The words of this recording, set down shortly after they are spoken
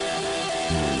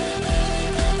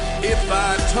If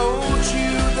I told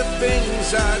you the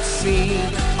things I've seen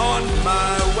on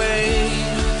my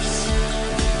ways,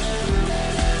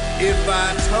 if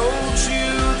I told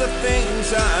you the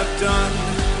things I've done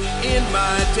in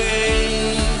my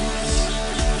days,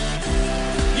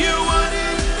 you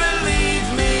wouldn't believe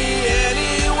me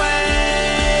anyway.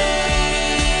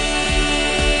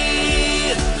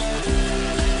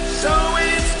 So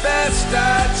it's best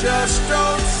I just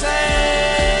don't say.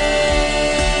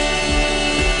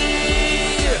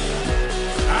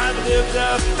 I've lived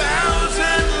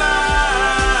 1,000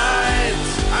 lives,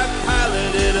 I've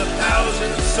piloted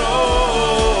 1,000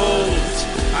 souls,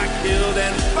 I killed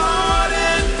and fought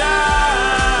and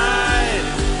died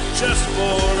just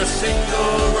for a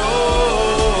single role.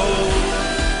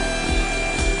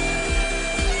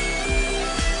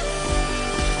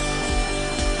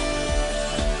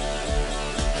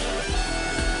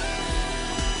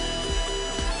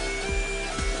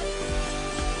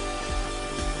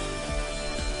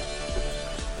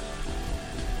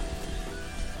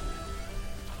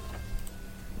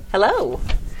 Hello.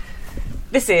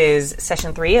 This is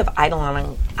session 3 of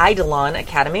Eidolon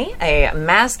Academy, a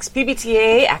Masks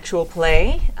PBTA actual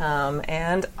play,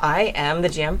 and I am the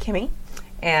GM, Kimmy,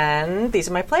 and these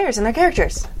are my players and their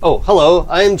characters. Oh, hello,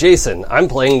 I'm Jason. I'm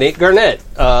playing Nate Garnett,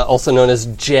 also known as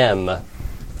Gem. Nice.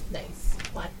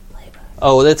 What flavor?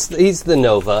 Oh, he's the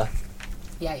Nova.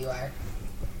 Yeah, you are.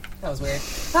 That was weird.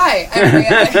 Hi, I'm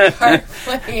Rhea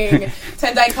playing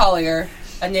Tendai Collier,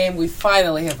 a name we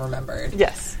finally have remembered.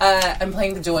 Yes. I'm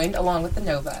playing the Joined along with the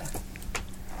Nova.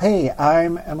 Hey,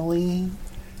 I'm Emily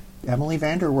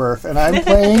Vanderwerf, and I'm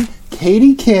playing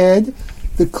Katie Kidd,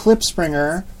 the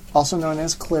Clipspringer, also known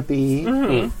as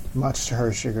Clippy, much to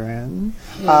her chagrin.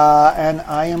 And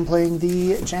I am playing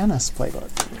the Janus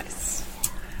playbook.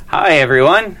 Hi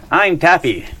everyone, I'm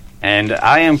Taffy, and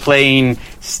I am playing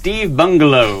Steve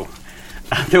Bungalow,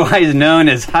 otherwise known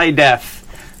as High Def,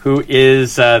 who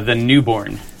is the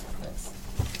newborn.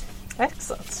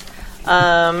 Excellent.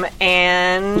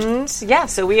 And yeah,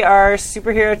 so we are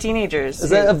superhero teenagers. Is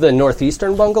that of the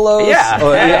Northeastern Bungalows? Yeah.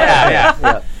 Oh,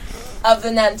 yeah. Of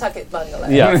the Nantucket Bungalow.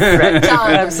 Yeah. Right.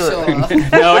 John, Absolutely. I'm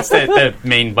sure. No, it's the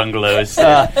main bungalows.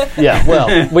 Yeah,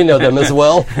 well, we know them as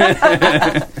well.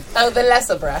 Oh, the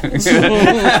lesser branch.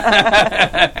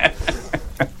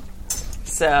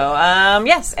 So,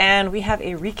 yes, and we have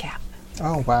a recap.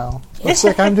 Oh, wow. Looks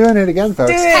like I'm doing it again,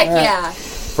 folks. Heck yeah.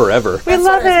 Forever. We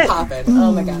love it. Poppin'.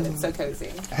 Oh my god, it's so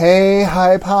cozy. Hey,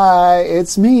 hi, pie.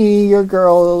 It's me, your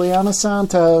girl, Liliana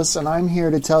Santos, and I'm here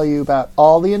to tell you about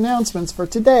all the announcements for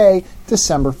today,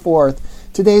 December 4th.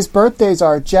 Today's birthdays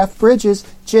are Jeff Bridges,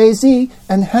 Jay-Z,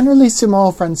 and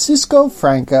Generalissimo Francisco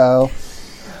Franco.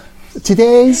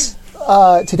 Today's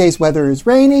weather is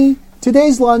rainy,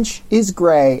 today's lunch is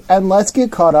gray, and let's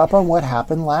get caught up on what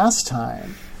happened last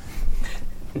time.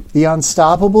 The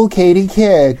unstoppable Katie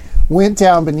Kidd went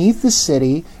down beneath the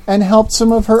city and helped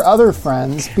some of her other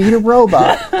friends beat a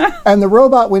robot. And the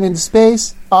robot went into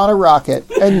space on a rocket,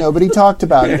 and nobody talked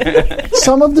about it.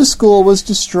 Some of the school was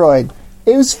destroyed.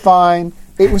 It was fine.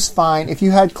 It was fine. If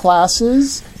you had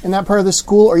classes in that part of the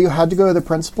school or you had to go to the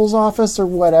principal's office or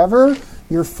whatever,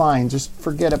 you're fine. Just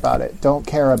forget about it. Don't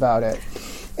care about it.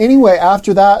 Anyway,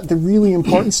 after that, the really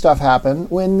important stuff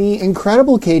happened when the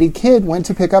incredible Katie Kidd went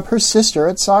to pick up her sister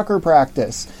at soccer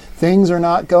practice. Things are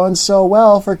not going so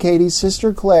well for Katie's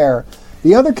sister Claire.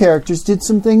 The other characters did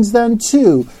some things then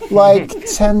too, like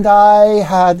Tendai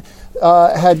had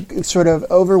sort of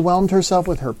overwhelmed herself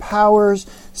with her powers,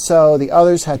 so the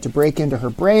others had to break into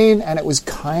her brain, and it was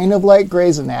kind of like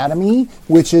Grey's Anatomy,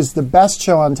 which is the best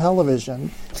show on television.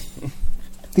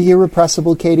 The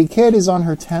irrepressible Katie Kidd is on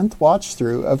her 10th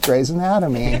watch-through of Grey's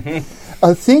Anatomy.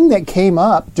 A thing that came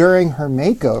up during her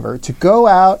makeover to go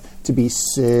out to be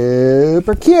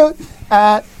super cute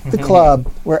at the club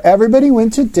where everybody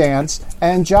went to dance,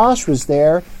 and Josh was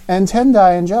there, and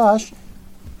Tendai and Josh,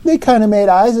 they kind of made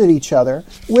eyes at each other,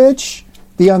 which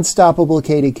the unstoppable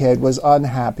Katie Kidd was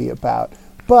unhappy about.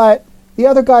 But the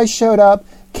other guys showed up.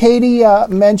 Katie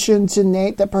mentioned to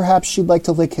Nate that perhaps she'd like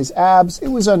to lick his abs. It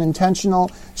was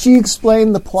unintentional. She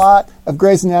explained the plot of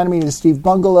Grey's Anatomy to Steve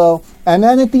Bungalow. And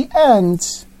then at the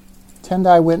end,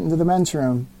 Tendai went into the men's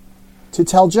room to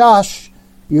tell Josh,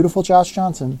 beautiful Josh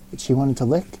Johnson, that she wanted to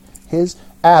lick his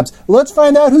abs. Let's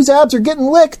find out whose abs are getting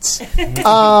licked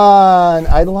on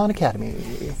Eidolon Academy.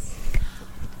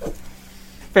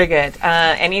 Very good.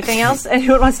 Anything else?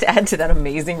 Anyone wants to add to that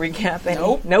amazing recap?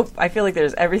 Nope. I feel like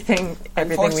there's everything we need to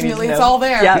know. Unfortunately, it's all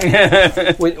there.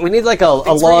 Yeah. We need like a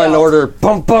Law and Order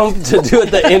bump to do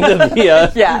at the end of the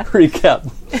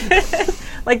recap.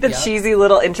 Like the Yep. cheesy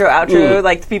little intro outro,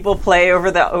 like people play over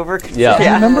the Yeah. Do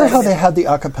you remember how they had the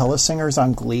a cappella singers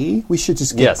on Glee? We should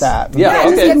just get Yes. that. Yeah.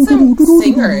 Just Okay. get some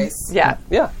singers. Yeah.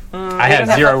 Yeah. I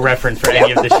have zero reference for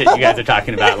any of the shit you guys are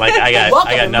talking about. Like I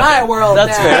Welcome got to nothing. my world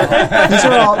That's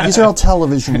now. These are all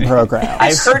television programs.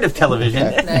 I've heard of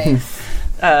television. Nice.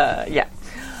 Yeah.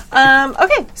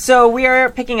 Okay, so we are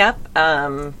picking up.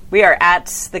 We are at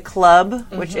the club,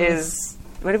 which is,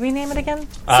 what did we name it again?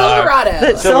 Silverado.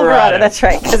 The Silverado. Silverado. That's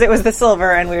right, because it was the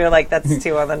silver, and we were like, that's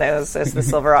too on the nose, so it's the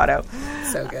Silverado.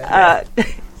 So good.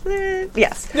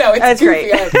 Yes. No, it's that's goofy.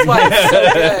 great. That's why it's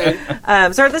so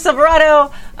good. So at the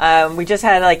Silverado, we just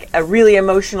had like a really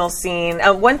emotional scene.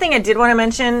 One thing I did want to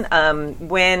mention,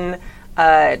 when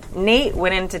Nate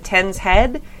went into Ten's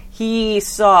head, he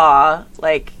saw,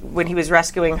 like, when he was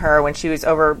rescuing her, when she was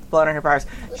overblown on her powers,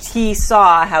 he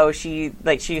saw how she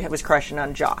was crushing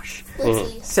on Josh.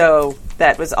 So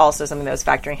that was also something that was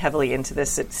factoring heavily into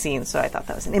this scene, so I thought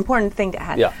that was an important thing to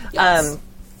add. Yeah. Yes.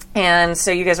 And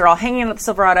so you guys are all hanging out at the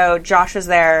Silverado. Josh was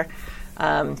there,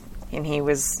 and he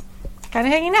was kind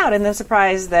of hanging out, and then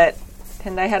surprised that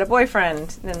Tendai had a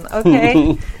boyfriend. And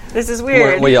okay, this is weird.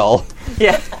 Weren't we all?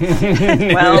 Yeah.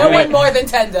 Well, No one more than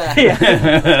Tenda.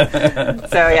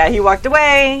 so yeah, he walked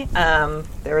away.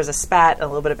 There was a spat, a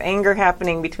little bit of anger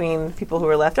happening between people who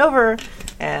were left over,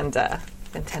 and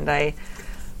Tendai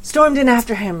stormed in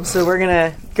after him. So we're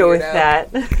gonna go with that.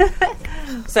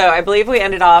 So I believe we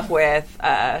ended off with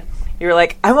you were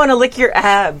like, "I want to lick your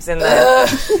abs," and then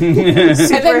And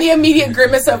then the immediate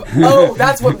grimace of, oh,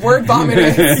 that's what word vomit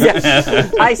is.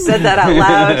 I said that out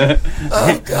loud.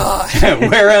 Oh, God.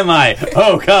 Where am I?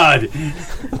 Oh God.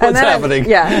 What's happening?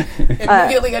 Yeah.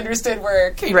 Immediately understood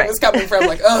where Katie Right. was coming from.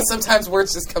 Like, oh, sometimes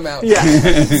words just come out. Yeah.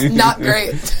 It's not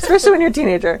great. Especially when you're a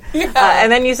teenager. Yeah.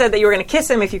 And then you said that you were going to kiss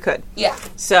him if you could. Yeah.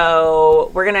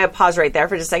 So we're going to pause right there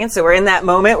for just a second. So we're in that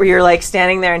moment where you're like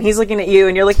standing there and he's looking at you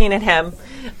and you're looking at him.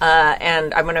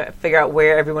 And I'm going to figure out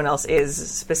where everyone else is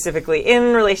specifically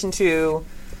in relation to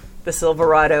the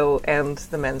Silverado and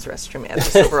the men's restroom at the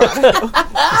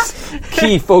Silverado.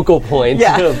 Key focal point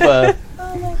Yeah. of.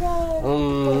 Oh, my God. What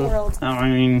a world. I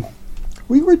mean,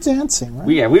 We were dancing,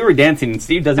 right? we were dancing. And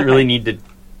Steve doesn't really need to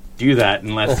do that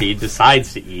unless he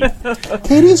decides to eat.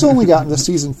 Katie's only gotten to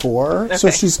season 4, so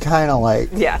Okay. she's kind of like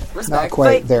Yeah. not Respect.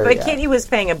 quite there But yet. Katie was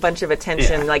paying a bunch of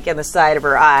attention, Yeah. like in the side of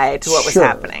her eye, to what was Sure.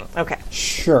 happening. Okay.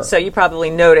 Sure. So you probably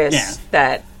noticed Yeah.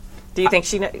 that. Do you think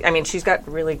she? I mean, she's got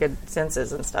really good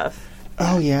senses and stuff.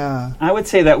 oh yeah, I would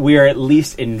say that we are at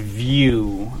least in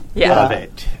view Yeah. of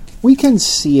it. we can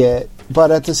see it,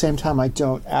 but at the same time, I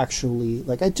don't actually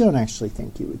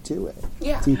think you would do it.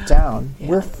 Yeah. Deep down,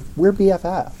 we're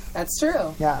BFF. That's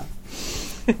true. Yeah.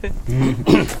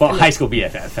 Well, high school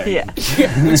BFF. I mean.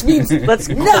 Yeah. Which means Let's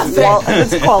Nothing.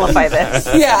 let's qualify this.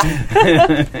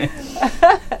 yeah.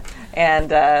 And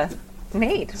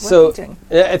Nate, what So are you doing?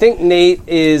 I think Nate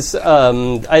is.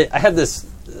 I had this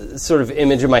sort of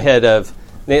image in my head of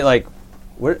Nate, like,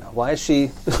 why is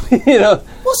she? You know,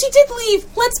 Well, she did leave.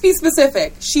 Let's be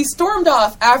specific. She stormed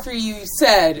off after you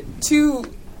said to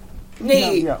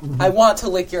Nate, Yeah, yeah. I want to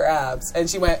lick your abs. And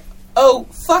she went, oh,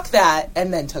 fuck that,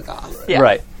 and then took off. Yeah.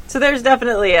 right, So there's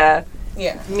definitely a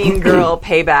Yeah. mean girl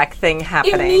payback thing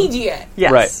happening. Immediate.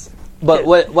 Yes. right. But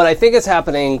what I think is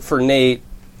happening for Nate,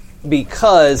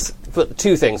 because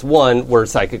two things: one, we're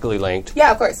psychically linked.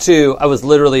 Yeah, of course. Two, I was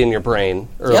literally in your brain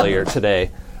earlier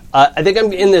today. I think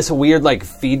I'm in this weird like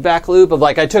feedback loop of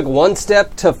like I took one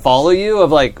step to follow you of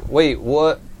like, wait,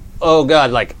 what? Oh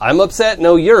God, like I'm upset.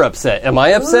 No, you're upset. Am I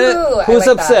upset? Ooh, I Who's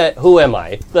like upset? Who am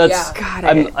I? That's Yeah. Got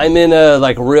I'm it. I'm in a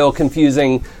like real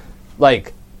confusing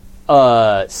like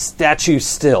statue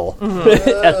still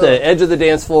at the edge of the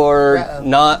dance floor, Uh-oh.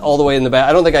 not all the way in the back.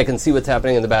 I don't think I can see what's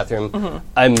happening in the bathroom.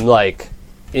 I'm like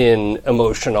in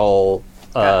emotional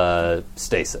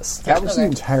stasis. That was the Okay.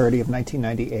 entirety of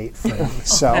 1998 for me.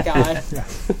 So God.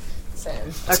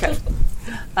 Same. Okay.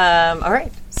 All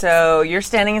right. So you're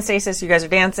standing in stasis. You guys are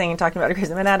dancing and talking about Grey's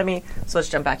Anatomy. So let's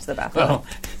jump back to the bathroom. Oh,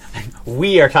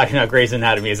 we are talking about Grey's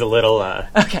Anatomy is a little.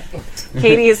 Okay.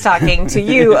 Katie is talking to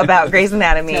you about Grey's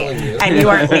Anatomy, and you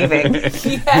aren't leaving.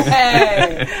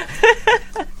 Yay!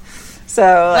 So,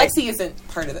 like, Lexi isn't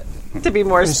part of it. to be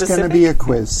more there's going to specific, be a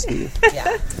quiz, Steve.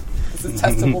 Yeah. This is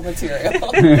testable material.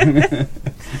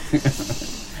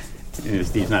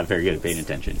 Steve's not very good at paying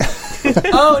attention.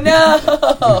 Oh,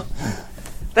 no!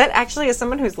 that actually, as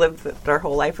someone who's lived their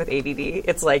whole life with ADD,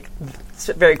 it's like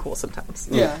very cool sometimes.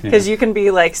 Yeah. Because you can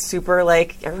be like super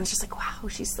like everyone's just like, wow,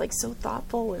 she's like so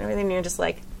thoughtful and everything. And you're just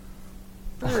like,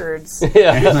 birds.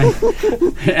 Yeah.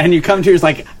 And you come to, it's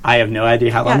like, I have no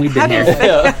idea how long we've been here.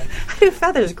 Yeah. How do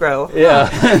feathers grow? Yeah.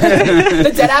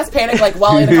 The dead ass panic, like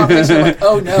while in the conversation, I'm like,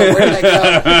 oh no, where did I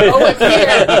go? Oh, I'm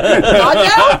here. Gone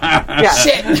now? Yeah.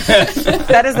 Shit.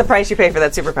 That is the price you pay for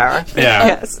that superpower. Yeah.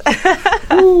 Yes.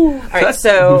 All right,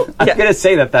 so... I'm yeah. going to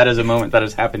say that is a moment that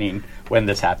is happening when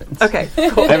this happens. Okay,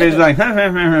 cool. Everybody's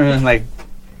like,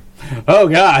 oh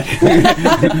God,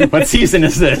 what season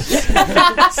is this?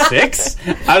 6?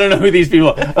 I don't know who these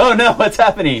people. Oh no, what's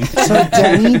happening? So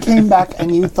Denny came back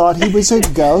and you thought he was a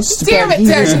ghost, Damn but it, he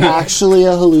was Denny. actually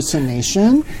a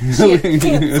hallucination.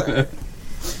 Cancer.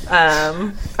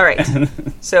 All right,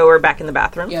 so we're back in the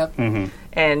bathroom. Yep.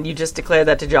 And you just declared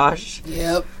that to Josh.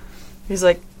 Yep. He's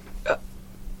like,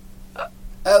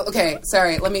 Oh, okay.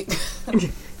 Sorry. Let me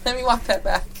let me walk that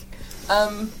back.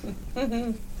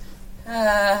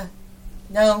 No.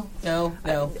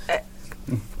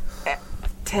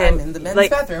 10. I'm in the men's like,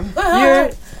 bathroom.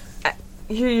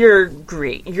 You're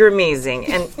great. You're amazing.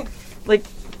 And, like,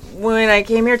 when I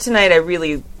came here tonight, I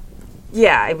really...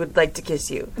 Yeah, I would like to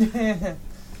kiss you.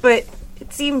 But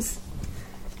it seems...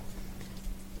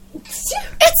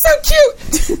 It's so cute.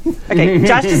 Okay,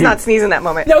 Josh does not sneeze in that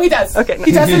moment. No, he does. Okay.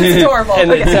 He does, and it's adorable.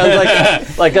 And it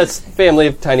sounds like a family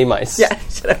of tiny mice. Yeah,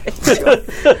 shut up.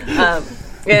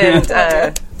 And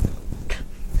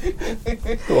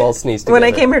Who all sneeze together. when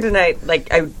I came here tonight,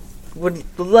 like, I would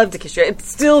love to kiss you. I'd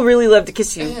still really love to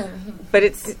kiss you. But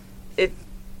it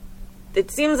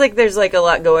seems like there's, like, a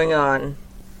lot going on.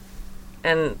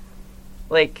 And,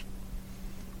 like...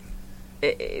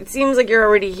 It seems like you're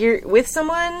already here with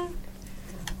someone,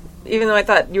 even though I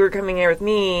thought you were coming here with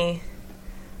me.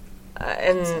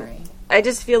 And sorry. I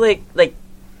just feel like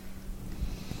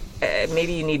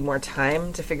maybe you need more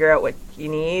time to figure out what you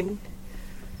need.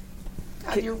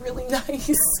 God, you're really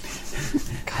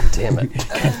nice. God damn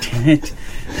it.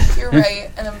 You're right,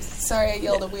 and I'm sorry I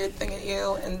yelled a weird thing at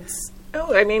you. And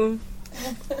Oh, I mean,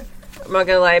 I'm not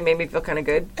gonna lie, it made me feel kind of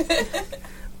good.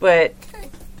 But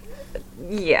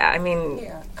yeah, I mean,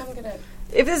 yeah, I'm gonna.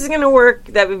 if this is gonna work,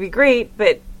 that would be great.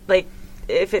 But like,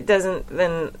 if it doesn't,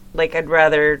 then like I'd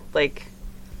rather like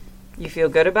you feel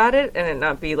good about it and it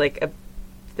not be like a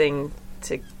thing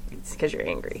to because you're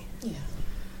angry.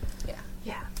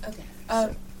 Yeah. Okay.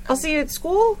 I'll see you at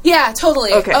school. Yeah,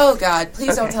 totally. Okay. Oh God,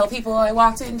 please don't Okay. tell people I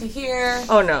walked into here.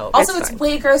 Oh no. Also, it's fine.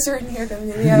 way grosser in here than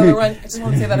the other one. I just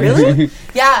want to say that. Really?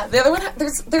 Yeah, the other one.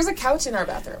 There's a couch in our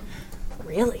bathroom.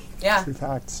 Really? Yeah. True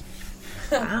facts.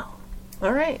 Wow.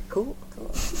 All right. Cool.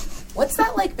 What's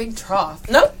that like big trough?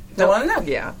 Nope. Don't want to know.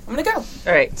 Yeah. I'm gonna go. All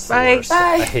right. Bye. I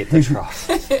Bye. hate the trough.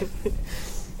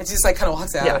 And she just like kind of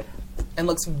walks out Yeah. and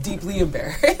looks deeply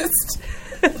embarrassed.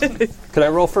 Can I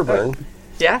roll for burn?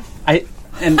 Yeah. I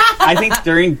think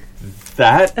during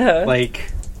that, Uh-huh.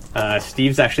 like,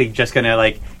 Steve's actually just gonna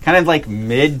like kind of like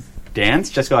mid dance,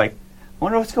 just go like, I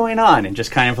wonder what's going on, and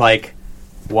just kind of like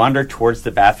wander towards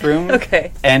the bathroom.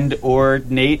 Okay. And or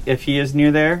Nate if he is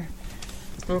near there.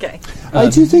 Okay. I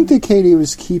do think that Katie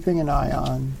was keeping an eye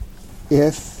on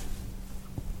if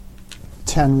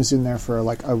 10 was in there for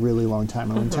like a really long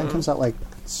time. And when 10 comes out like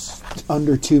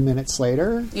under 2 minutes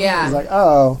later, Yeah. it's like,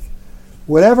 oh,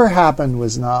 whatever happened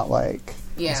was not like,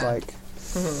 it's Yeah. like,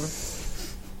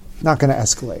 not going to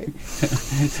escalate.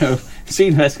 So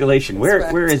scene of escalation.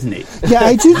 Where is Nate? Yeah,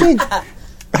 I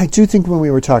do think when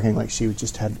we were talking, like she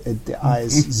just had the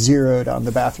eyes zeroed on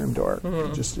the bathroom door,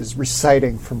 just is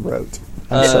reciting from rote.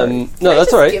 I'm sorry. No,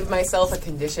 that's all right. Give myself a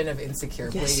condition of insecure,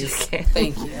 please. you can.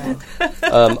 Thank you.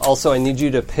 Also, I need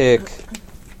you to pick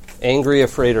angry,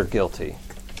 afraid, or guilty.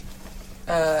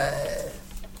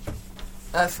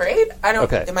 Afraid? I don't.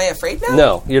 Okay. Am I afraid now?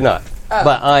 No, you're not.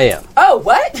 But I am. Oh,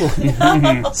 what?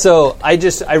 So I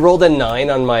rolled a 9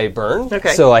 on my burn.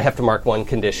 Okay. So I have to mark one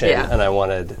condition, Yeah. and I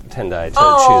wanted Tendai to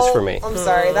choose for me. I'm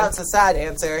sorry. That's a sad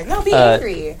answer. No, be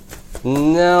angry.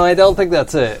 No, I don't think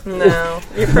that's it. No.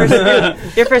 Your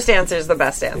first answer is the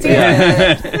best answer.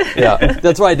 Yeah,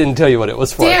 that's why I didn't tell you what it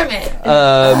was for. Damn it.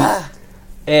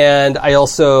 And I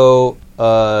also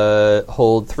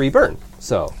hold 3 burn.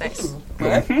 So, Nice.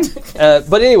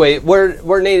 but anyway,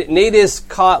 where Nate is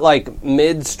caught like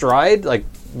mid stride, like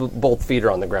both feet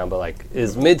are on the ground, but like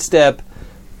is mid step.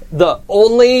 The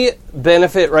only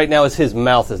benefit right now is his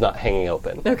mouth is not hanging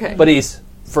open. Okay. But he's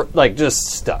just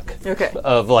stuck. Okay.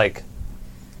 Of like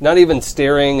not even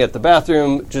staring at the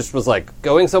bathroom, just was like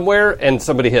going somewhere, and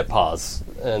somebody hit pause,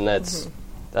 and that's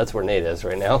where Nate is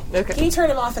right now. Can Okay. you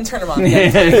turn him off and turn him on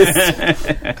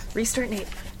again? Restart Nate.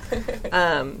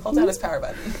 Hold down his power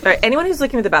button. All right. Anyone who's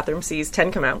looking at the bathroom sees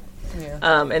 10 come out,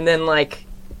 Yeah. and then like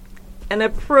an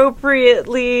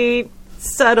appropriately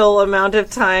subtle amount of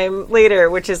time later,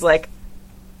 which is like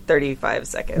 35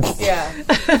 seconds. Yeah.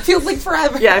 It feels like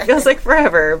forever. Yeah, it feels like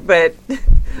forever, but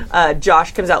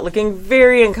Josh comes out looking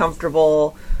very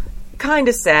uncomfortable, kind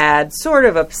of sad, sort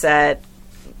of upset,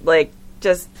 like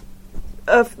just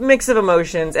a mix of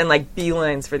emotions, and like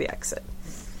beelines for the exit.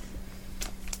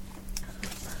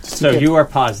 So you are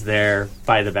paused there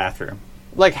by the bathroom.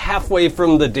 Like halfway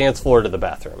from the dance floor to the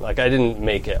bathroom. Like I didn't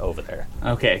make it over there.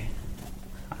 Okay.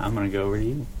 I'm going to go over to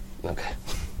you. Okay.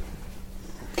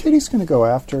 Katie's going to go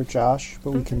after Josh,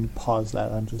 but we can pause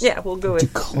that. I'm just Yeah, we'll go with...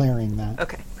 declaring that.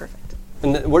 Okay, perfect.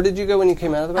 And where did you go when you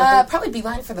came out of the bathroom? Probably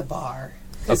beeline for the bar.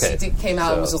 Because Okay. he came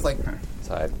out and was So- just like,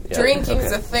 Yeah, drinking's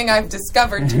okay. a thing I've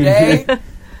discovered today.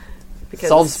 Because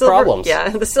Solves problems. Yeah,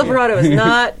 the Silverado is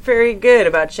not very good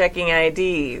about checking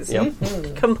IDs. Yep.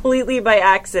 Completely by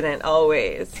accident,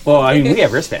 always. Well, I mean, we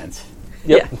have wristbands.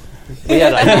 Yep. Yeah. We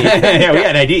had ID. Yeah, we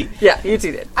had ID. Yeah, you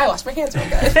two did. I washed my hands real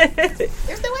good.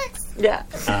 There's no X. Yeah.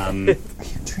 You're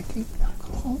drinking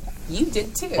alcohol? You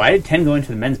did too. Why did 10 go into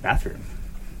the men's bathroom?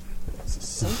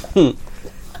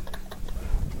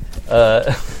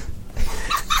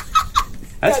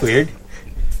 That's weird.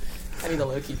 I need a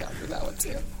low-key count for that one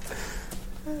too.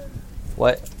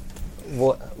 What?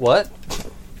 What?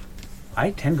 Why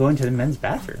did 10 go into the men's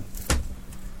bathroom?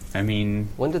 I mean,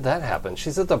 When did that happen?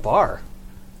 She's at the bar.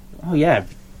 oh yeah,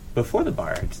 before the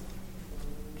bar.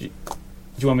 Do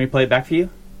you want me to play it back for you?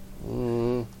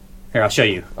 Here, I'll show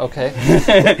you. Okay.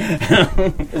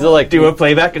 Is it like Do a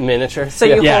playback in miniature? So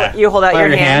you hold out Fire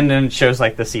your hand. and it shows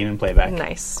like the scene in playback.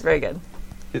 Nice. Very good.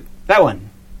 That one.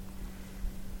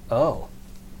 Oh.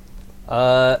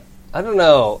 I don't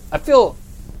know. I feel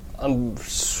I'm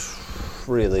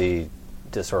really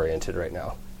disoriented right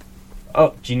now.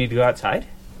 Oh, do you need to go outside?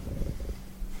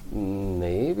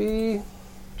 Maybe.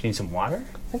 Do you need some water?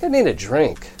 I think I need a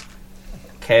drink.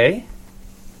 Okay.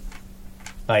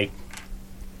 Like,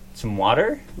 some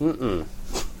water? Mm-mm.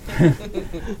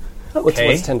 Okay.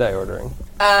 What's Tendai ordering?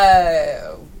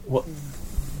 What?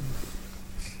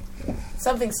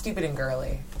 Something stupid and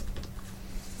girly.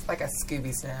 It's like a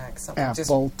Scooby snack. Something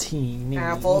Apple teeny. just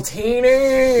apple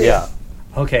teeny. Yeah.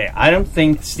 Okay, I don't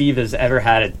think Steve has ever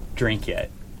had a drink yet.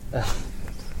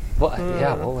 Well,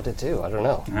 yeah, what would it do? I don't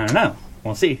know. I don't know.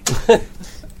 We'll see.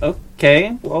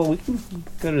 Okay, well, we can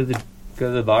go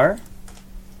to the bar.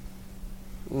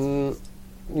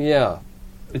 Yeah,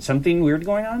 Is something weird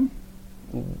going on?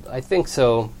 I think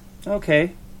so.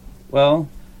 Okay. Well,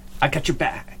 I got your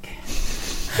back.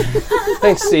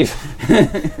 Thanks, Steve.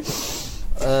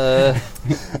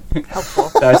 Helpful.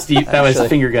 That was Steve. That was Actually.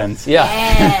 finger guns. Yeah.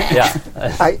 Yeah.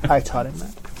 I taught him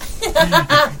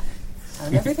that.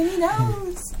 On everything he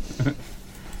knows.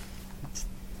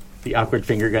 The awkward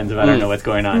finger guns of I don't know what's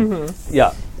going on.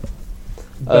 Yeah.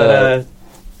 But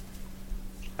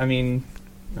I mean,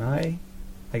 I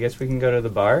guess we can go to the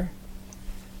bar.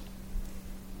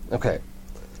 Okay.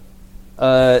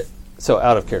 So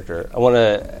out of character, I want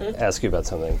to ask you about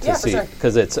something to Yeah, for see, sure.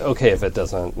 because it's okay if it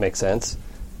doesn't make sense.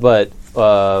 But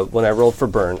when I rolled for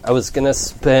burn, I was gonna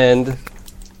spend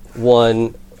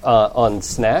one on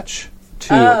snatch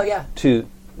to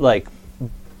like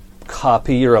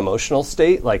copy your emotional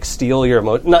state, like steal your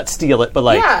not steal it, but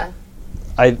like Yeah.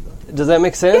 Does that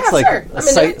make sense? Yeah, like sure. a I'm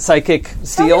into it. psychic Oh,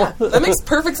 steal. yeah. That makes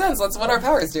perfect sense. That's what our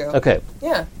powers do. Okay.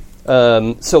 Yeah.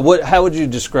 So how would you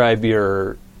describe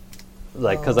your,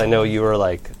 like, because I know you were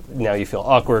like, now you feel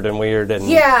awkward and weird and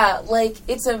Yeah, like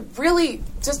it's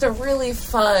just a really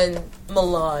fun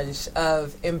melange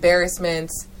of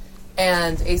embarrassment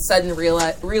and a sudden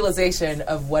realization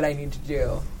of what I need to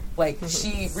do. Like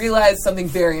she realized something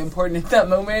very important at that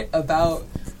moment about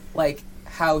like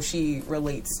how she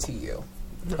relates to you.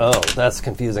 Oh, that's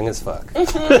confusing as fuck.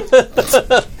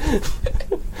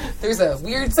 There's a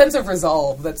weird sense of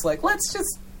resolve that's like, let's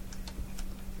just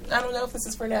I don't know if this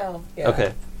is for now. Yeah.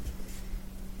 Okay.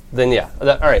 Then yeah, all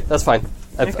right, that's fine.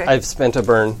 Okay. I've spent a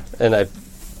burn and I've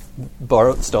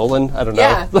stolen. I don't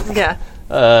Yeah. know. Yeah.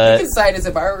 You can decide is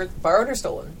it borrowed or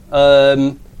stolen?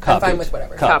 Copied. I'm fine with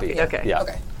whatever. Copied. Okay. Yeah.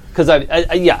 Okay. Because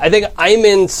I think I'm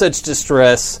in such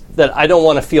distress that I don't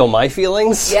want to feel my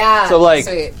feelings. Yeah, So like,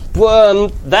 sweet.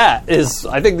 that is.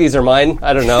 I think these are mine.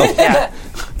 I don't know. Yeah.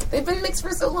 They've been mixed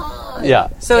for so long. Yeah.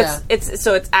 So Yeah.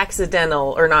 it's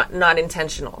accidental or not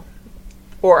intentional.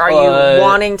 Or are you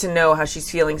wanting to know how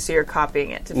she's feeling, so you're copying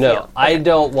it to No, feel? I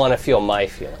don't want to feel my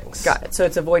feelings. Got it. So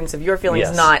it's avoidance of your feelings,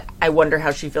 Yes. not I wonder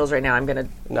how she feels right now. I'm going to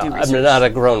No, do I'm research. not a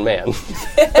grown man.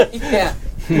 Yeah.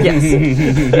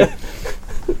 Yes.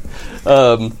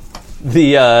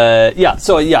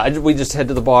 We just head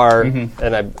to the bar, and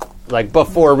I like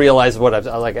before realize what I'm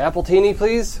like. Apple teeny,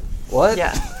 please. What?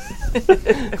 Yeah.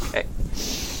 Okay.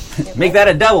 Make that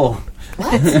a double.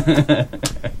 What?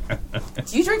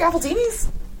 Do you drink appletinis?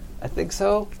 I think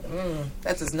so.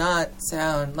 That does not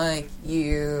sound like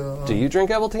you. Do you drink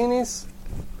Appletinis?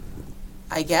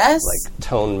 I guess. Like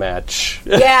tone match.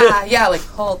 Yeah, like,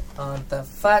 hold on the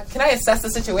fuck. Can I assess the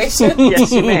situation?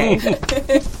 Yes, you may.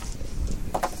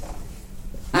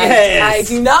 I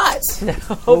do not.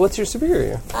 Well, what's your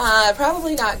superior?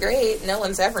 Probably not great. No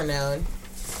one's ever known.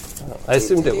 I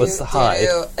assumed it was high.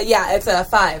 Yeah, it's a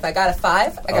 5. I got a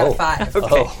 5. I got a 5. Okay.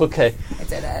 Oh, okay. I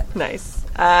did it. Nice.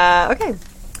 Okay.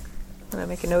 I'm going to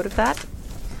make a note of that.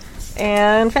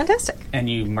 And fantastic. And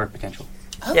you mark potential.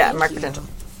 Oh, Yeah, thank mark you. potential.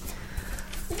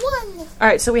 1. All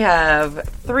right, so we have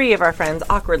 3 of our friends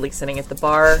awkwardly sitting at the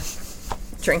bar,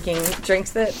 drinking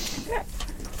drinks that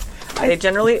they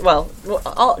generally, 2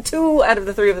 out of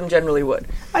the 3 of them generally would.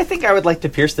 I think I would like to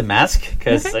pierce the mask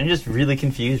because Okay. I'm just really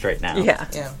confused right now. Yeah.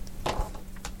 Yeah.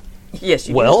 Yes,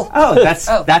 you Well, Oh, that's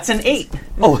an 8.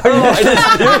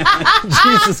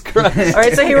 Jesus Christ. can. All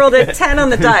right, so he rolled a 10 on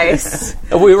the dice.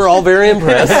 We were all very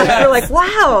impressed. We're like,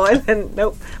 wow. And then,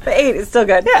 nope. But 8 is still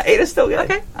good. Yeah, 8 is still good.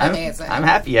 Okay. Amazing. I'm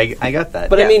happy. I got that.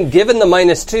 But Yeah. I mean, given the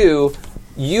 -2,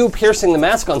 you piercing the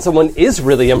mask on someone is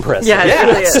really impressive. Yeah, it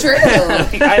really It's is. true.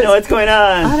 I know what's going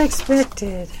on.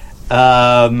 Unexpected.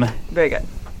 Very good.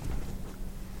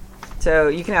 So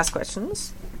you can ask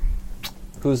questions.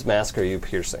 Whose mask are you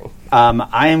piercing?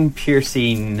 I am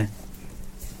piercing.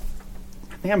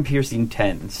 I think I'm piercing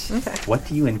 10s. Okay. What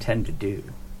do you intend to do?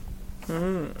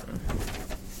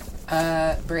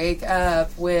 Break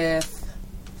up with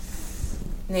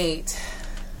Nate.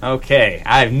 Okay,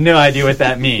 I have no idea what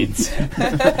that means,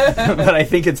 but I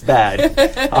think it's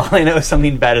bad. All I know is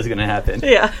something bad is going to happen.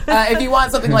 Yeah. If you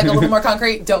want something like a little more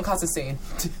concrete, don't cause a scene.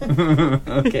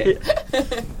 Okay.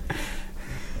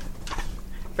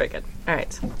 Very good. All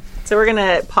right. So we're going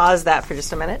to pause that for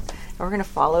just a minute, and we're going to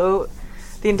follow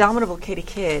the indomitable Katie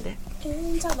Kidd.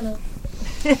 Domino.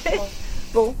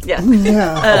 Well, yeah.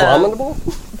 Yeah. Abominable?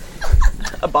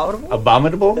 Abominable?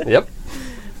 Abominable? Yep.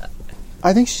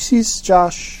 I think she sees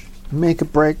Josh make a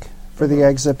break for the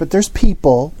exit, but there's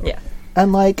people, Yeah.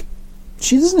 and like,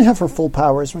 she doesn't have her full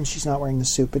powers when she's not wearing the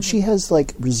suit, but she has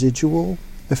like residual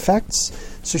effects,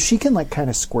 so she can like kind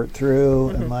of squirt through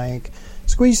and like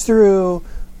squeeze through,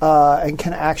 and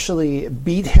can actually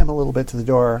beat him a little bit to the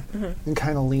door, and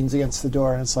kind of leans against the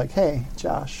door, and it's like, hey,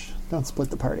 Josh, don't split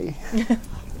the party.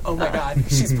 Oh my god,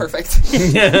 she's perfect.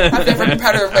 I've never been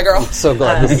prouder of my girl. So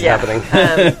glad this is yeah.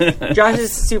 happening. Josh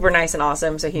is super nice and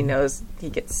awesome, so he knows he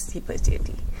plays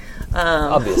D&D.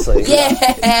 Obviously.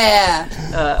 Yeah.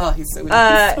 Oh, he's so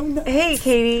nice. Hey,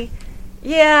 Katie.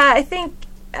 Yeah, I think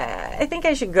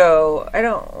I should go. I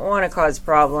don't want to cause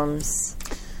problems.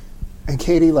 And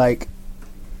Katie, like,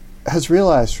 has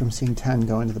realized from seeing 10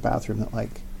 go into the bathroom that,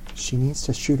 like, she needs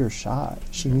to shoot her shot.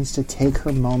 She needs to take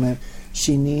her moment.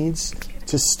 She needs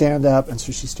to stand up, and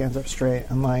so she stands up straight.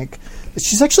 And, like,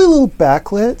 she's actually a little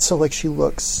backlit, so, like, she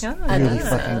looks really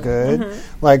fucking good.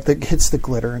 Like, hits the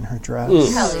glitter in her dress.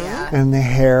 Hell yeah. And the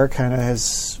hair kind of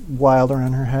is wild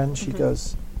around her head. And she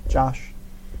goes, Josh,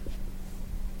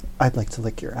 I'd like to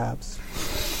lick your abs.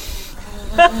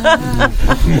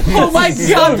 Oh my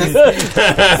god,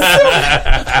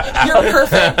 you're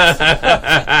perfect,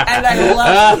 and I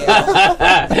love you.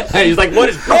 And he's like, what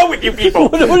is wrong with you people?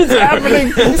 What is happening?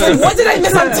 He's like, what did I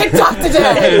miss on TikTok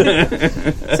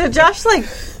today? So Josh like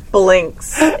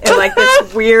blinks in like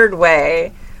this weird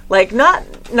way, like not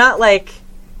like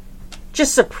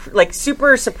just like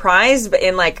super surprised, but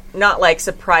in like not like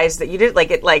surprised that you did like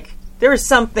it. Like there was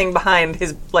something behind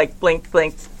his like blink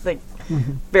like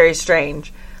very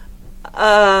strange.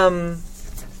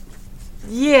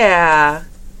 Yeah.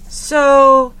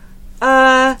 So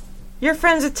you're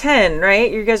friends with 10,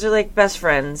 right? You guys are like best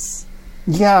friends.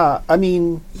 Yeah, I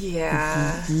mean,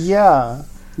 Yeah. yeah,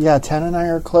 10 and I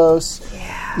are close.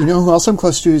 Yeah. You know who else I'm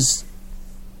close to is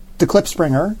the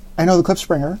Clipspringer. I know the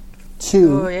Clipspringer,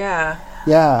 too. Oh yeah.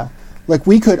 Yeah. Like,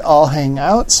 we could all hang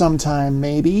out sometime,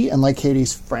 maybe, and, like,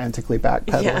 Katie's frantically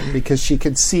backpedaling Yeah. because she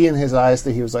could see in his eyes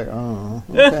that he was like, oh,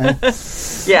 okay.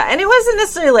 Yeah, and it wasn't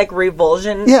necessarily like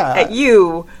revulsion Yeah. at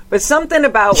you, but something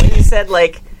about when you said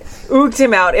like ooged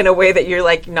him out in a way that you're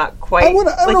like not quite. I want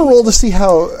to roll to see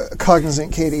how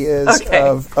cognizant Katie is Okay.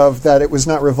 of that it was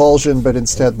not revulsion, but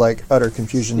instead, like, utter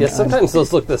confusion. Yeah, sometimes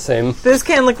those look the same. This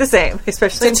can look the same,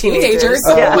 especially in To teenagers.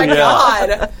 Yeah. Oh my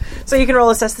god. So you can roll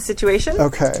assess the situation.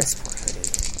 Okay.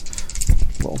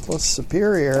 Roll plus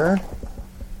superior.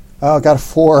 Oh, I got a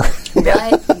 4. Let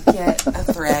me get a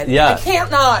thread. Yeah. I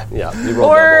can't not. Yeah, you roll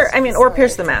Or doubles. or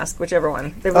pierce the mask, whichever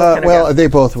one. They both kind of well, they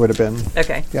both would have been.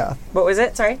 okay. Yeah. What was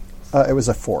it? Sorry. It was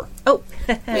a 4. Oh,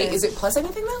 Wait, is it plus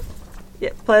anything though? yeah.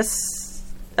 Plus,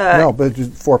 no, but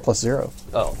 4 plus 0.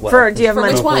 Oh, well. for do you have For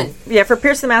which one? Yeah, for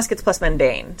Pierce the Mask, it's plus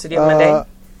mundane. So do you have mundane?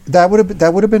 That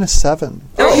would have been a 7.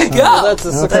 There you go. That's a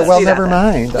Okay, success. well, do that never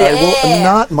then. mind. I will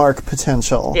not mark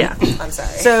potential. Yeah. I'm sorry.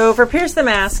 So for Pierce the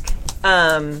Mask,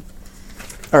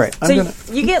 All right. I'm so gonna.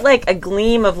 you get like a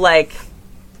gleam of like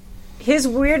his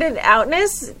weirded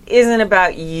outness isn't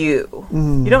about you.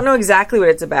 You don't know exactly what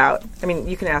it's about. I mean,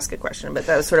 you can ask a question, but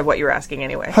that was sort of what you were asking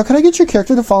anyway. How can I get your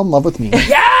character to fall in love with me?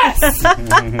 Yes!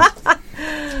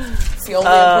 It's the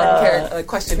only important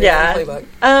question yeah. in the playbook.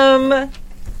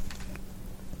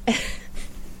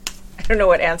 I don't know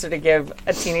what answer to give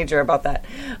a teenager about that.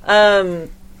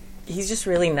 He's just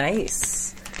really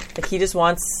nice. Like, he just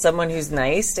wants someone who's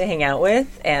nice to hang out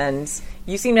with, and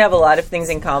you seem to have a lot of things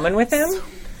in common with him.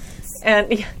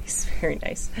 And yeah, he's very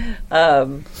nice.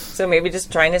 So maybe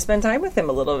just trying to spend time with him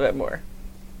a little bit more.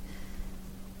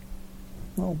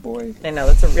 Oh boy, I know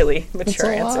that's a really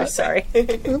mature a answer. lot. Sorry.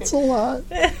 that's a lot.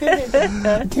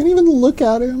 I can't even look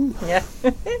at him. Yeah.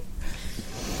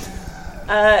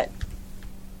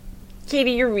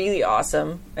 Katie, you're really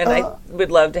awesome, and I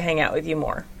would love to hang out with you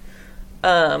more.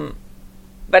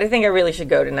 But I think I really should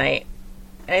go tonight.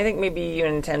 And I think maybe you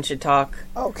and Ten should talk.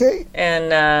 Okay.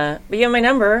 And but you have my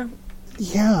number.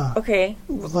 Yeah. Okay.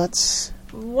 Let's.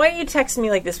 Why don't you text me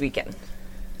like this weekend?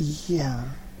 Yeah.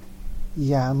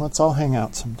 Yeah, and let's all hang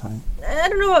out sometime. I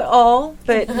don't know at all,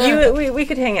 but we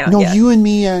could hang out. No, yeah. you and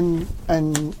me and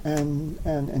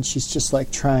she's just like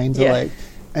trying to Yeah. like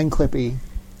and Clippy.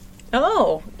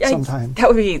 Oh, yeah, Sometime. that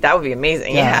would be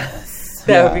amazing. Yeah. Yeah,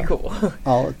 that would be cool.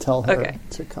 All I'll tell her Okay.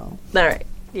 to come. right.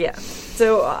 Yeah.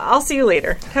 So I'll see you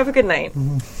later. Have a good night.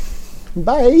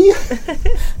 Bye.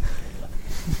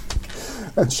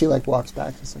 And she like walks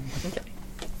back and says,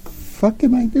 "Fuck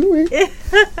am I doing?"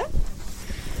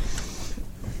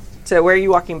 So where are you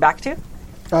walking back to?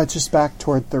 Just back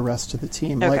toward the rest of the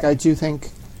team. Okay. Like I do think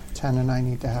Ten and I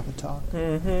need to have a talk.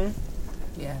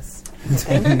 Yes.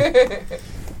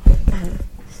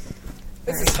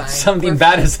 This is fine. Something We're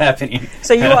bad fine. is happening.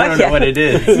 So you I walk- don't know yeah. what it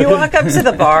is. You walk up to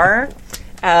the bar,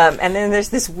 and then there's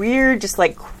this weird, just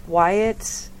like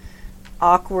quiet,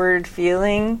 awkward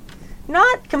feeling.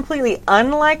 Not completely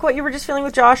unlike what you were just feeling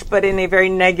with Josh, but in a very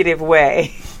negative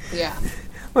way. Yeah.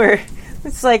 Where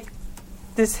it's like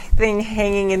this thing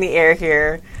hanging in the air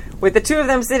here, with the two of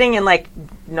them sitting and like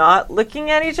not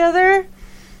looking at each other.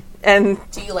 And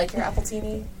Do you like your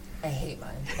appletini? I hate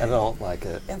mine. I don't like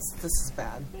it. This is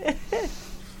bad.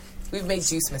 We've made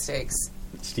juice mistakes.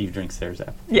 Steve drinks theirs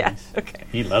apple. yeah, okay.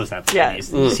 He loves apple. Yeah.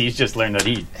 He's just learned that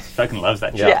he fucking loves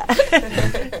that shit.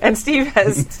 Yeah. And Steve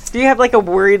has. Do you have like a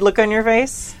worried look on your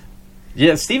face?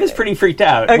 Yeah, Steve is pretty freaked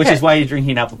out, which Okay. is why he's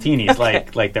drinking appletinis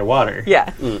like they're water.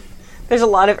 Yeah. There's a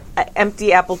lot of empty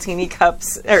appletini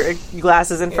cups or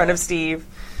glasses in front of Steve,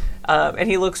 and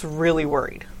he looks really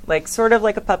worried, like sort of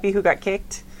like a puppy who got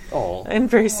kicked, Oh. and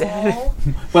very sad. Oh,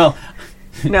 Well,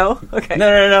 No, okay,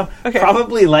 no. Okay.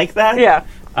 Probably like that. yeah,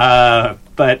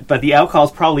 But the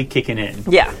alcohol's probably kicking in.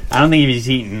 yeah, I don't think he's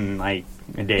eaten like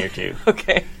a day or two.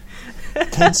 okay.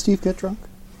 Can Steve get drunk?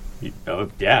 Oh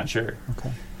yeah, sure.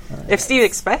 Okay. If Steve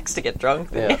expects to get drunk,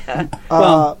 then yeah.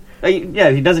 Well, yeah,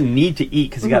 he doesn't need to eat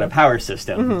because he got a power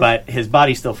system, but his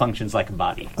body still functions like a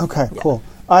body. Okay, cool.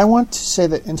 I want to say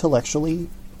that intellectually,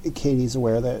 Katie's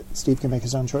aware that Steve can make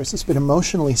his own choices, but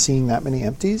emotionally, seeing that many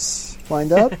empties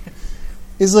lined up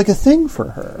is like a thing for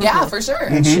her. yeah, for sure.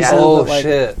 And she's a Oh, little bit like,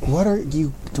 shit. What are you?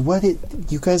 What?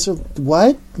 You guys are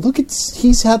what? Look at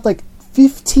he's had like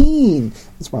 15.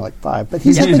 It's more like 5, but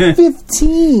he's had like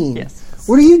 15. Yes.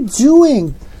 What are you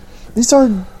doing? He's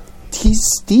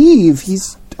Steve.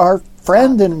 He's our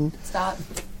friend and Stop.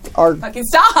 our. Fucking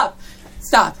stop.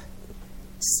 Stop.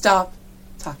 Stop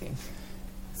talking.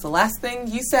 It's the last thing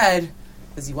you said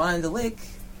was you wanted to lick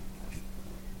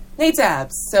Nate's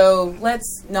abs. So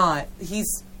let's not.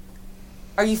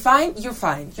 Are you fine? You're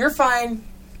fine. You're fine.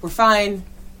 We're fine.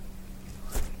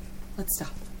 Let's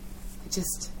stop.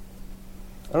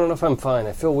 I don't know if I'm fine.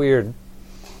 I feel weird.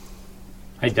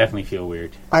 I definitely feel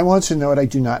weird. I want to note I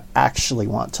do not actually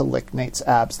want to lick Nate's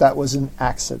abs. That was an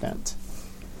accident.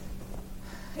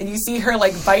 And you see her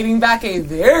like biting back a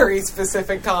very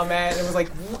specific comment and was like,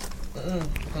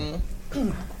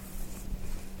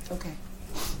 okay.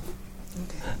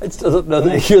 I still don't know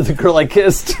that you're the girl I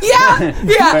kissed.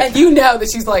 Yeah, and you know that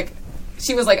she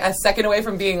was like a second away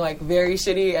from being like very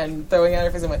shitty and throwing out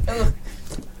her face and went, ugh,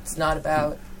 it's not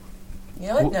about, you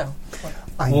know what? No.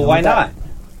 I Well, know why that- not?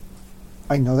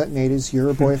 I know that Nate is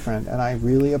your boyfriend, and I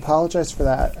really apologize for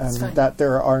that, and fine. that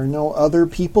there are no other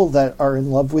people that are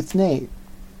in love with Nate.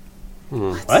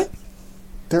 What?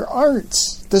 There aren't.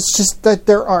 That's just that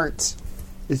there aren't.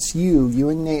 It's you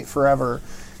and Nate forever.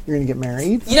 You're going to get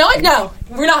married? You know what? No,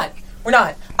 we're not. We're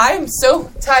not. I am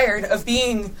so tired of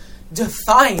being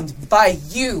defined by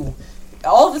you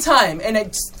all the time. And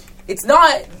it's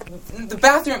not the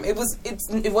bathroom. It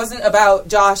wasn't about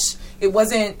Josh. It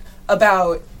wasn't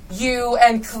about you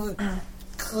and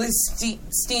Cliston,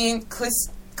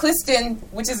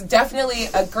 which is definitely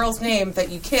a girl's name that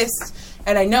you kissed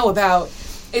and I know about.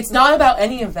 It's not about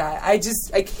any of that. I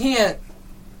can't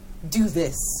do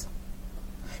this.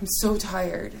 I'm so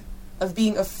tired of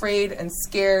being afraid and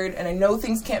scared, and I know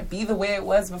things can't be the way it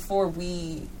was before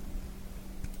we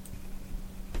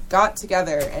got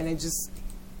together, and I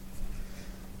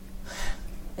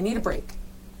need a break.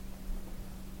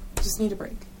 I just need a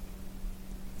break.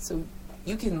 So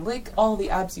you can lick all the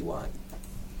abs you want.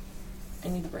 I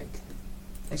need a break.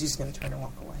 And she's just going to turn and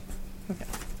walk away. Okay.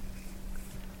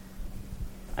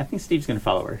 I think Steve's going to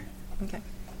follow her. Okay.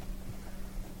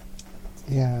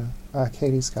 Yeah,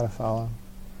 Katie's got to follow.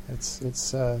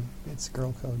 It's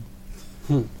girl code.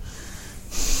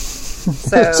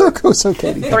 So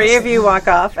Katie. three of you walk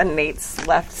off, and Nate's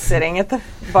left sitting at the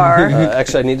bar.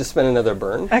 Actually, I need to spend another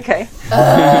burn. Okay.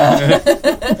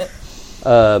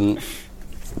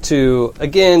 To,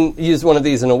 again, use one of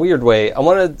these in a weird way, I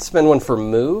want to spend one for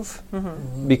move,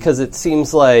 because it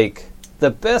seems like the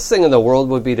best thing in the world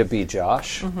would be to be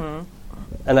Josh.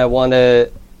 And I want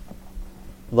to,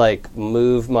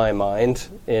 move my mind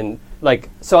in,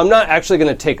 so I'm not actually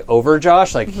going to take over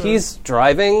Josh. He's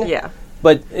driving. Yeah.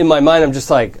 But in my mind, I'm just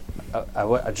I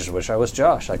just wish I was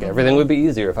Josh. Everything would be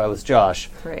easier if I was Josh.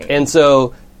 Right. And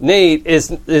so Nate is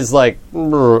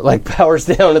powers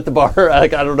down at the bar. I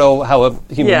don't know how a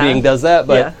human being does that,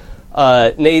 but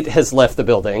Nate has left the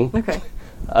building. Okay.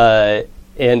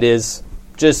 And is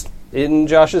just in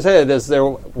Josh's head as they're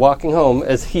walking home,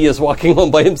 as he is walking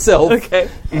home by himself. Okay.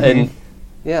 And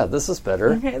yeah, this is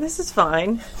better. Okay, this is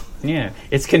fine. Yeah.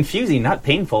 It's confusing, not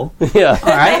painful. Yeah. All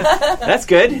right. That's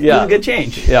good. Yeah. That's a good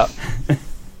change. Yeah.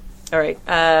 All right.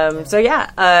 So you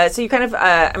kind of,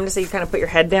 I'm going to say you kind of put your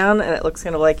head down, and it looks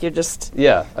kind of like you're just...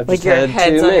 Yeah. I've just your had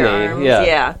head's too on your many. arms.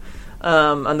 Yeah.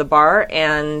 On the bar.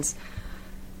 And,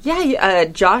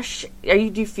 Josh, do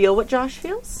you feel what Josh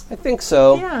feels? I think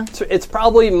so. Yeah. It's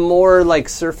probably more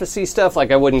surfacey stuff.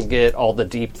 I wouldn't get all the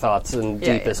deep thoughts and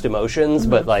deepest emotions,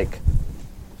 but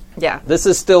Yeah. this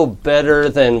is still better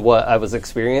than what I was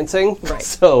experiencing. Right.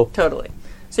 So Totally.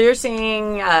 So you're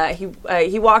seeing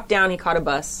he walked down, he caught a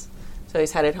bus, so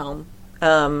he's headed home.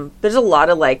 There's a lot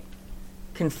of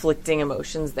conflicting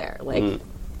emotions there.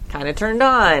 Kind of turned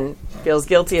on, feels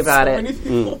guilty about it.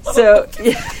 So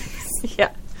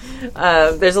yeah.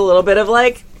 There's a little bit of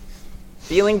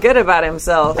feeling good about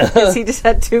himself because he just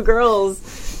had two girls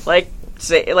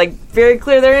very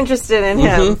clear they're interested in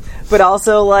him, but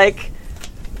also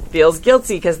feels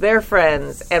guilty because they're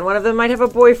friends, and one of them might have a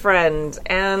boyfriend,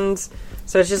 and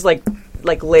so it's just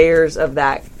layers of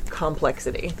that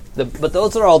complexity. but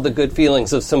those are all the good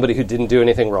feelings of somebody who didn't do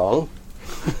anything wrong.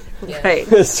 Yeah. Right.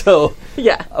 So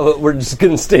Yeah. we're just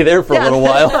going to stay there for a little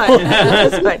while.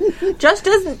 That's fine. Josh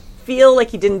doesn't feel like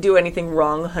he didn't do anything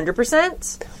wrong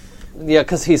 100%. Yeah,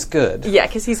 because he's good. Yeah,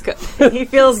 because he's good. He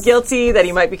feels guilty that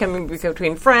he might be coming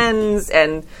between friends,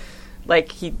 and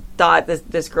he thought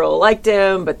this girl liked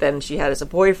him, but then she had as a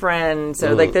boyfriend.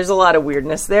 So there's a lot of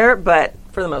weirdness there, but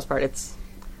for the most part, it's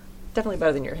definitely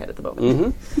better than your head at the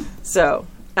moment. So,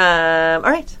 all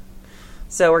right.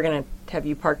 So we're gonna have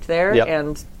you parked there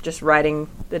and just riding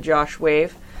the Josh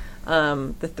wave.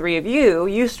 The three of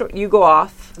you go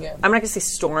off. Yeah. I'm not gonna say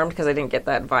stormed because I didn't get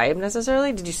that vibe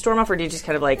necessarily. Did you storm off, or did you just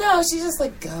kind of No, she just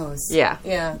goes. Yeah.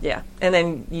 Yeah. Yeah. And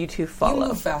then you two You follow.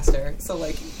 move faster, so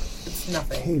it's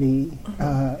nothing. Katie,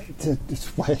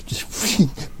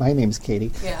 my name's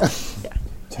Katie. Yeah.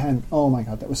 10. Oh my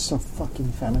god, that was so fucking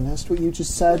feminist what you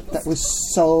just said. That was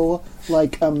so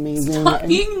amazing. Stop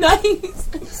being nice.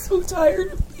 I'm so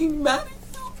tired of being mad at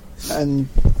you. And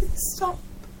Stop.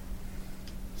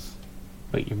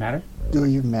 Wait, you're mad? are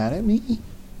you mad at me?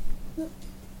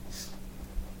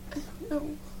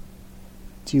 No.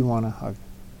 Do you want a hug?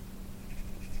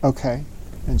 Okay.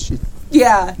 And she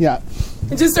Yeah. yeah.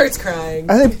 It just starts crying.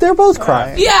 I think they're both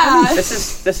crying. Yeah.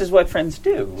 This is what friends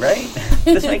do, right?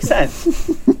 This makes sense.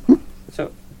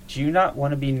 So, do you not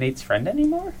want to be Nate's friend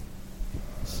anymore?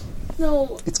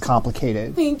 No. It's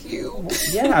complicated. Thank you.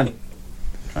 Yeah, I'm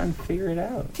trying to figure it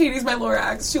out. Katie's my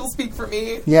Lorax. She'll speak for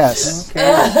me. Yes.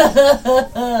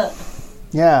 Okay.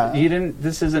 Yeah. You didn't.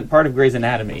 This isn't part of Grey's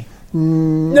Anatomy.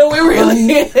 No, it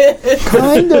really is.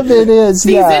 Kind of it is,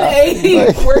 Season yeah.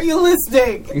 8. Were you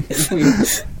listening?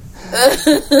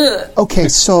 Okay,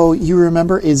 so you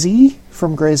remember Izzy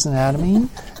from Grey's Anatomy?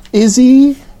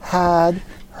 Izzy had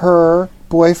her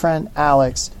boyfriend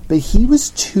Alex, but he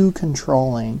was too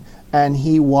controlling, and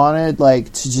he wanted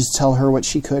like to just tell her what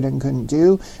she could and couldn't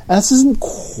do. And this isn't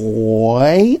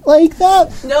quite like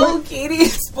that. No, Katie,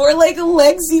 it's more like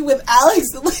Lexi with Alex.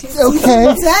 Lexi's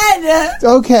Okay. dead.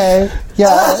 Okay,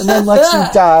 yeah, and then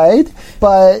Lexi died,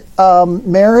 but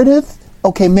Meredith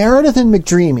and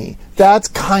McDreamy. That's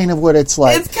kind of what it's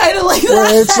like. It's kind of like Where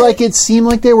that. it's like it seemed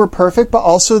like they were perfect, but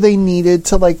also they needed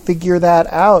to like figure that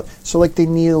out. So like they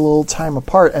needed a little time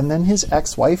apart, and then his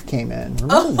ex-wife came in.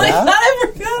 Remember Oh my that? god, I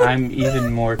forgot. I'm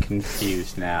even more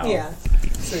confused now. Yeah.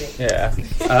 Sweet. Yeah.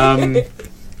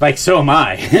 Like, so am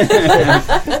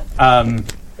I.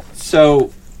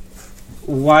 So,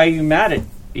 why are you mad at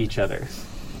each other?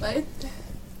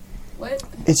 What?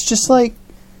 It's just like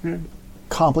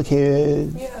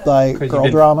complicated, Yeah. like 'Cause girl you've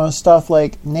been- drama stuff.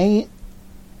 Like Nate's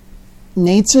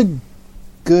a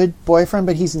good boyfriend,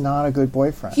 but he's not a good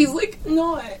boyfriend. He's like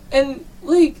not, and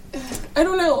like I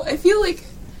don't know. I feel like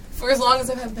for as long as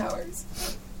I've had powers,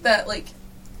 that like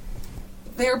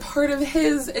they're part of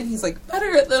his, and he's like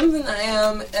better at them than I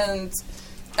am, and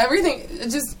everything. It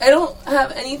just I don't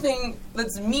have anything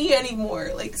that's me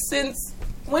anymore. Like since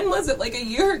when was it? Like a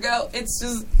year ago. It's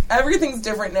just everything's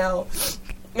different now.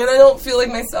 And I don't feel like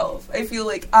myself. I feel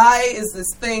like I is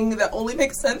this thing that only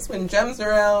makes sense when Jem's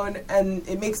around, and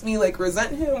it makes me like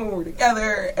resent him when we're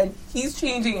together, and he's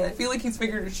changing, and I feel like he's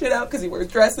figured his shit out because he wears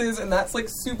dresses, and that's like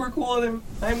super cool, and I'm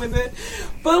fine with it.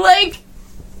 But like,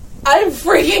 I'm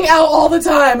freaking out all the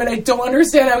time, and I don't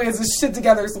understand how he has his shit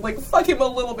together, so like, fuck him a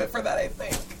little bit for that, I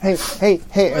think. Hey,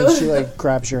 and she like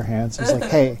grabs your hands and is like,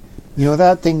 hey, you know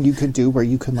that thing you could do where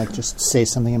you can like just say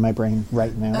something in my brain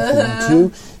right now if you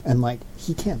want to? And like,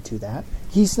 he can't do that.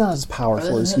 He's not as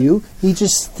powerful as you. He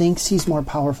just thinks he's more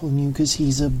powerful than you because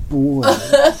he's a boy.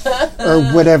 Or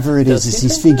whatever it is as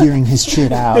he's figuring his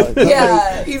shit out. But,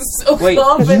 Yeah, he's so Wait,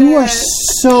 confident. you are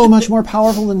so much more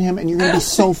powerful than him, and you're going to be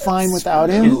so fine without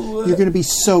him. You're going to be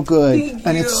so good. Thank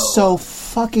And you. it's so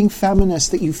fucking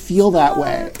feminist that you feel that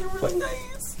way. You're really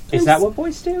nice. Is that what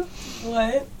boys do?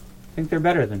 What? I think they're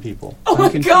better than people. Oh I'm my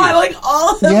confused. god, like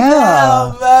all of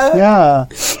Yeah. them. Yeah.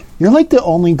 You're like the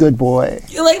only good boy.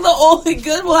 You're like the only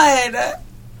good one.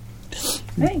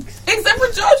 Thanks. Except for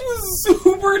Josh, who was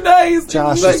super nice.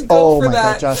 Josh And we is- should go oh for my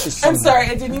that. God, Josh is so I'm sorry,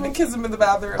 nice. I didn't even kiss him in the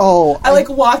bathroom. Oh, I like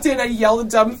walked in, I yelled a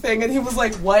dumb thing, and he was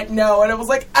like, "What? No!" And I was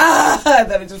like, "Ah!" And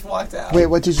then I just walked out. Wait,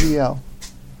 what did you yell?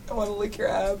 I want to lick your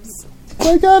abs.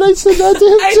 Oh my god, I said that to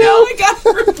him I too. know, I got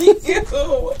it from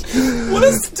you. What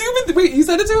a stupid. Wait, you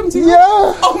said it to him too? Yeah.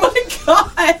 Oh my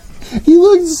god. He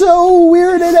looked so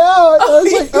weirded out. I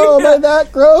was like, oh, am I that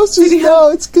gross? Did he have- No,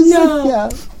 it's because, No. yeah.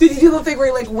 Did he do the thing where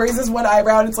he like raises his one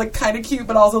eyebrow and it's like kind of cute,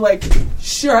 but also like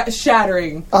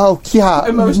shattering Oh, yeah.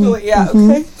 emotionally? Yeah.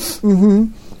 Okay.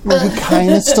 Well, he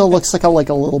kind of still looks like a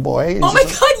little boy. Oh my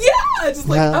god. Yeah. Just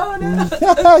like Yeah. oh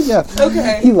no. yeah.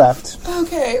 Okay. He left.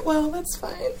 Okay, well, that's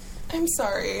fine. I'm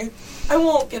sorry. I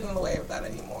won't get in the way of that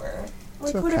anymore.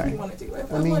 Like, It's whatever okay. you want to do. I I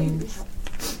want you to mean- be happy.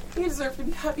 You deserve to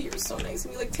be happy. You're so nice.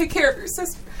 And you, like, take care of your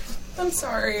sister. I'm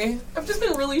sorry. I've just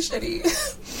been really shitty.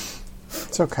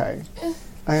 It's okay.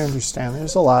 I understand.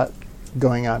 There's a lot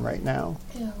going on right now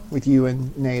Yeah. with you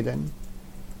and Nate and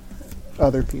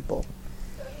other people.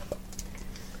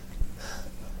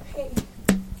 Hey,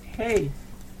 Hey.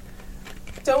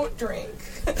 don't drink.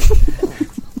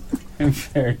 I'm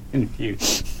very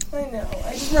confused. I know.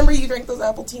 I just remember you drank those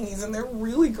apple teenies, and they're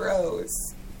really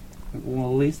gross.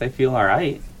 Well, at least I feel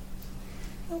alright.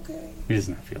 Okay. He does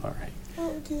not feel alright.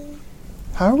 Okay.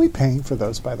 How are we paying for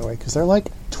those, by the way? Because they're like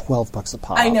 $12 a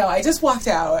pop. I know. I just walked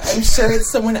out. I'm sure it's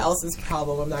someone else's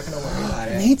problem. I'm not going to worry about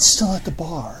it. Nate's still at the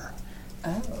bar.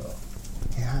 Oh.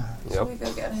 Yeah. Should we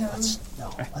go get him?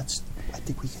 No, I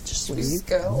think we could just leave. Just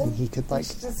go? And he could, like,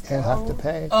 should just have to go?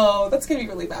 pay. Oh, that's gonna be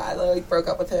really bad. I like broke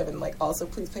up with him and like also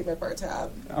please pay my bar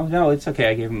tab. Oh, no, it's okay.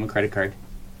 I gave him a credit card.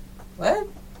 What?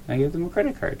 I gave him a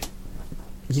credit card.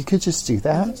 You could just do You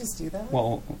that? just do that?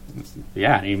 Well,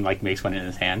 yeah, and he, like, makes one in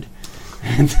his hand.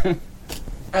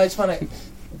 I just want to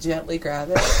gently grab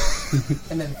it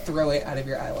and then throw it out of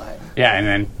your eye line. Yeah, and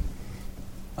then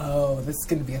Oh, this is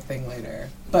gonna be a thing later.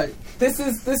 But this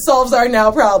solves our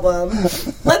now problem.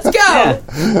 Let's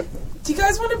go. Do you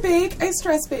guys want to bake? I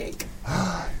stress bake.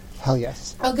 Hell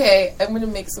yes. Okay, I'm gonna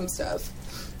make some stuff.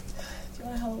 Do you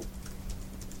want to help?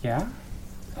 yeah.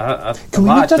 Can we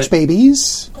make Dutch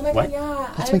babies? Oh my What? god,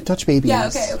 yeah. Let's make Dutch babies.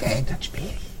 Yeah. Okay. Dutch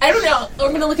baby. I don't know.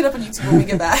 I'm gonna look it up on YouTube when we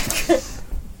get back.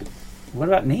 What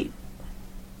about Nate?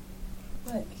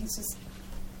 What? He's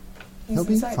He'll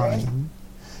be inside, right? fine.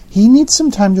 He needs some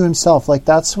time to himself. Like,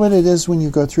 that's what it is when you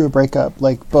go through a breakup.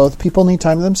 Like, both people need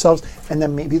time to themselves, and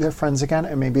then maybe they're friends again,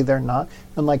 and maybe they're not.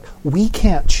 And, like, we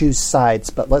can't choose sides,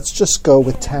 but let's just go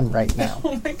with 10 right now.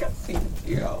 Oh my god, thank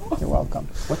you. You're welcome.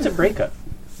 What's a breakup?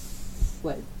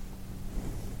 What?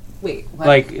 Wait, what?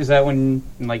 Like, is that when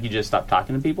like you just stop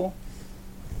talking to people?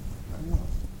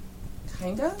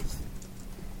 Kind of?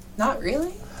 Not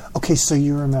really? Okay, so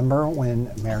you remember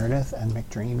when Meredith and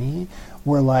McDreamy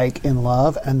were, like, in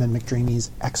love, and then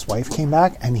McDreamy's ex-wife came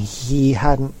back, and he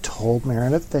hadn't told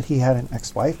Meredith that he had an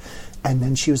ex-wife, and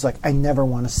then she was like, I never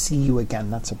want to see you again.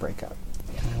 That's a breakup.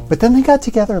 But then they got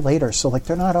together later, so, like,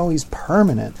 they're not always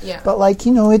permanent. Yeah. But, like,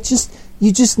 you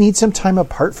just need some time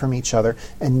apart from each other,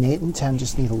 and Nate and 10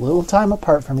 just need a little time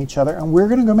apart from each other, and we're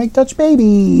going to go make Dutch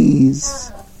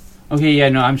babies. Okay, yeah,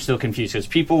 no, I'm still confused because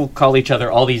people call each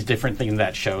other all these different things in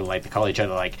that show. Like, they call each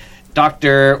other, like,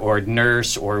 doctor or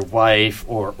nurse or wife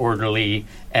or orderly,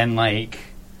 and, like,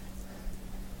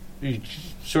 you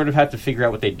sort of have to figure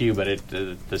out what they do, but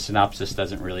the synopsis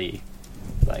doesn't really,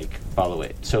 like, follow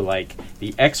it. So, like,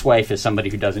 the ex-wife is somebody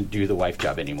who doesn't do the wife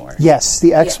job anymore. Yes,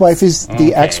 the ex-wife is... The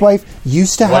Okay. ex-wife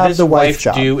used to What have does the wife wife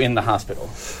job. do in the hospital?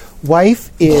 Wife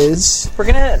is... We're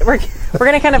gonna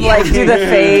kind of like do the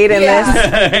fade in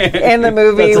this in the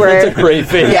movie where That's a great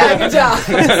fade. yeah Good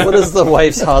job. What is the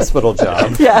wife's hospital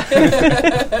job? yeah,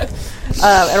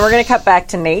 and we're gonna cut back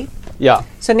to Nate. Yeah.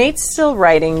 So Nate's still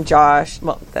writing Josh.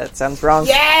 Well, that sounds wrong.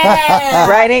 Yeah!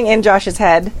 Writing in Josh's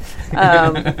head.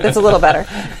 That's a little better.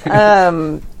 We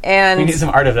And need some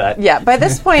art of that. yeah, by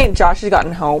this point, Josh has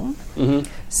gotten home.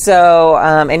 So,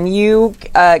 and you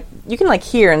can like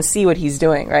hear and see what he's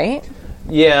doing, right?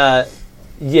 Yeah.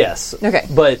 Yes. Okay.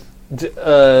 But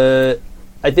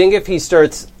I think if he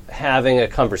starts having a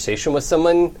conversation with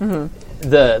someone,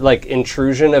 the like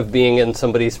intrusion of being in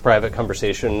somebody's private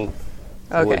conversation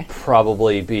Okay. would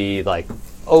probably be like,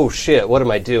 oh shit, what am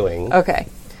I doing? Okay.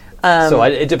 So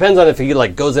it depends on if he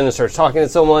like goes in and starts talking to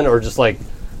someone, or just like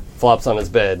flops on his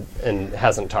bed and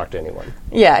hasn't talked to anyone.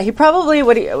 Yeah, he probably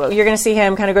you're going to see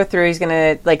him kind of go through. He's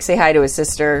going to like say hi to his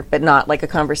sister, but not like a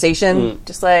conversation.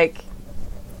 Just like,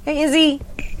 hey, Izzy.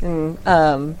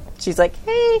 And she's like,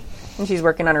 hey. And she's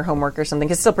working on her homework or something.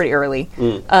 'Cause it's still pretty early.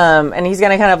 And he's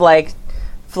going to kind of like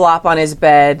flop on his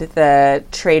bed, the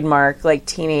trademark like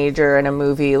teenager in a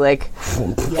movie, like,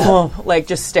 like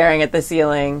just staring at the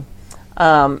ceiling.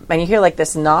 And you hear like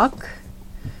this knock.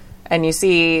 And you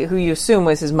see who you assume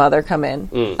was his mother come in.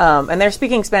 And they're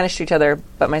speaking Spanish to each other,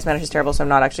 but my Spanish is terrible, so I'm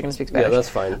not actually going to speak Spanish. Yeah, that's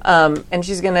fine. And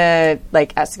she's going to,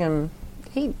 like, ask him,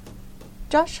 hey,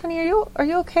 Josh, honey, are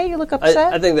you okay? You look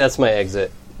upset? I think that's my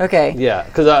exit. Okay. Yeah,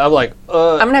 because I'm like,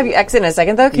 I'm going to have you exit in a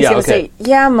second, though, because he's Yeah, going to okay. say,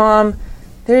 yeah, Mom,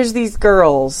 there's these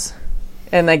girls.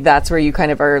 And, like, that's where you kind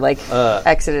of are, like,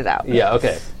 exited out. yeah,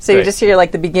 okay. So you Great. just hear,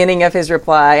 like, the beginning of his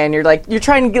reply, and you're like, you're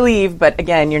trying to leave, but,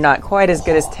 again, you're not quite as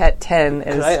good as 10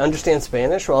 as... Did I understand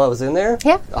Spanish while I was in there?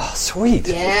 Yeah. Oh, sweet.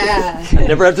 Yeah. I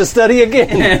never have to study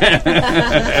again.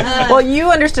 Well,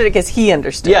 you understood it because he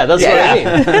understood. Yeah, that's what I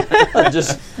mean. I'll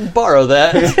just borrow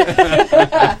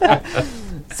that.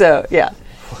 So, yeah.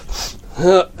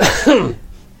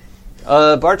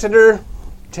 Bartender,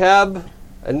 tab.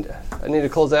 I need to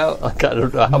close out. I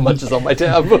don't know how much is on my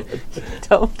tab.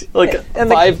 Don't. Like And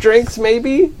the- 5 drinks,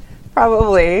 maybe?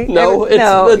 Probably. No,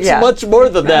 it's yeah. much more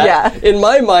than that. Yeah. In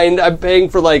my mind, I'm paying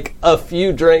for like a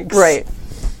few drinks. Right.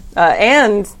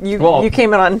 And you Well,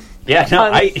 came in on... Yeah, no,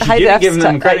 On he high didn't def's give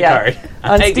him a credit yeah. card.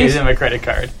 On I gave Steve's- him a credit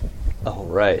card. Oh,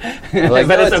 right. Like,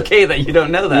 But no, it's okay that you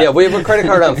don't know that. Yeah, we have a credit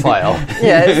card on file.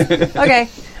 Yes. Okay.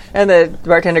 And the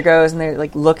bartender goes, and they're,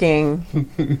 like,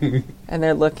 looking. And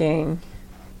they're looking.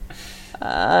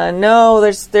 No,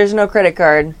 there's no credit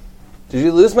card. Did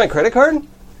you lose my credit card?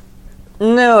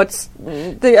 No, it's...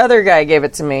 The other guy gave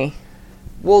it to me.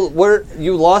 Well,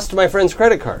 you lost my friend's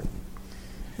credit card.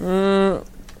 We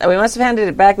must have handed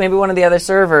it back. Maybe one of the other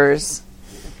servers.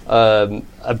 I've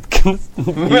used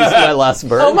my last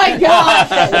burn. Oh my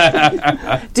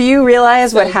god! Do you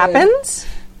realize what good. happens?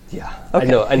 Yeah, Okay.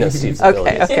 I know Steve's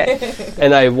Okay, abilities. okay.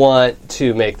 And I want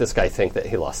to make this guy think that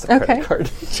he lost the Okay. credit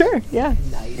card. Sure, yeah.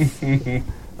 Nice.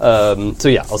 So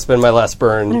yeah, I'll spend my last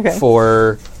burn Okay.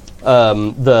 for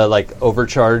the like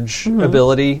overcharge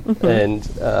ability and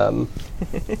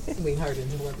Lean hard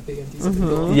into what the big empties of the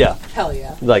door. yeah, Hell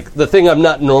yeah. like the thing I'm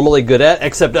not normally good at,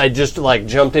 except I just like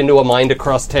jumped into a mind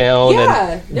across town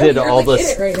Yeah. and No, did you're, all like,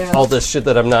 this in it right now. all this shit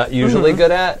that I'm not usually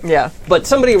good at. Yeah. But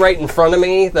somebody right in front of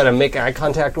me that I'm making eye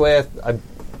contact with,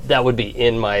 that would be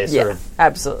in my sort Yeah, of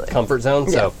absolutely. comfort zone.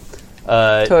 Yeah.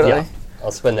 So Totally. yeah,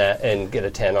 I'll spend that and get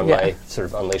a 10 on Yeah. my sort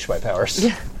of unleash my powers.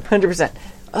 Yeah, 100%.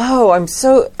 Oh, I'm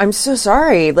so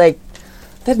sorry. Like,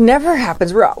 That never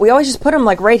happens. We always just put him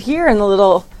like right here in the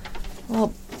little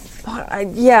like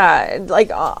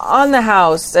on the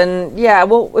house. And yeah,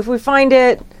 well, if we find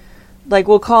it, like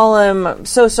we'll call him. "I'm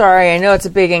so sorry. I know it's a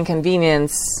big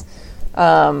inconvenience."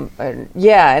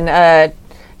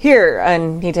 Here,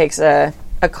 and he takes a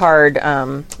card,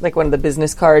 like one of the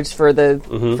business cards for the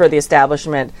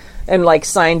establishment, and like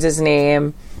signs his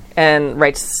name and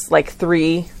writes like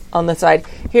 3 on the side.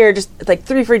 "Here, just like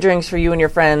 3 free drinks for you and your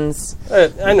friends."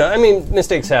 I know. I mean,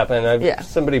 mistakes happen. Yeah.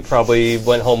 Somebody probably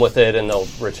went home with it and they'll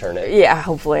return it. Yeah,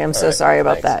 hopefully. I'm so right, sorry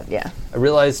about thanks. that. Yeah. I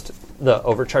realized the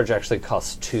overcharge actually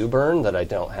costs 2 burn that I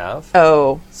don't have.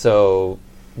 Oh. So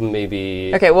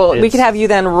maybe. Okay. Well, we it's could have you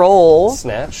then roll.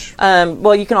 snatch.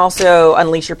 Well, you can also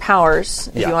unleash your powers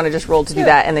if Yeah. you want to just roll to do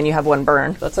that, and then you have 1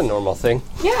 burn. That's a normal thing.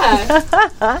 Yeah.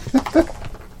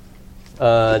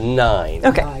 9.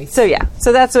 Okay. Nice. So yeah.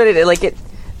 So that's what it is. Like it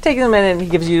takes him a minute. And he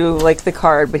gives you like the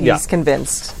card, but he's Yeah.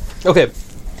 convinced. Okay.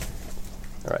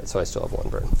 All right, so I still have 1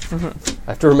 burn.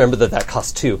 I have to remember that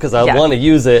costs 2 because I Yeah. want to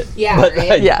use it. Yeah, but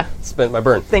right? I Yeah. spent my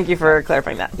burn. Thank you for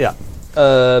clarifying that. Yeah.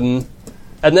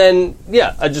 And then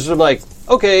I just am like,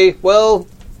 okay, well,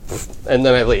 and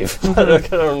then I leave. I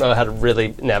don't know how to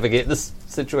really navigate this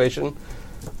situation,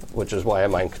 which is why I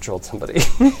mind controlled somebody.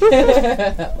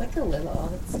 Like a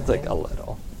little. It's like a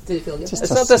little. Did it feel good? Just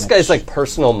It's a not this snitch. guy's like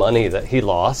personal money that he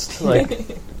lost. Like,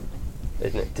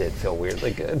 and it did feel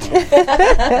weirdly good.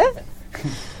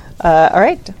 All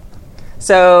right.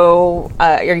 So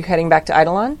are you heading back to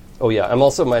Eidolon? Oh yeah, I'm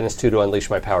also -2 to unleash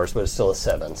my powers, but it's still a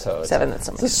 7. So it's, 7. That's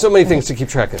so much. there's so many things to keep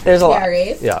track of. There's a lot, Yeah,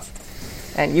 right? Yeah,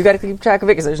 and you got to keep track of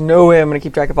it because there's no way I'm going to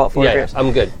keep track of all 4 of yeah, yours.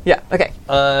 I'm good. Yeah. Okay.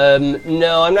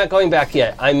 No, I'm not going back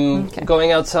yet. I'm Okay.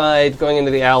 going outside, going into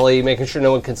the alley, making sure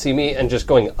no one can see me, and just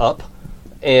going up.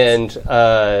 And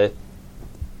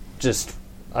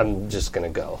I'm just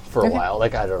going to go for a while.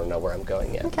 Like, I don't know where I'm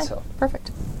going yet. Okay. So Perfect.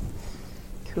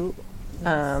 Cool.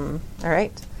 All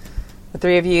right. The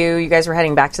 3 of you guys were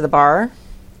heading back to the bar.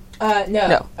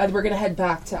 No. We're gonna head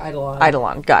back to Eidolon.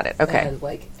 Eidolon. Got it. Okay. And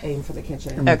like aim for the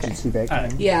kitchen. Emergency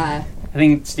baking. Yeah. I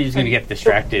think Steve's going to get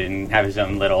distracted and have his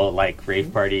own little like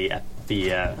rave party at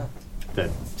the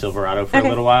Silverado for Okay. a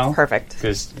little while. Perfect.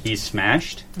 Because he's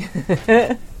smashed,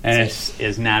 and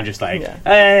is now just like, Yeah.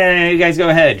 hey, you guys go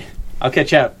ahead. I'll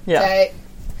catch up. Yeah. Okay.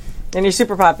 And you're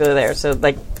super popular there, so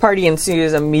like party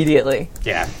ensues immediately.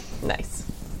 Yeah, Nice.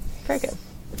 Very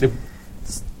good.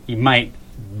 he might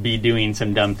be doing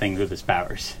some dumb things with his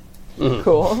powers.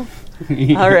 Cool.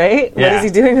 All right. What Yeah. is he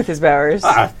doing with his powers?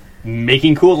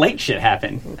 Making cool late shit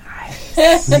happen.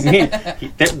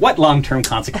 What long-term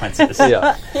consequences?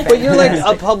 yeah, but you're like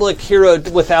a public hero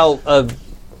without a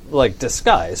like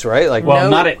disguise, right? Like, Well,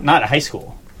 No. not at high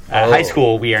school. At Oh. high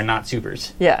school, we are not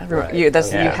supers. Yeah. Right. You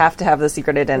Yeah. have to have the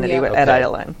secret identity Yeah. at okay.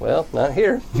 Eidolon. Well, not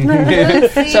here.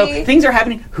 So things are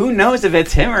happening. Who knows if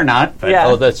it's him or not? But Yeah.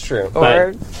 Oh, that's true.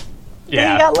 Or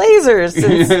yeah. you got lasers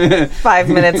since 5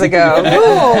 minutes ago.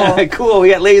 Cool. Cool, we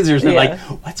got lasers. And Yeah. like,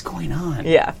 what's going on?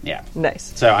 Yeah. Yeah.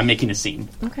 Nice. So I'm making a scene.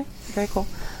 Okay. Very cool.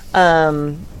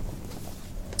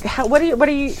 What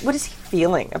is he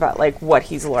feeling about like what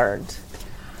he's learned?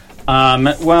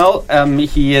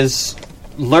 He has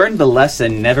learned the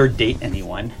lesson: never date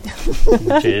anyone,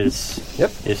 which is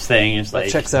Yep. his thing. Is like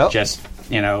checks out. just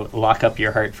lock up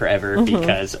your heart forever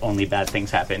because only bad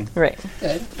things happen. Right.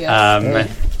 Good. Yeah.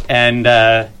 And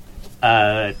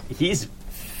he's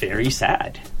very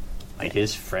sad. Like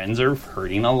his friends are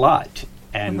hurting a lot,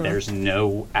 and there's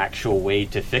no actual way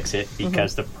to fix it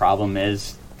because the problem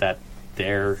is that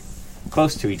they're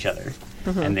close to each other,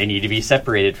 and they need to be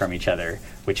separated from each other,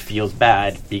 which feels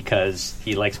bad because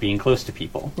he likes being close to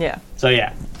people. Yeah. So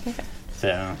yeah.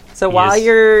 So while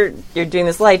you're doing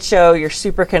this light show, you're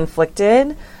super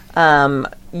conflicted.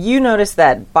 You notice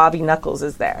that Bobby Knuckles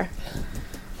is there.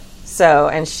 So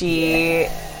and she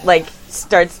like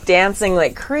starts dancing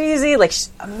like crazy, like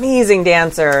amazing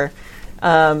dancer,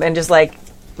 and just like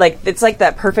it's like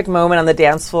that perfect moment on the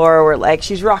dance floor where like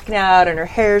she's rocking out and her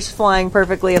hair's flying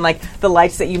perfectly and like the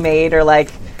lights that you made are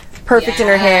like perfect in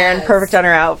her hair and Yes. perfect on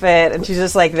her outfit and she's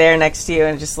just like there next to you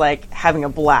and just like having a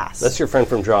blast. That's your friend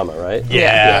from drama, right?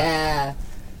 yeah.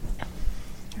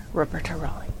 Roberta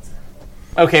Rawlings.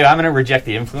 Okay, I'm going to reject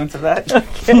the influence of that.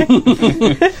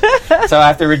 So I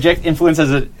have to reject influence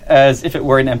as if it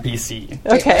were an NPC.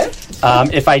 Okay.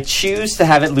 If I choose to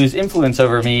have it lose influence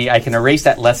over me, I can erase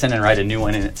that lesson and write a new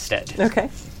one in its stead. Okay.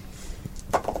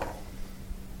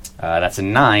 That's a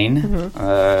 9.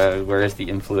 Where is the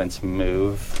influence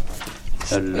move?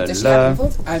 Wait, does she have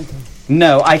influence?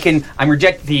 No, I'm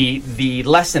reject the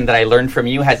lesson that I learned from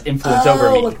you has influence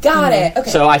over me. Got it. Okay.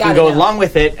 So I can got go it now. along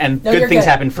with it, and No, good you're things good.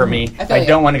 happen for me. I If feel I you.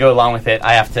 don't want to go along with it,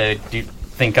 I have to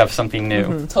think of something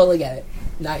new. Totally get it.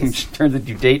 Nice. Turns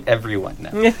into date everyone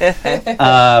now.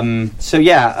 So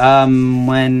yeah,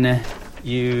 when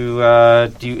you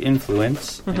do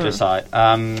influence, I just saw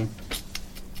it.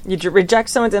 You reject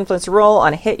someone's influence roll.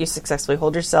 On a hit, you successfully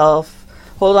hold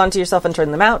on to yourself and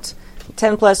turn them out.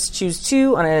 10 plus, choose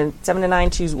 2. On a 7 to 9,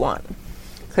 choose 1.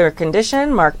 Clear a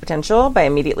condition, mark potential by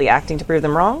immediately acting to prove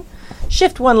them wrong.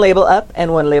 Shift 1 label up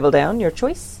and 1 label down, your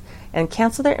choice. And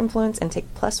cancel their influence and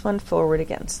take +1 forward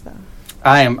against them.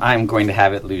 I'm going to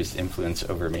have it lose influence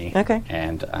over me. Okay.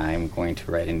 And I'm going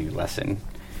to write a new lesson.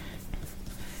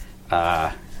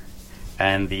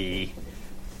 And the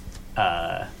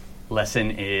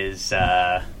lesson is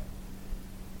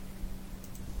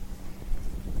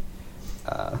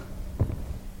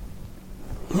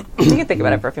You can think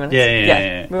about it for a few minutes.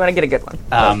 Yeah. We want to get a good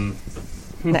one.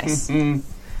 Nice.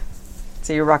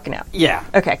 So you're rocking out. yeah.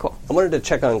 Okay, cool. I wanted to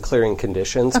check on clearing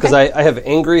conditions Okay. because I have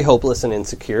angry, hopeless, and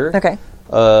insecure. Okay.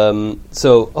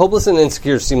 So hopeless and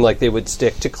insecure seem like they would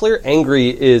stick. To clear angry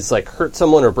is like hurt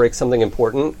someone or break something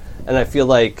important, and I feel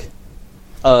like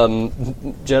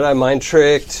Jedi mind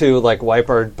trick to like wipe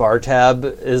our bar tab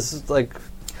is like,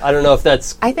 I don't know if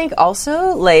that's. I think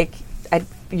also, like,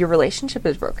 your relationship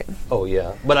is broken. Oh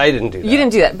yeah, but I didn't do that. You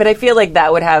didn't do that, but I feel like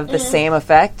that would have the same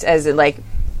effect as in, like,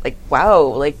 wow,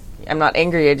 like, I'm not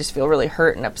angry, I just feel really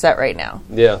hurt and upset right now.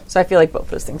 Yeah. So I feel like both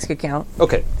those things could count.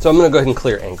 Okay, so I'm going to go ahead and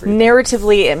clear angry.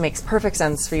 Narratively, it makes perfect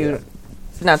sense for you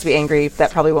not to be angry.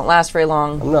 That probably won't last very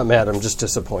long. I'm not mad. I'm just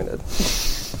disappointed.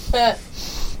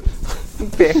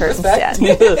 Be hurt and sad.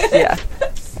 Yeah.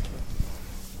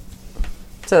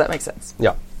 So that makes sense.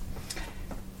 Yeah.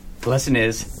 The lesson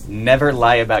is never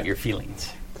lie about your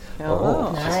feelings.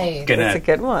 Oh, Nice. that's a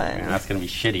good one. That's gonna be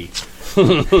shitty.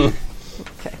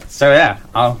 Okay. So yeah,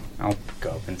 I'll go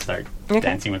up and start Okay.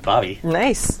 dancing with Bobby.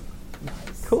 Nice.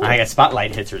 Cool. I got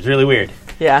spotlight hits her. It's really weird.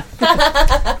 Yeah.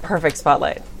 Perfect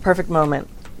spotlight. Perfect moment.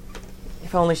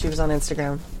 If only she was on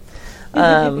Instagram.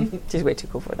 She's way too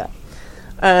cool for that.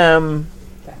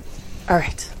 All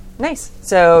right. Nice.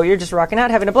 So you're just rocking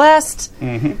out, having a blast.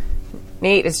 Mm-hmm.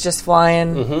 Nate is just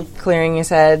flying, clearing his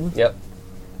head. Yep.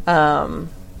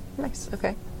 Nice.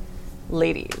 Okay.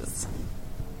 Ladies.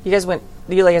 You guys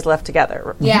left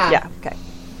together. Yeah. Yeah. Okay.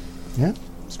 Yeah,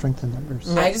 strength in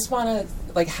numbers. I just want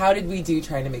to, like, how did we do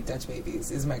trying to make Dutch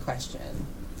babies is my question.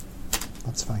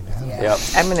 Let's find out. Yeah. Yep.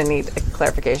 I'm going to need a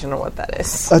clarification on what that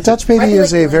is. A Dutch I baby feel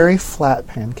is like a the- very flat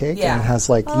pancake, Yeah. and it has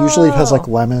usually it has like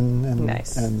lemon and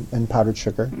Nice. and powdered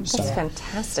sugar. So That's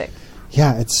fantastic.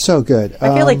 yeah, it's so good.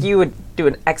 I feel like you would do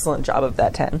an excellent job of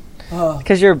that 10. Oh,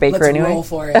 Because you're a baker let's anyway. roll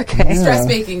for it. Okay. Stress Yeah.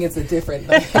 baking is a different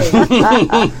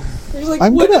thing. You're like,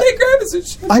 I'm what gonna- did I grab? Is it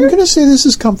sugar? I'm gonna say this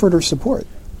is comfort or support.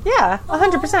 Yeah,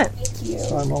 100%. Thank you.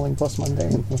 So I'm rolling plus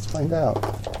mundane. Let's find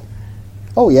out.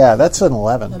 Oh yeah, that's an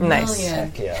 11. Nice.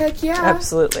 Million. yeah. Heck yeah.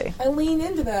 Absolutely. I lean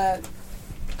into that.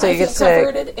 So I you feel get to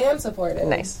comforted and supported.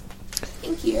 nice.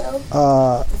 Thank you.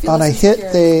 On a less hit,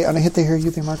 insecure. they hear you.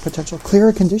 They mark potential. Clear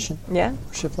a condition. Yeah.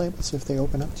 Or shift labels if they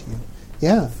open up to you.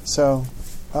 Yeah. So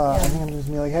I think I'm just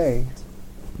gonna be like, hey,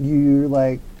 you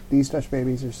like these Dutch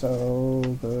babies are so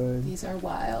good, These are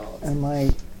wild. and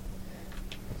like.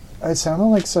 It sounded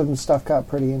like some stuff got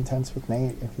pretty intense with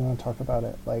Nate. If you want to talk about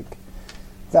it, like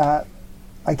that,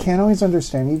 I can't always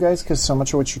understand you guys because so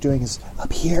much of what you're doing is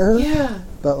up here. Yeah.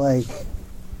 But like,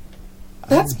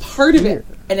 That's I'm part of here. it.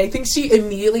 And I think she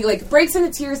immediately like breaks into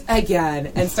tears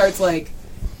again and starts like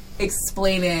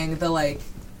explaining the like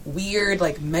weird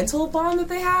like mental bond that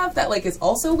they have that like is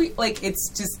also like it's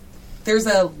just there's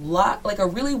a lot like a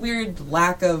really weird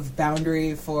lack of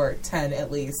boundary for 10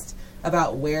 at least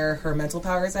about where her mental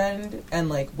powers end and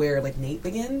like where like Nate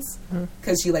begins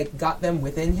because she like got them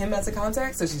within him as a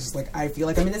contact, so she's just like I feel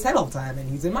like I'm in his head all the time and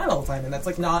he's in mine all the time and that's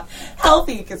like not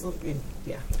healthy because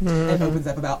and opens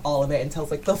up about all of it and tells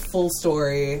like the full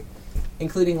story,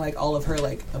 including like all of her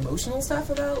like emotional stuff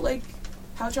about like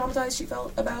how traumatized she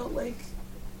felt about like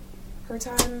her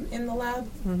time in the lab.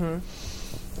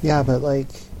 yeah, but like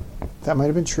that might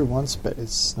have been true once, but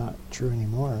it's not true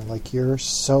anymore. Like you're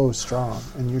so strong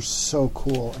and you're so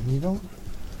cool, and you don't.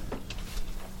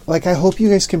 Like I hope you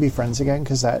guys can be friends again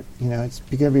because that it's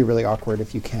gonna be really awkward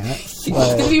if you can't. It's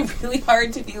gonna be really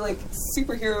hard to be like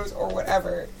superheroes or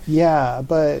whatever. Yeah,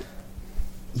 but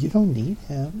you don't need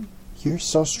him. You're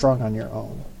so strong on your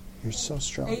own. You're so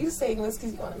strong. Are you saying this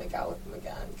because you want to make out with him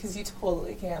again? Because you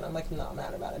totally can. I'm like, I'm not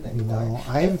mad about it anymore. No,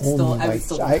 I'm still mad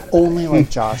about only it.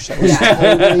 like Josh. That was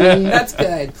Yeah. totally That's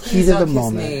good. Please heat of don't the kiss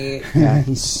moment. me. Yeah,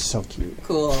 he's so cute.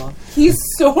 Cool. He's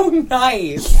so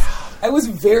nice. I was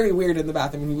very weird in the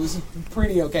bathroom, and he was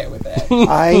pretty okay with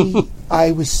it.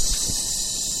 I was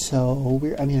so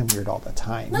weird. I mean, I'm weird all the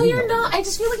time. No, you're not. I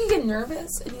just feel like you get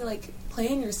nervous and you like play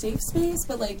in your safe space.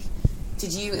 But like,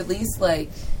 did you at least like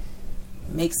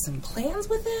make some plans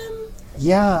with him?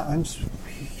 Yeah, I'm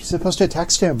supposed to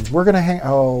text him. We're gonna hang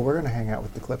out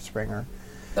with the Clipspringer.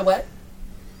 The what?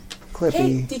 Clippy.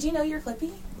 Hey, did you know you're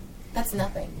Clippy? That's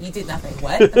nothing. You did nothing.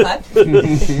 What? The fuck?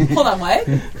 Hold on, what?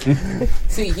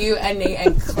 So you and Nate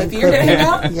and Clippy are gonna hang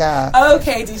out? Yeah.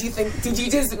 Okay,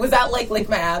 was that like lick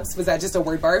my abs? Was that just a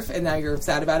word barf and now you're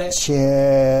sad about it?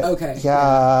 Shit. Okay.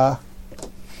 Yeah.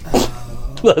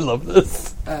 I love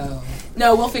this. Oh.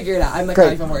 No, we'll figure it out. I'm like Great.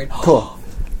 not even worried. Cool.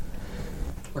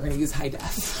 We're gonna use high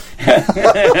def.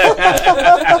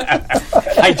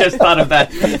 I just thought of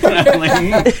that.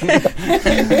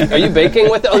 Are you baking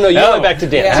with it? Oh, no, you No. went back to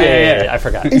dance. Yeah. I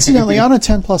forgot. Incidentally, on a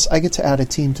 10 plus, I get to add a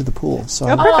team to the pool. So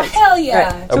Oh, hell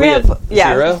yeah. Are we we have- at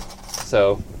yeah. 0?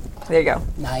 So, There you go.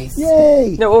 Nice.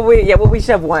 yay! No, we should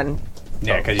have one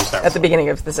Yeah, because you start at the beginning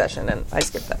of the session, and I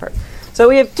skipped that part. So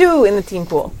we have 2 in the team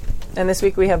pool, and this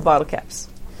week we have bottle caps.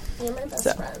 You're my best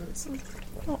So. friends.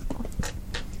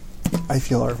 I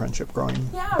feel our friendship growing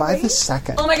Yeah, by right? the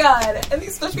second. Oh my god. And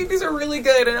especially these are really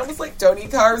good. And I was like, don't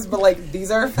eat carbs, but like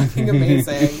these are fucking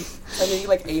amazing. I made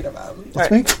like 8 of them.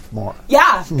 Let's make more.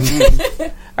 Yeah.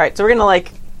 All right, so we're gonna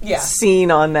like Yeah.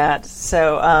 scene on that.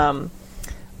 So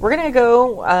we're gonna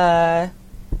go. I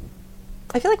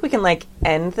feel like we can like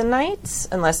end the night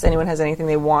unless anyone has anything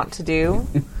they want to do.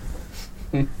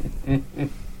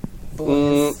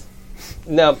 Boys.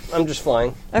 no, I'm just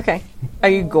flying. Okay, are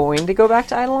you going to go back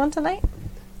to Eidolon tonight?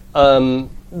 In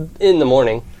the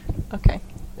morning. Okay,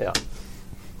 Yeah.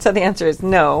 so the answer is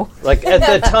no. Like, at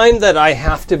the time that I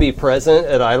have to be present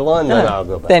at Eidolon, then I'll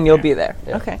go back. Then you'll be there.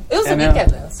 Yeah. Okay. It was a I know.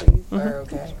 weekend though, so you are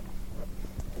okay.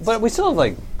 But we still have,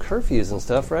 like, curfews and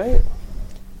stuff, right?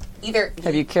 Either.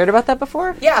 Have you cared about that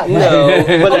before? Yeah. No.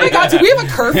 But, Oh my like, god, do we have a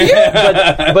curfew?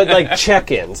 but like,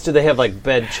 check-ins. Do they have, like,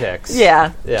 bed checks?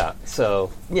 Yeah. Yeah, so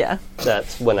Yeah.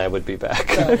 that's when I would be back.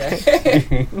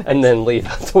 Okay. And then leave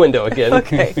out the window again.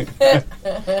 Okay.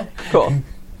 Cool.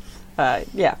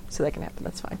 Yeah, so that can happen.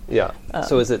 That's fine. Yeah.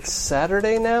 So is it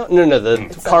Saturday now? No,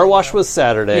 the car wash was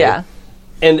Saturday. Yeah.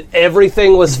 And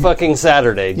everything was fucking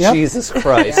Saturday. Yep. Jesus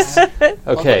Christ.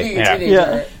 Okay. Yeah.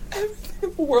 Yeah. Everything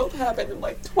in the world happened in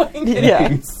like 20 minutes. Yeah.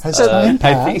 Has time I think-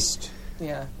 passed?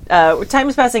 Yeah. Time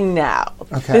is passing now.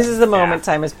 Okay. This is the moment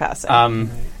Yeah. time is passing.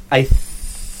 I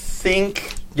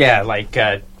think, yeah, like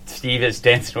Steve is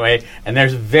dancing away, and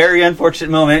there's a very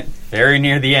unfortunate moment very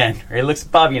near the end where he looks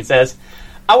at Bobby and says,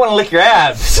 I want to lick your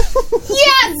abs.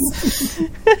 Yes!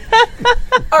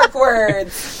 Arc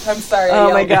words. I'm sorry. I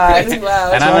Oh my yelled God. way too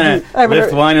loud. And I'm going I'm to lift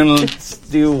gonna- one and let's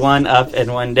do one up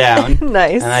and one down.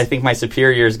 Nice. And I think my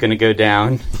superior is going to go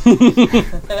down.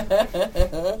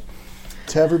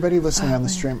 To everybody listening on the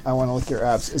stream, I want to lick your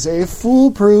abs is a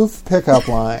foolproof pickup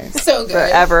line. So good.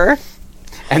 Forever.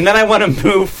 And then I want to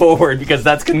move forward because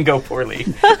that's going to go poorly.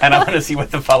 And I want to see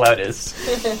what the fallout is.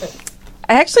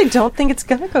 I actually don't think it's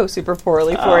gonna go super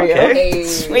poorly for you. Okay. Hey.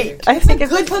 Sweet. I think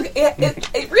it's Good look.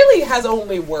 It really has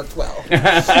only worked well.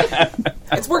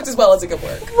 It's worked as well as it could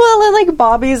work. well, and like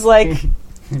Bobby's like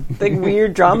the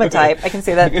weird drama type. I can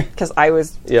say that because I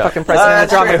was Yeah. fucking president of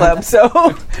the drama true. club. So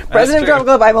president of true. drama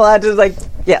club, I'm allowed to like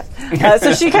yeah.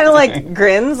 So she kind of like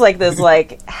grins like this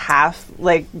like half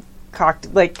like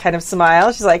cocked like kind of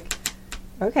smile. She's like,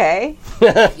 okay.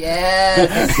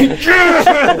 Yes.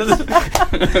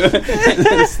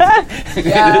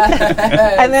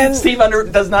 Yeah. And then Steve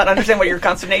does not understand what your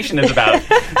consternation is about.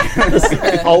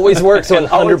 Always works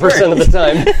 100% of the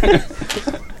time.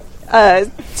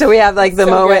 so we have like the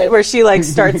So moment good. where she like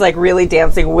starts like really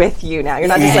dancing with you now. You're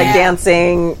not just like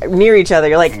dancing near each other.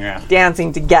 You're like Yeah.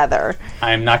 dancing together.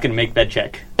 I am not going to make bed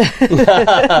check.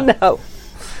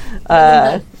 No.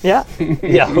 Yeah.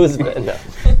 Yeah, who's no.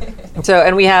 So,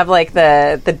 and we have like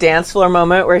the dance floor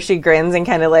moment where she grins and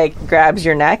kind of like grabs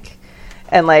your neck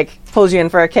and like pulls you in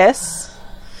for a kiss.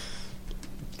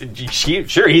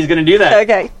 Sure, he's going to do that.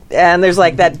 Okay. And there's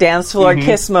like that dance floor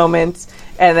kiss moment,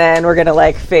 and then we're gonna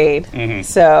like fade.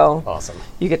 So Awesome.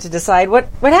 you get to decide what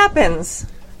happens.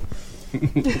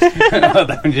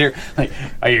 You're like,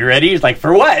 are you ready? He's like,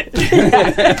 for what?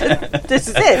 This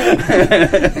is it.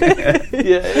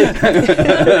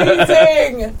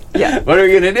 Amazing. Yeah. What are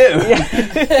we gonna do?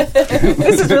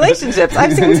 This is relationships.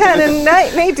 I've seen 10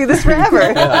 and Nate do this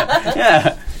forever.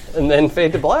 Yeah. And then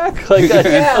fade to black. Like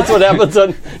that's what happens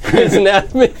on Grey's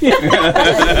Anatomy.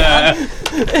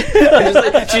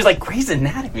 She's like, Grey's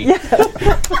Anatomy.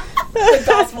 The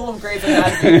gospel of Grey's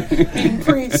Anatomy being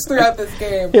preached throughout this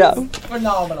game. Yeah. It's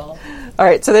phenomenal. All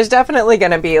right, so there's definitely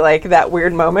going to be like that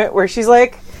weird moment where she's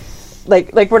like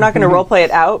we're not going to role play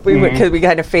it out because we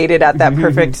kind of faded at that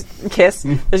perfect kiss.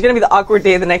 There's going to be the awkward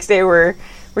day the next day where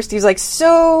Steve's like,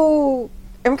 so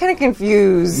I'm kind of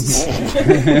confused.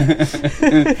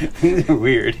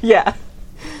 Weird. Yeah.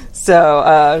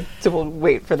 So we'll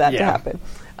wait for that to Yeah. happen.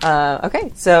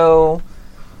 Okay, so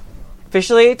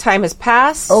officially time has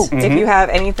passed. Oh. If you have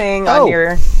anything Oh. on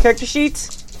your character sheet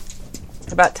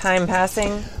about time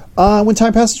passing. When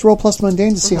time passes, roll plus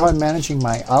mundane to see how I'm managing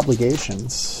my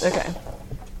obligations. Okay.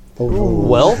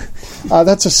 Well,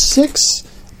 That's a 6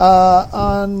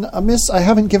 on a miss. I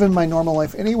haven't given my normal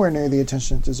life anywhere near the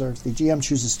attention it deserves. The GM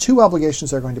chooses 2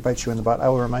 obligations that are going to bite you in the butt. I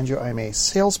will remind you, I am a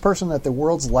salesperson at the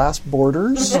world's last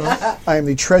borders. I am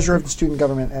the treasurer of the student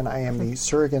government, and I am the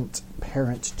surrogate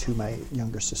parent to my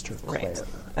younger sister, Claire. Right.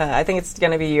 I think it's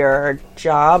going to be your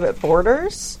job at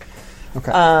Borders.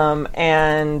 Okay.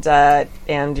 And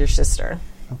your sister.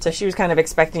 So she was kind of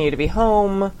expecting you to be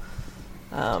home.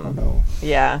 no.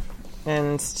 Yeah.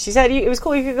 And she said it was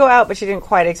cool you could go out, but she didn't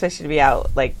quite expect you to be out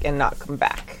and not come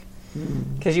back.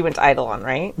 Because you went to Eidolon,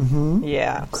 right? Mm-hmm.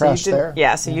 Yeah. Crashed so you there. didn't,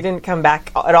 yeah, so you didn't come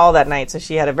back at all that night. So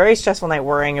she had a very stressful night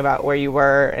worrying about where you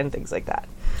were and things like that.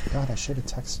 God, I should have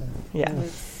texted. Yeah.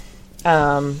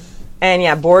 And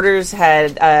yeah, Borders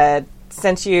had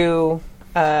sent you,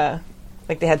 they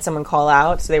had someone call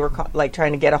out, so they were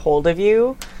trying to get a hold of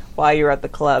you while you were at the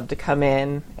club to come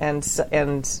in and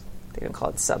they didn't call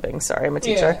it subbing. Sorry, I'm a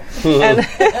teacher. Yeah.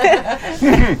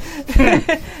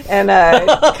 And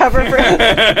cover for.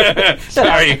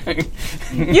 Sorry.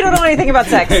 You don't know anything about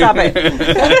sex. Stop it,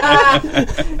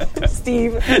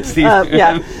 Steve.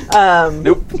 Yeah.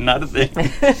 Nope, not a thing.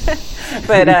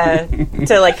 But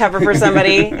to cover for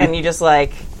somebody, and you just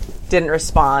didn't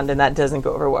respond, and that doesn't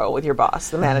go over well with your boss.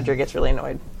 The manager gets really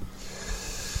annoyed.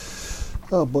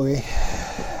 Oh, boy.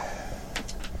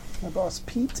 My boss,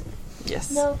 Pete?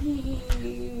 Yes. No,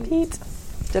 Pete. Pete.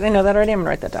 Did I know that already? I'm going to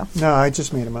write that down. No, I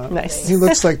just made him up. Nice. He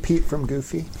looks like Pete from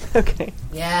Goofy. Okay.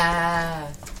 Yeah.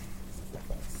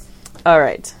 All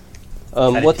right.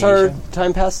 what's our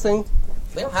time pass thing?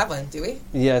 We don't have one, do we?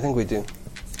 Yeah, I think we do.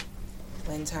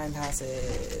 When time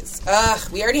passes.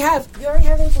 We already have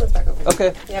influence back over.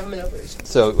 Okay. We have them in operation.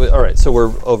 So, all right. So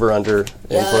we're over under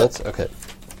Yeah. influence. Okay.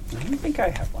 I don't think I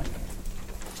have one.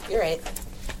 You're right.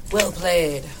 Well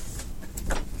played.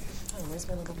 Oh, where's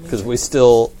my little Because we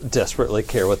still desperately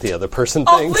care what the other person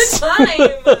all thinks. the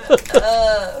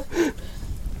time?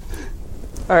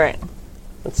 All right.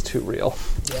 That's too real.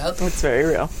 Yep. It's very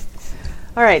real.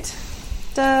 All right.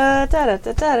 Da, da, da,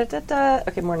 da, da, da, da.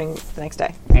 Okay, morning the next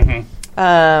day.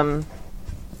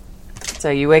 So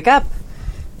you wake up.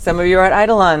 Some of you are at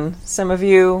Eidolon. Some of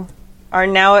you are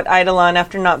now at Eidolon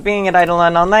after not being at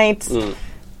Eidolon all night.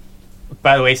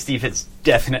 By the way, Steve has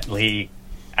definitely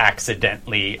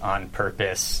accidentally, on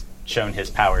purpose, shown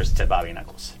his powers to Bobby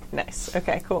Knuckles. Nice.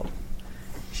 Okay, cool.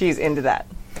 She's into that.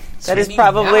 That is Sweetie,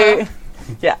 probably,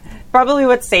 yeah, probably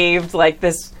what saved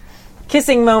this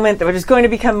kissing moment that was going to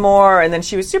become more, and then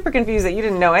she was super confused that you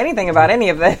didn't know anything about any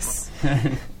of this.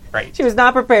 Right. She was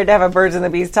not prepared to have a birds and the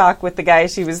bees talk with the guy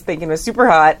she was thinking was super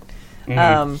hot.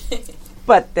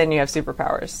 But then you have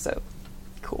superpowers, so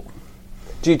cool.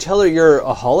 Do you tell her you're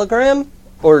a hologram,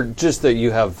 or just that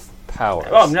you have powers?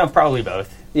 Oh, no, probably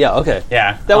both. Yeah. Okay.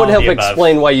 Yeah. That would all help the above.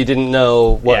 explain why you didn't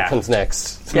know what Yeah. comes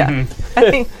next. Yeah, I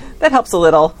think that helps a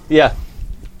little. Yeah.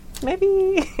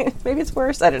 Maybe it's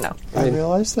worse. I don't know. I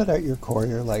realize that at your core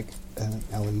you're like an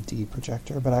LED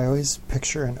projector, but I always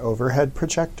picture an overhead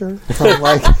projector from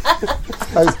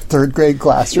a third grade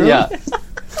classroom. Yeah.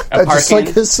 I just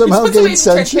has somehow Put some gained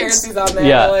sentience. transparencies on there.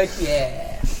 Yeah. Like,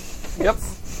 yeah. Yep.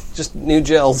 Just new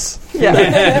gels.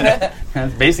 Yeah,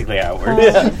 That's basically how it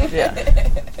works. yeah.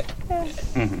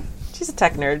 She's a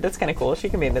tech nerd. That's kind of cool. She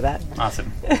can be into that.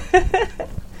 Awesome.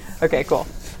 Okay, cool.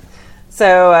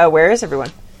 So where is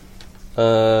everyone?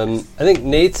 I think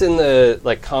Nate's in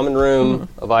the common room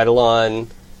of Eidolon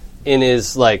in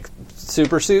his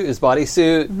super suit, his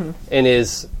bodysuit, and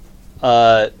his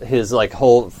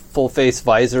whole full face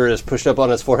visor is pushed up on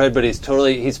his forehead, but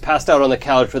he's passed out on the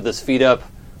couch with his feet up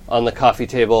on the coffee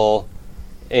table,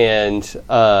 and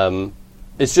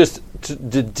it's just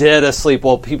dead asleep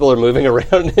while people are moving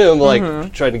around him,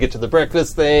 like trying to get to the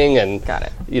breakfast thing and Got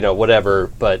it. Whatever.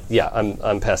 But yeah,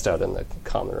 I'm passed out in the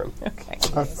common room. Okay.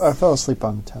 I fell asleep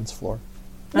on the 10th floor.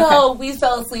 No, we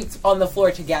fell asleep on the floor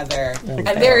together. And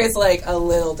there is like a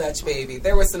little Dutch baby.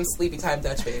 There was some sleepy time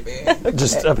Dutch baby.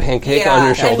 Just a pancake Yeah, on your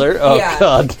and- shoulder. yeah.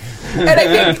 God. And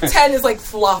I think 10 is like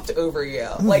flopped over you.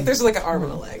 Like there's like an arm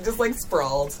and a leg, just like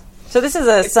sprawled. So this is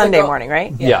a It's Sunday like a- morning,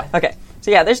 right? Yeah. Okay.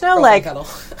 So yeah, there's no Girl like cuddle.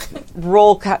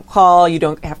 roll call. You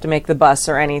don't have to make the bus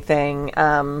or anything.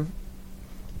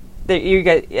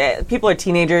 People are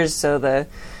teenagers, so the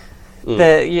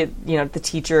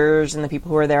teachers and the people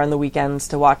who are there on the weekends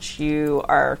to watch you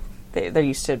they're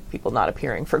used to people not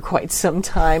appearing for quite some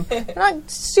time. They're not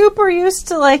super used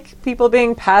to like people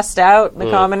being passed out in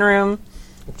the common room.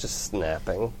 Just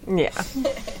snapping. Yeah,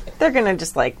 they're gonna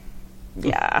just like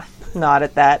nod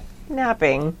at that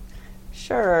napping.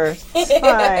 Sure, it's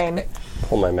fine.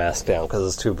 Pull my mask down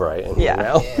because it's too bright in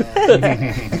Yeah. here now.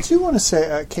 I do want to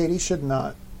say Katie should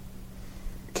not.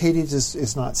 Katie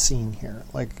is not seen here.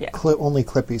 Like Yeah. only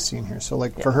Clippy's seen here. So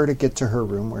like for her to get to her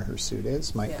room where her suit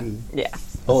is might be. Yeah.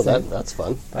 Oh, that's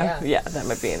fun. Yeah, that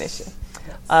might be an issue.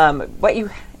 What you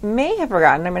may have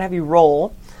forgotten, I'm going to have you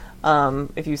roll.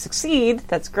 If you succeed,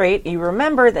 that's great. You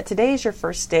remember that today is your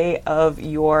first day of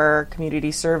your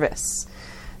community service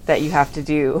that you have to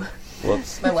do.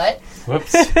 Whoops. My what?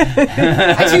 Whoops.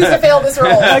 I choose to fail this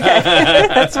roll.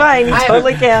 That's fine. You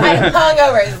totally can. I'm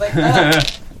hungover.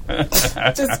 It's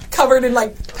like, just covered in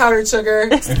like powdered sugar.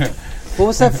 What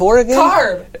was that for again?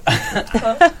 Carb.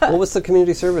 What was the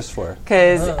community service for?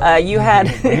 Because you had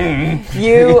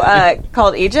you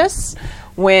called Aegis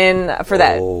for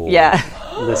that. Oh. Yeah.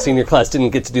 The senior class didn't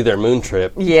get to do their moon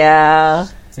trip. Yeah.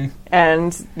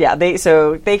 And yeah, they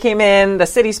came in, the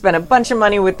city spent a bunch of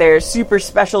money with their super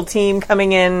special team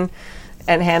coming in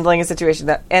and handling a situation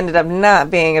that ended up not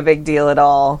being a big deal at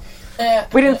all.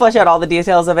 We didn't flesh out all the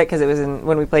details of it because it was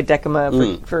when we played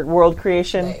Decima for world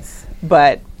creation. Nice.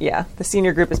 But yeah, the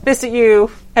senior group was pissed at you,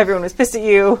 everyone was pissed at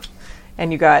you,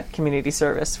 and you got community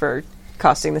service for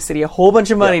costing the city a whole bunch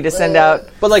of money to send out.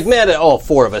 But like mad at all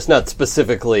four of us, not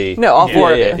specifically. No, all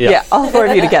four of you. yeah. Yeah, all four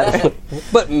of you together.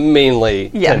 But mainly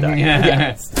Yeah.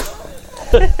 Tendai.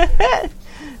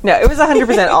 No, it was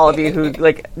 100% all of you who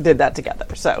like did that together.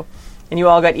 So, and you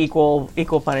all got equal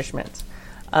punishment.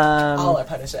 All are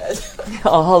punished.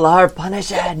 All are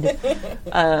punished.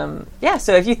 Yeah.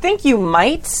 So if you think you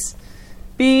might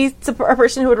be a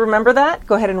person who would remember that,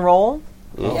 go ahead and roll.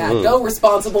 Yeah, go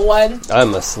responsible one.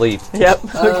 I'm asleep. Yep.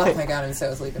 Oh my god, I'm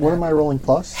so sleeping. What am I rolling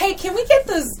plus? Hey, can we get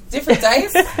those different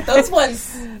dice? Those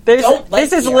ones There's don't like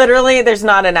this is you. literally there's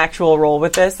not an actual roll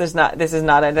with this. This is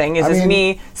not a thing. This is mean-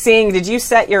 me seeing. Did you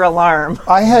set your alarm?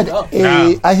 I had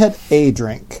no. I had a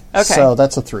drink. Okay. So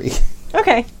that's a 3.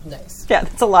 Okay. Nice. Yeah,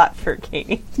 that's a lot for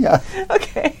Katie. Yeah.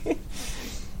 Okay.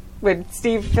 Would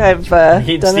Steve have done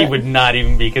Steve it? would not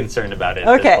even be concerned about it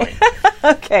at Okay. this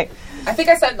point. Okay. I think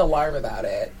I set an alarm about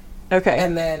it, Okay.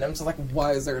 and then I'm just like,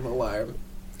 why is there an alarm?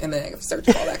 And then I start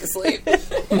to fall back asleep.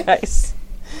 Nice.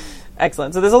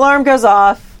 Excellent. So this alarm goes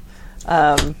off,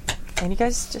 and you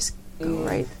guys just go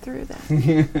right through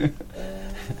that.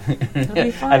 It'll be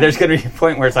fine. There's going to be a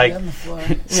point where it's like, On the floor.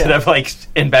 instead of like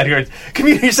in bed, goes,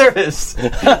 community service.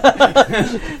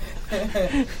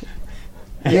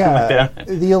 Yeah.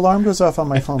 The alarm goes off on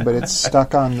my phone, but it's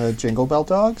stuck on the Jingle Bell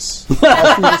dogs.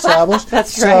 As we established.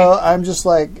 That's so right. I'm just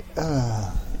like,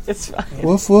 It's fine.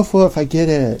 woof, woof, woof, I get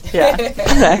it. Yeah.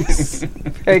 Nice.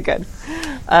 Very good.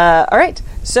 All right.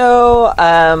 So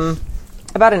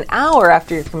about an hour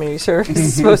after your community service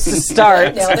is supposed to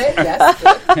start, Nailed it.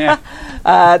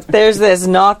 Yes. there's this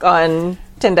knock on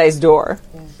Tendai's door.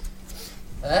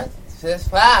 What?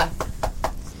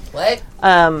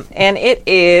 And it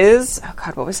is, oh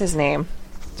God, what was his name?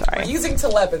 Sorry. Using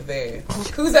telepathy.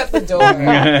 Who's at the door?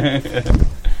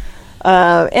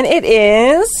 And it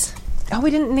is, oh, we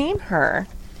didn't name her.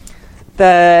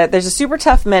 There's a super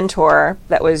tough mentor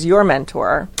that was your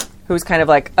mentor, who's kind of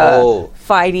like a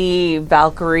fighty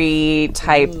Valkyrie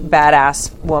type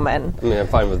badass woman. I mean, I'm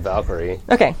fine with Valkyrie.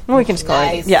 Okay, well, we can just call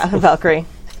Nice. her, yeah, Valkyrie.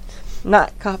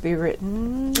 Not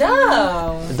copywritten.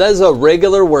 No. That is a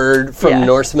regular word from Yeah.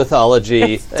 Norse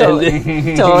mythology.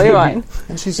 Totally, totally fine.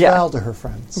 And she's Yeah. Val to her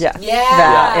friends. Yeah.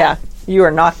 Yeah. Yeah. You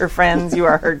are not her friends. You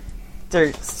are her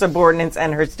subordinates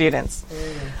and her students.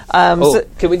 So-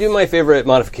 Can we do my favorite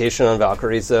modification on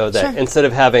Valkyries, though? That Sure. instead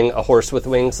of having a horse with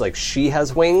wings, like she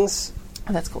has wings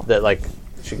oh, that's cool. that, like,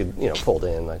 she could, fold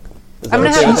in. Like, Is I'm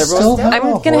that gonna okay have- with everyone? Still have I'm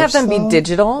a going to have horse, them be though?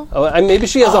 digital. Oh, maybe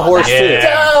she has a horse too.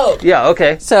 Dope. Yeah.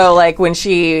 Okay. So, like, when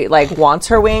she, like, wants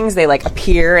her wings, they, like,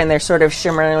 appear and they're sort of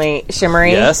shimmery.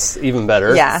 Yes. Even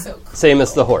better. Yeah. So Same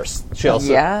as the horse. She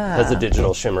also Yeah. has a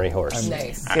digital shimmery horse.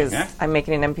 nice. Because I'm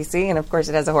making an NPC, and of course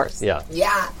it has a horse. Yeah.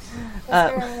 Yeah.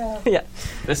 Yeah.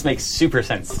 This makes super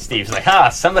sense. Steve's like,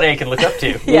 somebody I can look up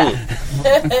to. Yeah.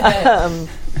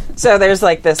 So there's,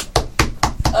 like, this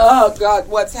Oh God,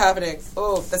 what's happening?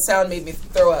 Oh, the sound made me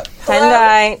throw up.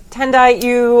 Tendai,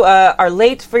 you are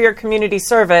late for your community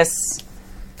service.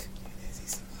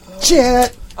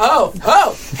 Shit!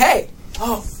 Hey.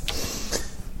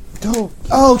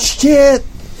 Oh, shit!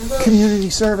 Community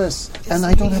service. And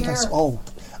I don't have my... here. Oh,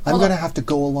 I'm going to have to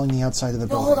go along the outside of the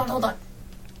No, building. hold on.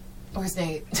 Where's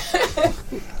Nate?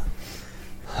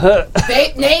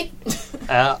 Nate?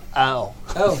 Ow. Ow.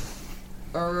 Oh.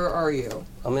 Where are you?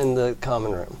 I'm in the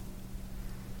common room.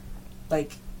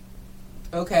 Like,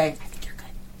 okay.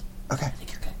 Okay. I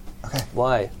think you're good. Okay.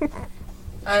 Why?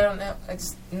 I don't know. I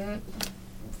just...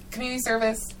 community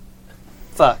service.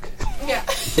 Fuck. Yeah.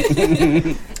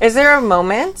 Is there a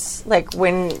moment, like,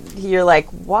 when you're like,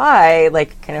 why?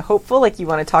 Like, kind of hopeful, like you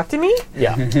want to talk to me?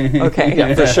 Yeah. Okay.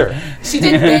 Yeah, for sure. She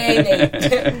did ban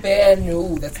Nate. Ban,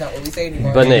 no, that's not what we say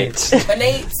anymore. But Nate. But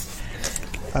Nate.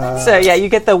 So, yeah, you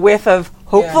get the whiff of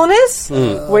hopefulness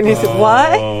when you say,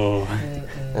 why? Oh.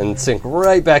 And sink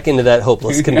right back into that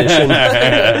hopeless condition.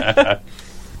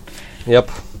 Yep.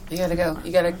 You gotta go.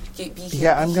 You gotta be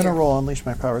here. Yeah, I'm be going to here. roll Unleash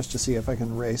My Powers to see if I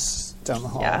can race down the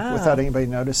hall Yeah. without anybody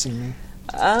noticing me.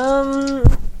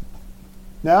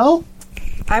 No?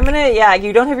 I'm gonna,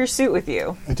 you don't have your suit with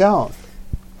you. I don't.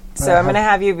 So I'm gonna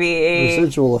have you be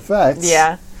Residual effects.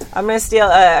 Yeah. I'm gonna steal,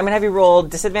 I'm gonna have you roll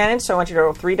disadvantage, so I want you to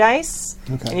roll 3 dice.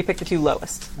 Okay. And you pick the 2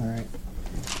 lowest. All right.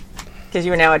 Because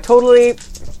you are now a totally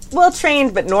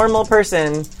well-trained but normal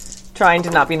person trying to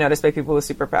not be noticed by people with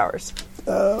superpowers.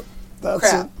 That's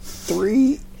Crap. a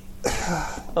 3.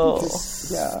 Oh,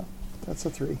 Yeah, that's a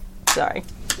 3. sorry.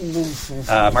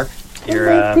 Mark,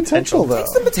 your potential, though.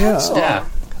 It's the potential. Yeah.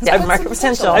 Yeah, market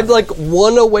potential. I'm like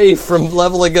 1 away from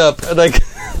leveling up, and I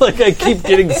keep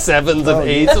getting 7s and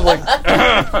 8s. I'm like,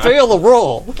 fail the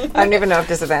roll. I don't even know if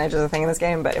disadvantage is a thing in this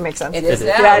game, but it makes sense. It is now.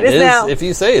 Yeah, it is now. If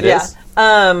you say it Yeah.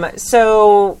 is.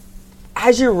 So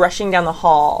as you're rushing down the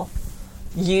hall,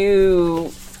 you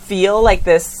feel like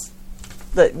this,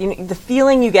 the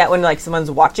feeling you get when like someone's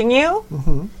watching you,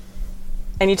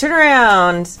 and you turn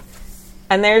around,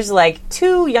 and there's like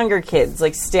 2 younger kids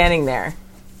like standing there,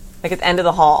 like at the end of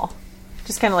the hall,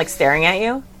 just kind of like staring at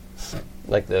you.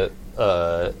 Like the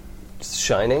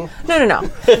Shining. No.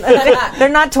 They're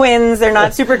not twins. They're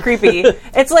not super creepy.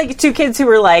 It's like 2 kids who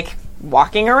were like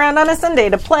walking around on a Sunday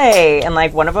to play, and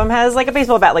like one of them has like a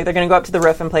baseball bat, like they're going to go up to the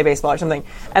roof and play baseball or something,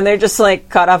 and they're just like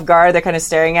caught off guard. They're kind of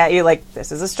staring at you like,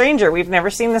 this is a stranger. We've never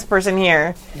seen this person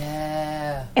here.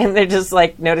 Yeah. And they're just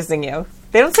like noticing you.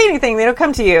 They don't say anything. They don't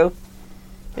come to you.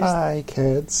 Hi,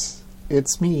 kids.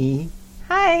 It's me,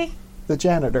 Hi. the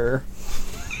janitor.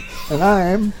 And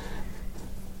I'm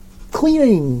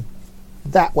cleaning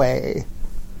that way.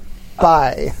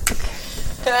 Bye.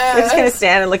 They're just going to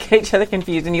stand and look at each other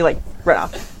confused, and you like run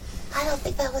off. I don't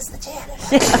think that was the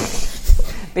janitor.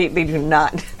 They do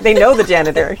not. They know the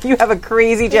janitor. You have a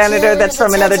crazy janitor that's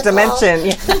from another dimension.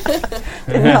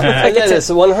 Yeah. That is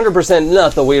 100%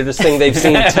 not the weirdest thing they've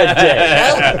seen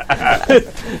today.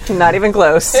 Not even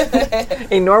close.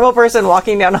 A normal person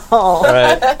walking down a hall.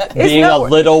 Right. Being not- a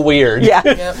little weird. Yeah.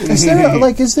 Is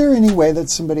there any way that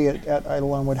somebody at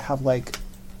Eidolon would have like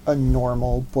a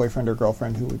normal boyfriend or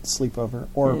girlfriend who would sleep over,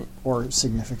 or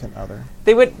significant other?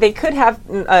 They could have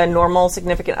normal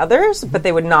significant others, but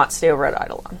they would not stay over at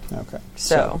Eidolon. Okay.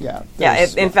 So yeah,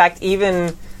 in fact,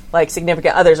 even like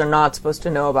significant others are not supposed to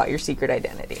know about your secret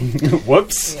identity.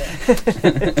 Whoops.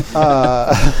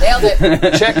 Nailed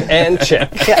it. Check and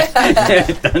check.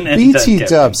 BT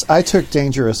Dubs, I took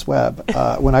Dangerous Web.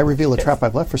 When I reveal a trap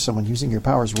I've left for someone using your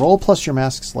powers, roll plus your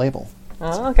mask's label.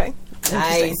 Oh, okay.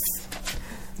 Nice.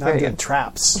 Not Very good good.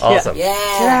 traps. Awesome. Yeah.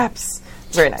 Traps.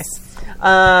 Very nice.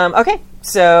 Okay,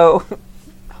 so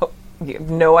you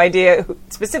have no idea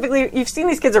specifically. You've seen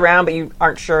these kids around, but you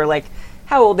aren't sure like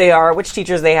how old they are, which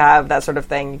teachers they have, that sort of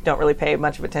thing. You don't really pay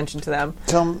much of attention to them.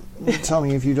 Tell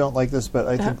me if you don't like this, but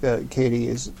I think that Katie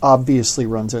is obviously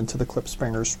runs into the Clip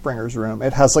Springer's room.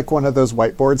 It has like one of those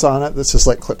whiteboards on it that's just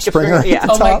like Clip Springer. yeah. at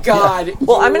Oh the my top. God.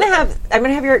 Well, I'm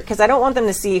gonna have your, because I don't want them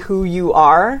to see who you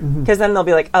are, because then they'll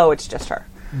be like, oh, it's just her.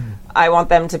 I want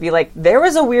them to be like, there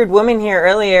was a weird woman here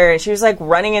earlier, and she was like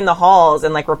running in the halls,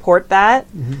 and like report that.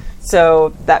 So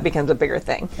that becomes a bigger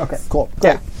thing. Okay, cool.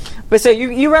 Yeah. But so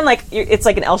you run like it's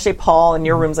like an L-shaped hall, and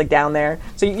your room's like down there.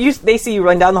 So they see you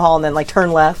run down the hall and then like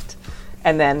turn left,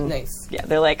 and then Nice. Yeah,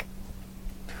 they're like,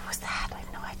 "Who was that? I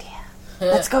have no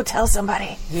idea. Let's go tell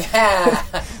somebody." Yeah.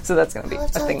 So that's gonna be Oh, a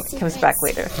it's all thing that comes secrets. back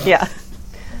later. Yeah,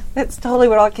 that's totally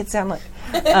what all kids sound like.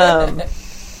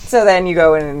 So then you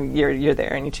go in and you're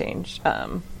there and you change.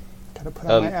 Gotta put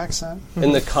on my accent.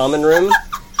 In the common room,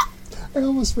 I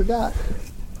almost forgot.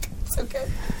 It's okay.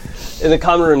 in the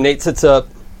common room, Nate sits up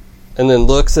and then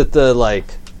looks at the like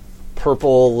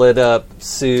purple lit up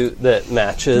suit that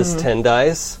matches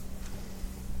Tendai's.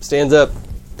 Stands up,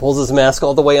 pulls his mask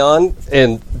all the way on,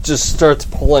 and just starts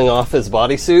pulling off his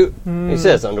bodysuit. He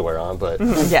still has underwear on, but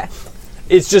Yeah.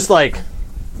 it's just like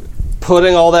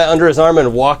putting all that under his arm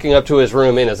and walking up to his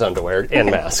room in his underwear and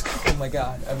mask. Oh my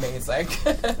god, amazing.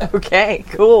 Okay.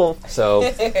 Cool. So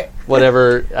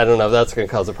whatever, I don't know if that's going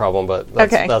to cause a problem, but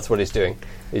Okay. that's what he's doing.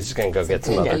 He's just going to go get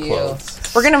some other you. clothes.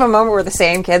 We're gonna have a moment where the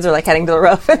same kids are like heading to the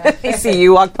roof. They see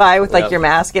you walk by with like Yep. your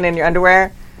mask and in your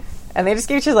underwear, and they just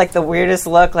give you like the weirdest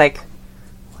look, like,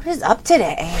 "What is up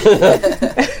today?"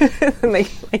 And they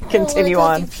like, continue Oh,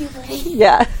 on. puberty.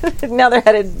 Yeah. Now they're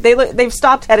headed. They've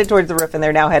stopped headed towards the roof, and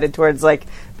they're now headed towards like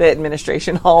the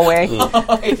administration hallway.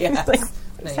 Oh, yes. Like, what's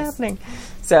Nice. happening?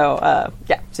 So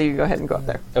yeah. So you go ahead and go up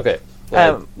there. Okay.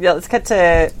 Yeah. Let's cut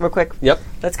to real quick. Yep.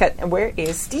 Let's cut. And where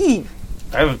is Steve?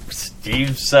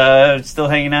 Steve's still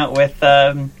hanging out with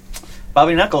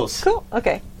Bobby Knuckles. Cool.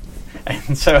 Okay.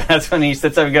 And so that's when he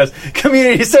sits up and goes,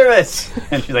 "Community service!"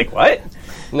 And she's like, "What?"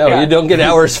 No, Yeah. you don't get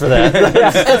hours for that.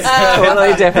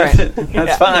 Totally different.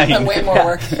 That's fine. Way more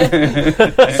work.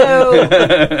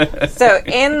 So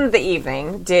in the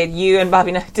evening, did you and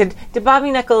Bobby did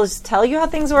Bobby Knuckles tell you how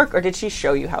things work, or did she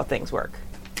show you how things work?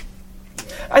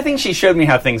 I think she showed me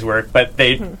how things work, but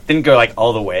they didn't go like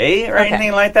all the way or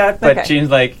anything like that. But Okay. she was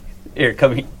like, "Here,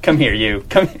 come here, you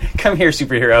come here,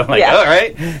 superhero." I'm like, Yeah. "All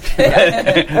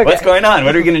right, what's going on?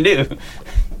 What are we gonna do?"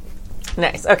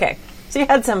 Nice. Okay. So you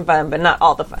had some fun, but not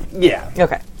all the fun. Yeah,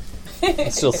 Okay.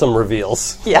 Still some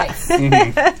reveals. Yeah.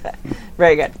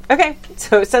 Very good. Okay.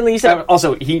 So suddenly you said,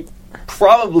 Also, he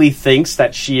probably thinks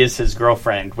that she is his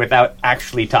girlfriend without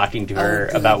actually talking to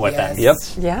her Oh, about what yes. that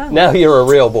means. Yep. "Yeah." Now you're a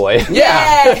real boy.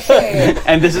 Yay!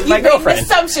 And this is my You made an girlfriend.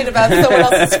 assumption about someone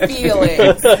else's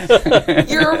feelings.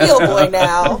 You're a real boy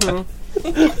now.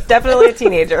 Definitely a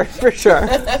teenager for sure.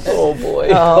 Oh boy.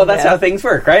 Well, that's man. how things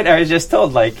work, right? I was just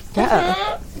told like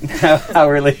Yeah. how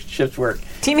relationships work.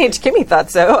 Teenage Kimmy thought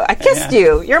so. I kissed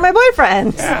you. You're my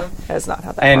boyfriend. Yeah. That's not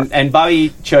how that works. And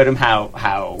Bobby showed him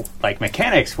how like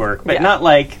mechanics work, but Yeah. not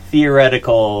like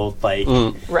theoretical like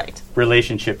Right.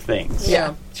 relationship things.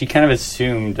 Yeah. She kind of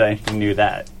assumed I knew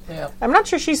that. Yeah. I'm not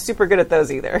sure she's super good at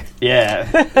those either.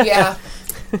 Yeah. Yeah.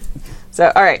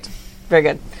 So, all right. Very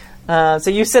good. So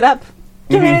you sit up.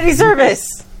 Community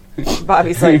service.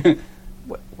 Bobby's like,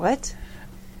 what?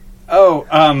 Oh,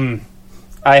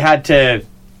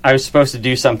 I was supposed to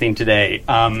do something today.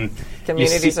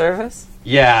 Community service?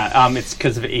 Yeah, it's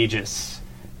because of Aegis.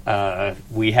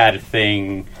 We had a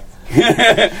thing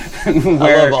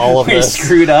where love all of we this.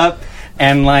 screwed up,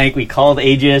 and like we called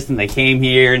Aegis, and they came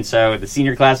here, and so the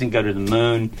senior class can go to the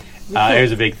moon. It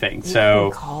was a big thing. Can So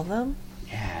you call them?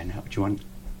 yeah, no, do you want?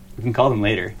 We can call them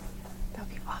later. That would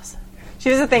be awesome. She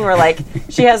does a thing where, like,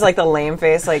 she has, like, the lame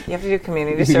face, like, you have to do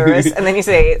community service, and then you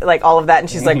say, like, all of that, and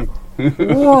she's like,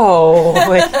 whoa,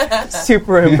 like,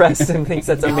 super impressed and thinks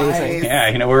that's amazing.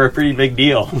 Yeah, we're a pretty big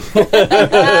deal.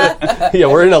 Yeah,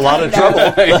 we're in a lot of trouble.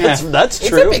 That's It's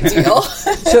true. a big deal.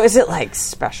 So is it, like,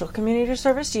 special community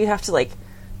service? Do you have to, like,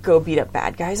 go beat up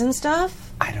bad guys and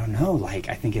stuff? I don't know. Like,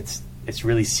 I think it's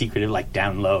really secretive, like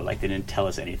down low. Like they didn't tell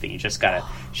us anything. You just gotta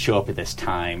show up at this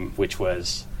time, which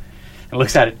was. And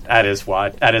looks at his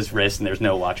watch, at his wrist, and there's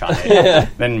no watch on it.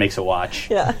 Then makes a watch.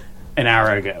 Yeah. An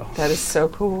hour ago. That is so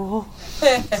cool.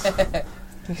 Can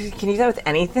you do that with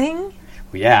anything?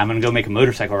 Well, yeah, I'm gonna go make a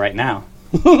motorcycle right now.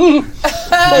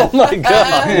 Oh my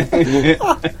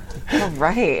god. All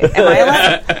right. Am I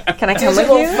allowed? Can I come with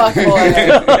Digital you? fuckboy.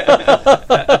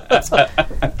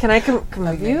 Can I come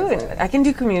with you? And I can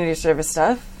do community service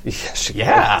stuff.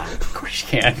 Yeah, of course you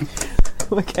can.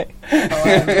 Okay.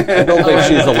 I don't think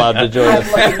she's allowed to join I'm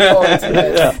us. looking forward to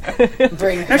this.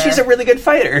 Bring her. No, she's a really good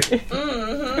fighter.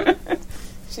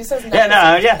 She says Yeah,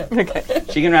 no, yeah. Okay.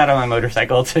 She can ride on my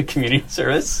motorcycle to community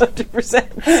service.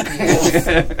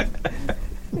 100%.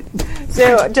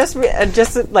 So, just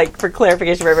like for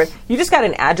clarification for everyone, you just got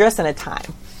an address and a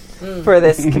time for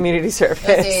this community service.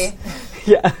 Busy.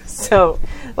 Yeah. So,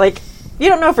 like, you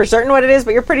don't know for certain what it is,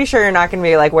 but you're pretty sure you're not going to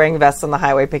be like wearing vests on the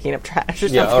highway picking up trash or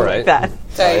something all right. like that.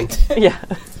 Tight. Yeah.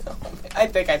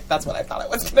 That's what I thought it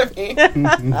was going to be.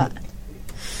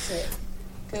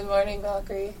 Good morning,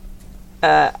 Valkyrie.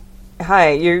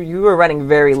 Hi, you were running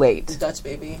very late. Dutch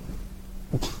baby.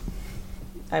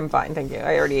 I'm fine, thank you.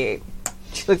 I already ate.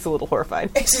 She looks a little horrified.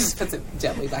 She just puts it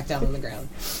gently back down on the ground.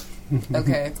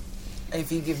 Okay.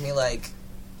 If you give me,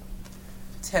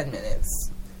 10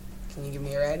 minutes, can you give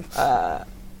me a ride?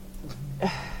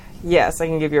 Yes, I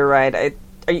can give you a ride.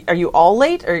 Are you all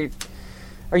late? Or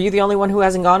are you the only one who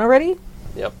hasn't gone already?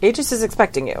 Yep. Aegis is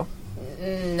expecting you.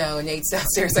 No, Nate's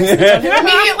downstairs. I sent him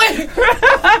immediately.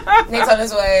 Nate's on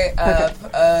his way up.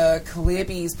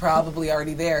 Clippy's probably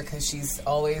already there because she's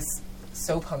always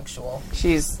so punctual.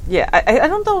 I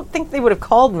don't think they would have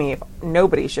called me if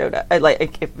nobody showed up.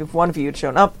 If one of you had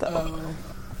shown up, though.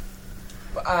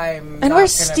 I'm and not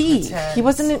where's gonna Steve? pretend. He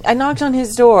wasn't. I knocked on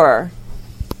his door.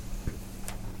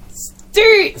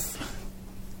 Steve!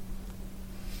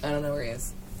 I don't know where he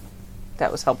is.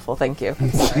 That was helpful. Thank you.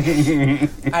 Sorry.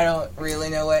 I don't really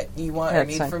know what you want or That's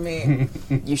need fine. from me.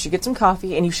 You should get some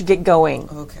coffee and you should get going.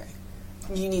 Okay.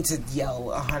 You need to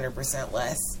yell 100%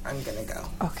 less. I'm gonna go.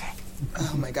 Okay.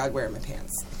 Oh my god, where are my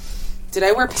pants? Did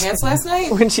I wear pants last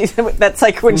night? That's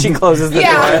like when she closes the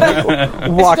door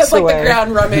and walks Just like away. the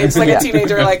ground rummage, like Yeah. a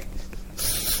teenager, like,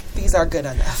 these are good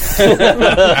enough.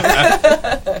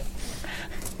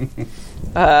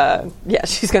 Yeah,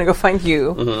 she's gonna go find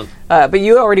you. But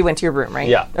you already went to your room, right?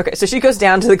 Yeah. Okay, so she goes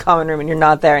down to the common room and you're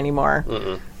not there anymore.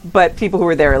 But people who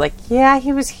were there are like, yeah,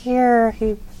 he was here.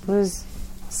 He was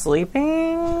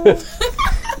sleeping.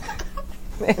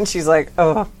 And she's like,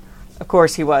 oh, of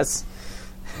course he was.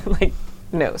 Like,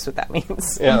 knows what that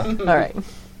means. Yeah. All right.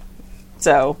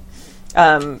 So,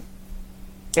 and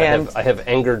I have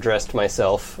anger dressed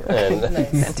myself, and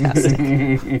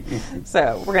fantastic.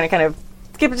 So we're gonna kind of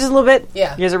skip it just a little bit.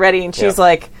 Yeah. You guys are ready, and she's Yeah.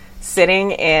 like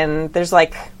sitting in. There's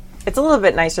it's a little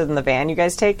bit nicer than the van you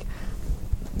guys take,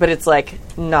 but it's like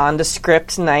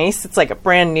nondescript nice. It's like a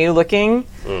brand new looking,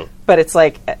 but it's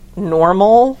like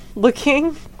normal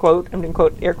looking. Quote. I'm doing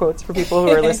quote air quotes for people who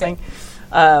are listening.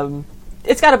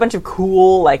 It's got a bunch of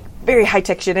cool, very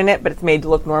high-tech shit in it, but it's made to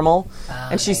look normal.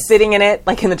 And she's sitting in it,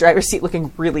 in the driver's seat,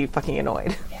 looking really fucking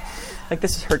annoyed.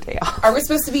 This is her day off. Are we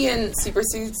supposed to be in super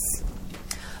suits?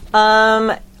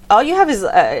 All you have is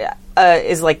the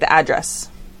address.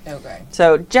 Okay.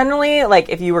 So generally,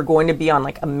 if you were going to be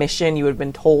on a mission, you would have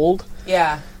been told.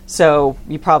 Yeah. So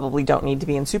you probably don't need to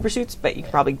be in super suits, but you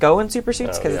could probably go in super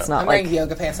suits because it's not I'm wearing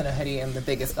yoga pants and a hoodie and the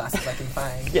biggest glasses I can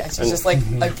find. Yeah. She's just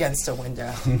against a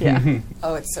window. yeah.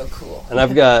 Oh, it's so cool. and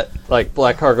I've got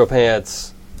black cargo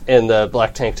pants and the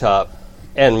black tank top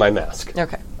and my mask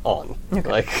Okay. on.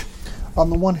 Okay. On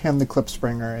the one hand, the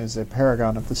Clipspringer is a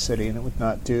paragon of the city, and it would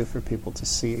not do for people to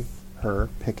see her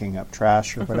picking up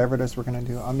trash or whatever it is we're going to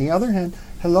do. On the other hand,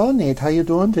 hello, Nate. How you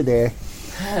doing today?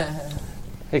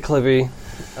 Hey, Clippy.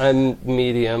 I'm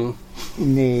medium.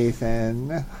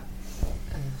 Nathan.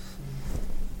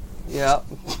 Yeah.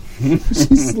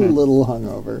 She's a little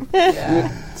hungover. Yeah.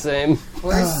 Same.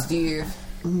 Where's Steve?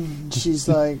 She's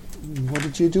like, what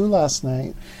did you do last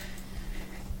night?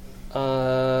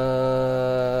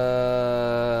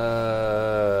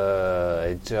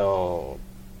 I don't.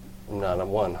 I'm not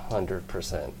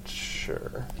 100%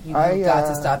 sure. You've I, got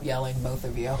to stop yelling, both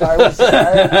of you. I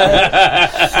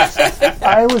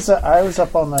was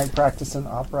up all night practicing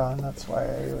opera, and that's why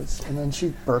I was. And then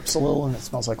she burps a little, and it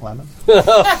smells like lemon.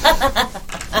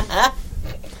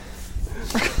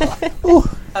 Ooh,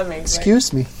 Amazing.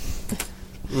 excuse me.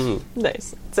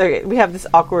 Nice. So okay, we have this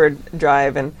awkward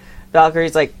drive, and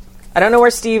Valkyrie's like, I don't know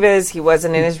where Steve is. He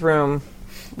wasn't in his room.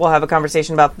 We'll have a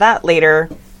conversation about that later.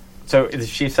 So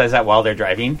she says that while they're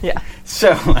driving. Yeah. So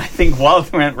I think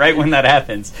right when that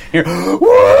happens, you're goes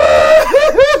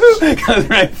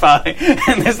right by,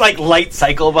 and there's light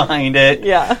cycle behind it.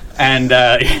 Yeah. And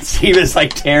Steve is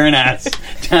tearing ass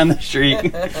down the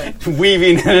street,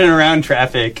 weaving in and around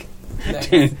traffic.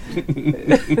 There's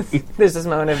this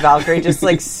moment of Valkyrie just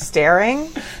staring,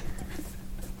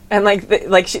 and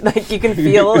you can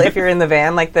feel if you're in the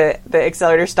van, the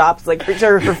accelerator stops, pretty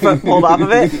sure her foot pulled off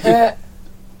of it,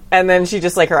 and then she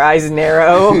just her eyes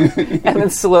narrow, and then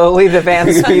slowly the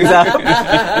van speeds up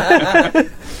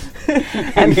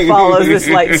and follows this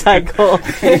light cycle.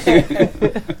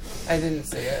 I didn't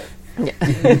see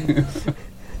it.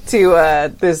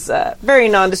 To this very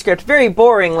nondescript, very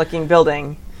boring looking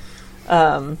building.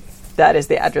 That is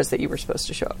the address that you were supposed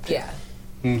to show up to. Yeah.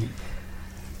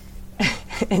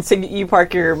 And so you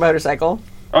park your motorcycle.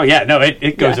 Oh yeah, no,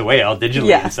 it goes Yeah. away all digitally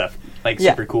Yeah. and stuff,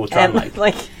 super cool And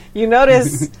Tron-like. you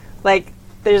notice,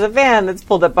 there's a van that's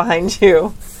pulled up behind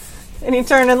you, and you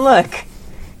turn and look,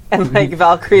 And like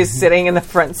Valkyrie's sitting in the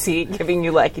front seat, giving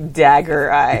you like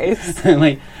dagger eyes. I'm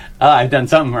like, oh, I've done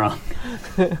something wrong.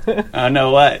 I don't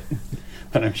know what,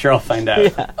 but I'm sure I'll find out.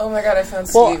 Yeah. Oh my god, I found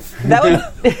Well, Steve. that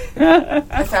would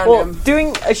I found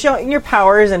him. showing your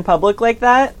powers in public like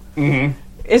that,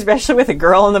 especially with a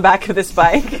girl on the back of this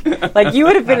bike, like you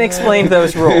would have been explained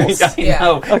those rules. I Yeah.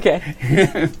 know.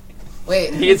 Okay.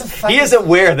 Wait, He is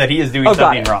aware that he is doing Oh, got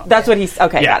something it. wrong. That's what he's.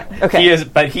 Okay, yeah. got it. Okay. He is,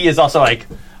 but he is also like,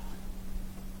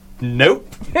 nope.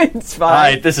 It's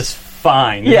fine. This is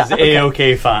fine. Yeah, This is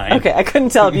a-okay fine. Okay, I couldn't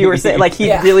tell if you were saying like he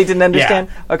Yeah. really didn't Yeah. understand.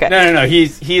 Okay. No.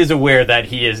 He is aware that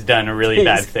he has done a really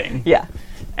bad thing. Yeah.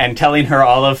 And telling her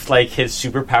all of like his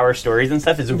superpower stories and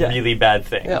stuff is a Yeah. really bad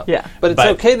thing. Yeah. Yeah. But it's But-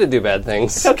 okay to do bad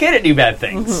things. It's okay to do bad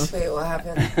things. Wait, what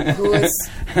happened? Who is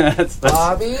that's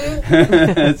Bobby?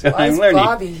 that's what Why I'm is learning.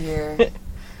 Bobby here?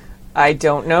 I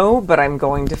don't know, but I'm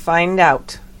going to find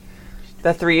out.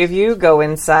 The three of you go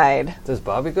inside. Does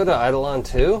Bobby go to Eidolon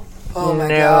too? Oh my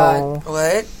No. god.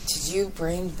 What? Did you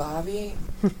bring Bobby?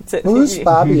 Who's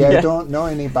Bobby? I Yeah. don't know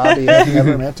any Bobby. I've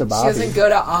never met a She Bobby. doesn't go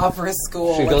to opera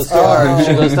school. She What's goes to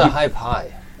she goes to High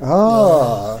Pie.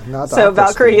 Oh, not the So opera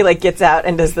Valkyrie school. like gets out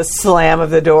and does the slam of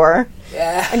the door,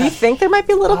 Yeah. and you think there might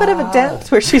be a little bit of a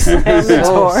dent where she slams the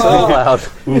door. So loud.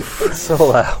 So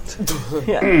loud.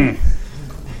 Yeah.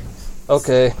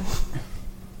 Okay.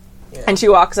 And she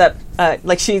walks up,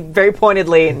 like she very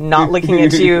pointedly, not looking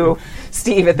at you,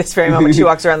 Steve, at this very moment. She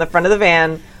walks around the front of the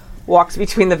van, walks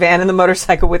between the van and the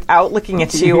motorcycle without looking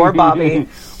at you or Bobby,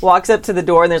 walks up to the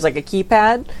door, and there's like a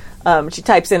keypad. She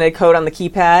types in a code on the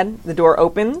keypad, the door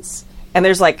opens, and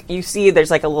there's like, you see there's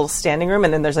like a little standing room,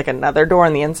 and then there's like another door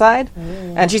on the inside.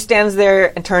 And she stands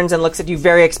there and turns and looks at you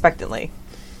very expectantly.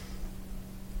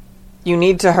 You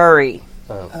need to hurry.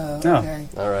 Oh, okay.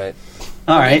 All right.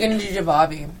 All What are you right. gonna do to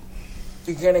Bobby?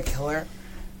 You're gonna kill her?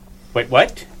 Wait,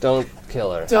 what? Don't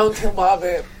kill her. Don't kill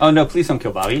Bobby. Oh no! Please don't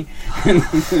kill Bobby.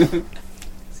 Getting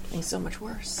so much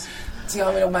worse. Do you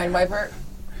want me to mind wipe her?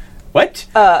 What?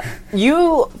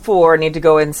 You four need to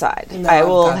go inside. No, I I've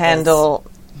will got handle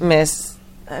Miss.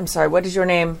 I'm sorry. What is your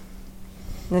name? And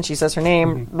then she says her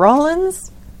name.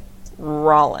 Rollins.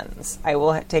 Rollins. I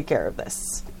will take care of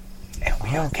this. Oh,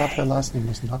 I thought her last name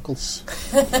was Knuckles.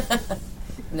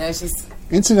 No, she's.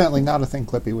 Incidentally, not a thing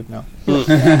Clippy would know.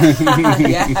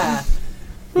 Yeah.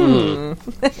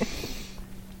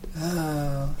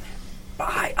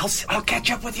 Bye. I'll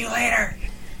catch up with you later.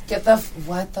 Get the.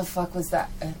 What the fuck was that?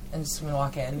 I'm just gonna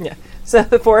walk in. Yeah. So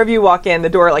the four of you walk in. The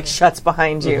door like shuts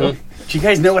behind you. Do you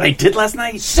guys know what I did last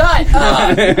night? Shut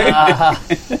up!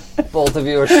 Both of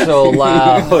you are so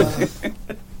loud.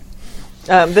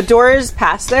 The doors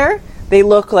past there. They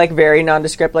look like very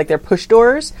nondescript, like they're push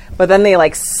doors, but then they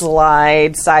like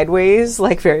slide sideways,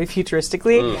 like very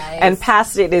futuristically. And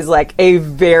past it is like a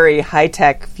very high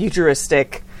tech,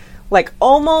 futuristic, like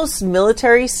almost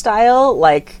military style,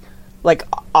 like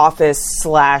office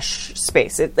 /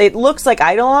 space. It looks like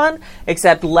Eidolon,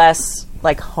 except less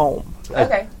like home.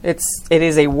 Okay. It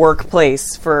is a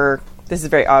workplace for. This is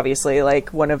very obviously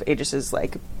like one of Aegis's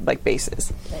like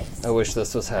bases. I wish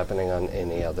this was happening on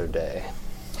any other day.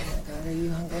 God, are you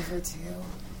hungover too?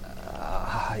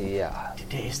 Yeah.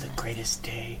 Today is the greatest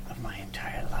day of my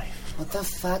entire life. What the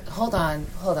fuck? Hold on.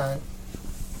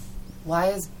 Why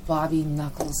is Bobby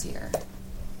Knuckles here?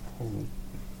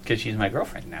 Because she's my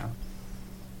girlfriend now.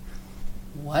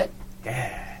 What?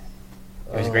 Yeah.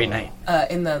 It was a great night.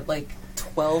 In the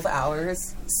 12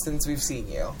 hours since we've seen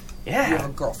you, you have a Yeah.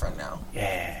 girlfriend now.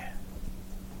 Yeah.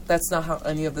 That's not how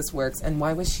any of this works. And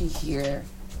why was she here?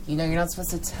 You know, you're not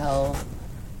supposed to tell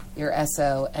your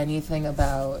SO anything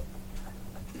about.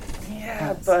 Yeah,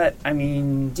 Yes. but I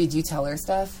mean, Did you tell her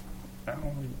stuff?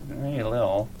 maybe a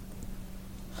little.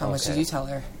 How much did Okay. you tell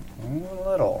her? A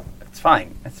little. It's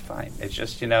fine. It's fine. It's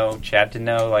just, Chad to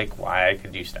know, why I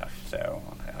could do stuff. So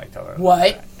I tell her.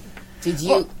 What? Did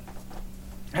you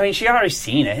I mean, she already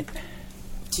seen it.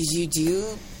 did you do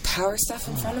power stuff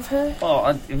in front of her?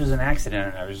 Well, it was an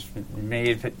accident. I was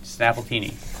made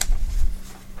Snappletini.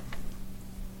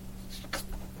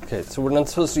 Okay, so we're not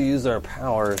supposed to use our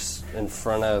powers in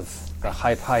front of the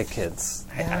High Pie kids.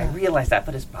 I realize that,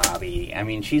 but it's Bobby. I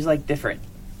mean, she's, different.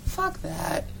 Fuck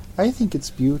that. I think it's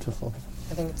beautiful.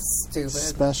 I think it's stupid.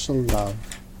 Special love.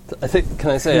 I think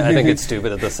it's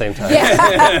stupid at the same time. Yeah,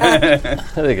 I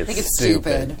think I think it's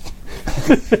stupid.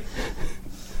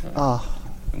 Ah,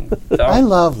 So, I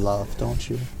love love, don't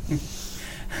you?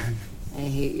 I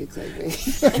hate you,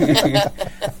 Clippy.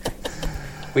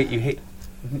 wait, you hate...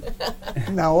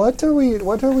 Now, what are we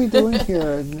doing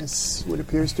here in this what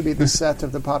appears to be the set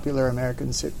of the popular American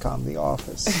sitcom The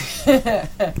Office?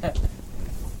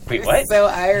 Wait, what? So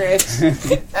Irish.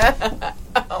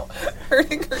 Ow.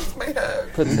 Hurts my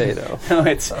head. Potato. No,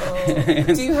 it's.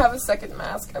 Do you have a second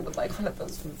mask? I would like one of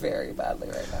those very badly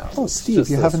right now. Oh, Steve, Just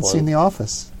you this haven't one. seen The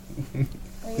Office. Are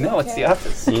you No, it's The okay?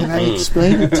 Office. Can I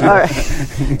explain it to you? All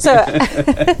right. So,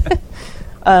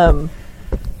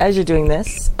 as you're doing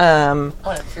this, I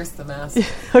want to pierce the mask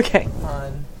okay.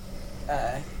 on.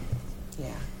 Yeah.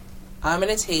 I'm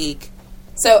going to take.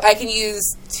 So I can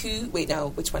use 2. Wait, no.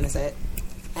 Which one is it?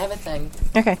 I have a thing.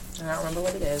 Okay. I don't remember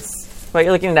what it is. While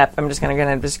you're looking it up, I'm just going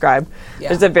to describe. Yeah.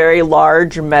 There's a very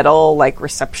large metal,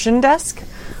 reception desk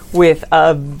with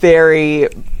a very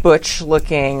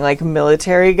butch-looking,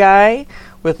 military guy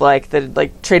with, the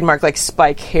trademark,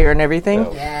 spike hair and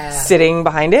everything Yeah. sitting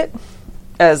behind it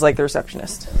as, the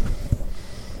receptionist.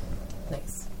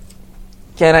 Nice.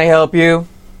 Can I help you?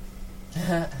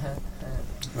 So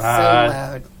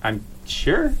loud. I'm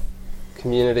sure.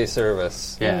 Community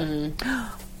service. Yeah.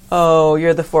 Oh,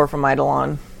 you're the 4 from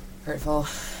Eidolon. Hurtful.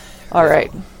 All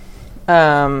right.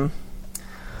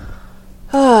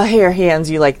 Here, he hands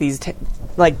you these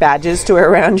badges to wear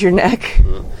around your neck.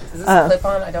 Is this a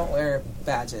clip-on? I don't wear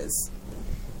badges.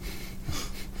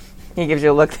 He gives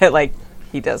you a look that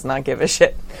he does not give a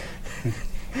shit.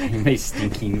 My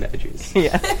stinking badges.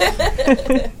 Yeah.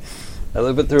 I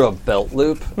loop it through a belt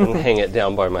loop and hang it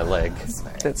down by my leg.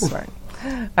 That's smart.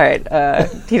 All right.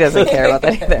 He doesn't care about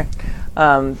that either.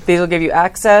 These will give you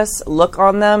access, look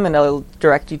on them, and it'll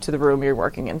direct you to the room you're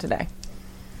working in today.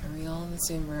 Are we all in the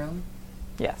same room?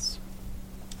 Yes.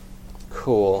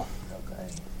 Cool. Okay.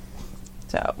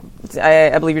 So,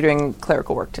 I believe you're doing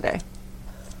clerical work today.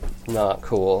 Not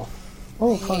cool.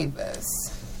 Oh, I fine. hate this.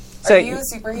 So Are you a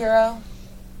superhero?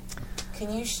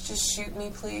 Can you just shoot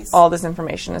me, please? all this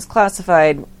information is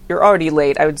classified. You're already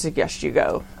late. I would suggest you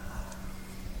go.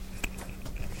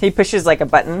 He pushes a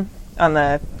button on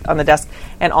the desk,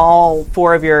 and all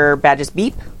 4 of your badges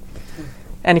beep.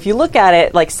 And if you look at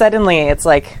it, suddenly it's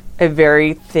a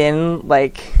very thin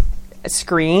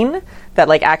screen that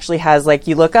actually has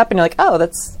you look up and you're oh,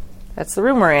 that's the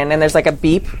room we're in, and there's a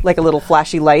beep, a little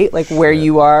flashy light where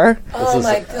you are, Oh This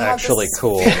my is god, actually this is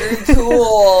cool. very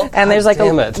cool. and there's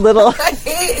damn it. little I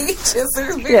hate H's.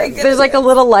 They're very yeah, good. there's a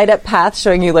little light up path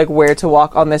showing you where to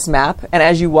walk on this map, and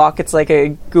as you walk it's a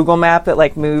Google map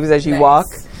that moves as you Nice. walk,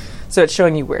 so it's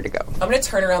showing you where to go. I'm gonna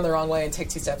turn around the wrong way and take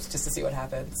 2 steps just to see what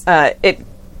happens. It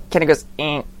kind of goes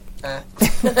Ah.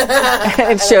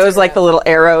 it shows the little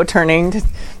arrow turning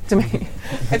to me.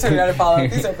 I turn around and follow.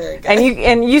 These are very good.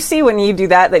 And you see when you do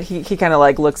that he kind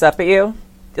of looks up at you,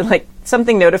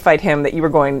 something notified him that you were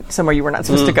going somewhere you were not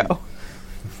supposed to go. Oh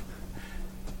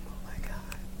my god.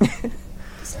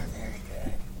 These are very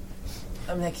good.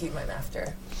 I'm gonna keep mine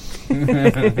after.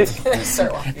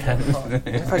 Start walking down the hall.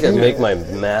 If I could make my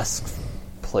mask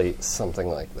plate something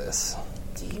like this.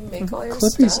 Do you make all your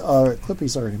Clippy's stuff?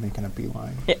 Clippy's already making a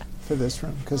beeline Yeah. for this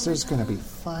room because there's going to be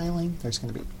filing, there's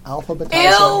going to be alphabetizing.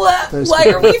 Ew! there's Why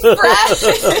gonna are we friends?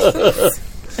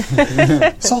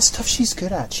 It's all stuff she's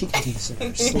good at. She can do this in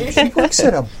her sleep. She works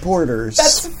at a Borders.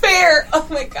 That's fair. Oh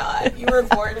my god, you were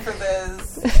born for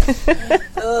this.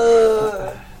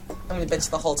 Ugh. I'm gonna bitch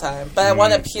the whole time, but I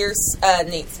want to pierce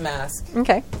Nate's mask,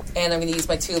 Okay. and I'm gonna use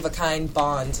my 2 of a kind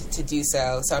bond to do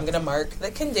so. So I'm gonna mark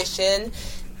the condition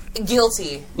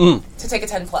guilty to take a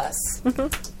 10 plus.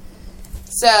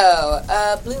 So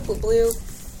blue.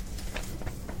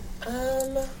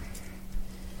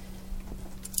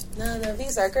 None of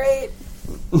these are great.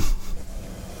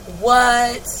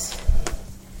 What?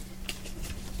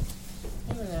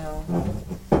 I don't know.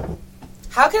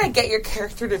 How can I get your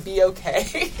character to be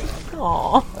okay?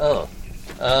 Aw.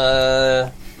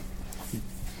 Oh.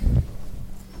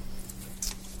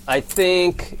 I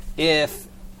think if...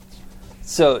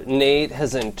 So Nate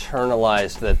has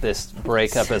internalized that this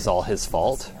breakup is all his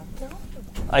fault.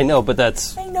 I know, but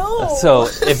that's... I know. So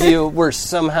if you were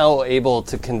somehow able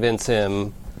to convince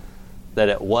him that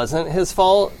it wasn't his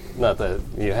fault, not that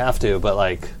you have to, but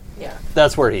Yeah.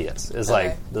 that's where he is. Is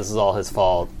Okay. this is all his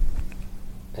fault,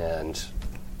 and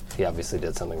he obviously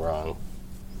did something wrong,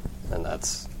 and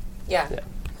that's... Yeah. Yeah.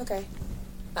 Okay.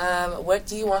 What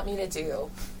do you want me to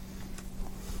do?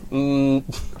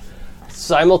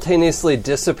 Simultaneously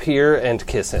disappear and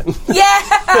kiss him. Yeah!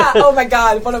 Oh my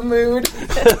god, what a mood.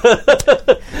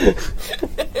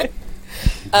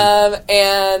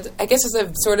 And I guess it's a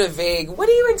sort of vague, what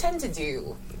do you intend to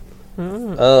do?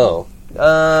 Oh.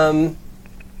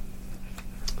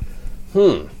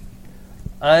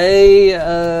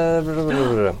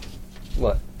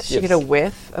 What? Did she get a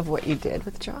whiff of what you did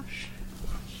with Josh?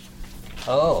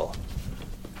 Oh.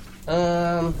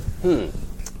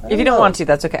 If you don't want to,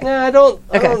 that's okay. Yeah, I don't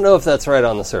Okay. know if that's right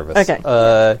on the surface.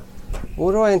 Okay.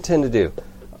 What do I intend to do?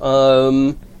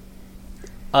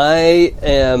 I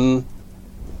am.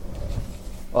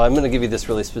 Well, I'm going to give you this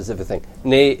really specific thing.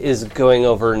 Nate is going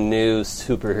over new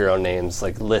superhero names,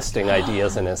 like listing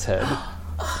ideas in his head.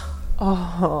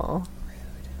 Oh.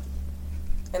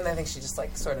 And I think she just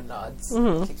like sort of nods,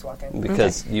 keeps walking.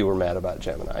 Because you were mad about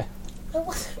Gemini.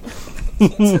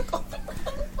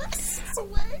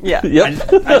 Yeah. Yep.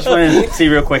 I just want to see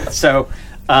real quick. So,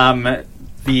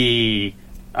 the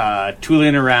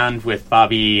tooling around with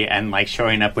Bobby and like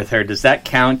showing up with her, does that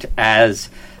count as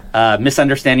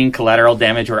misunderstanding, collateral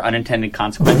damage, or unintended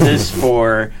consequences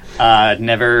for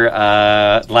never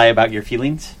lie about your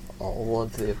feelings? All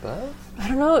of the above? I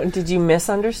don't know. Did you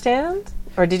misunderstand?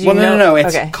 Or did you Well, know? no.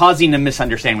 It's okay. causing a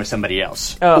misunderstanding with somebody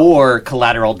else, Oh. or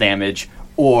collateral damage,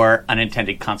 or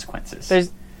unintended consequences.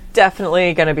 There's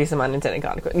definitely going to be some unintended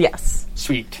consequences. Yes.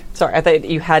 Sweet. Sorry, I thought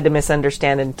you had to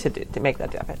misunderstand and to make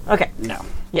that happen. Okay. No.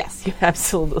 Yes, you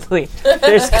absolutely.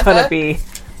 There's gonna be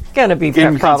Grim problems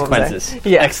there. consequences.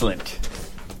 Yeah. Excellent.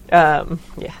 Yeah.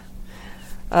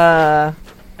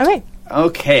 Okay.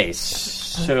 Okay,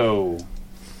 so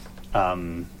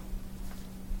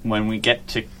when we get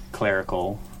to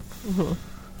clerical,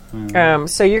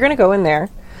 So you're gonna go in there.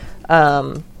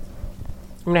 I'm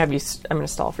gonna have you. I'm gonna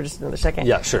stall for just another second.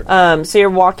 Yeah, sure. So you're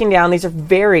walking down. These are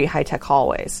very high tech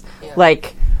hallways. Yeah.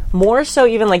 Like more so,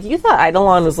 even like you thought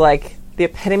Eidolon was like the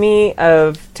epitome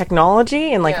of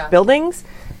technology and like Yeah. buildings.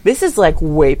 This is like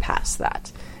way past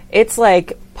that. It's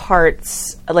like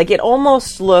parts. Like it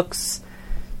almost looks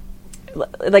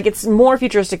like it's more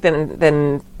futuristic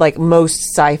than like most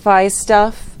sci-fi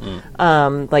stuff.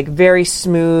 Like very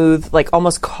smooth, like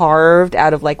almost carved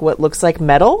out of like what looks like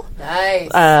metal. Nice.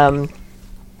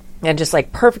 And just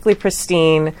like perfectly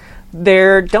pristine.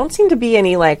 There don't seem to be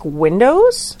any like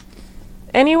windows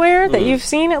anywhere that you've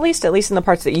seen, at least in the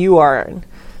parts that you are in.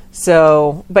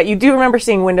 So, but you do remember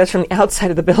seeing windows from the outside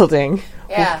of the building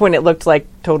Yeah. when it looked like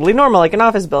totally normal, like an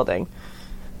office building.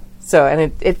 So,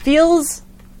 and it feels,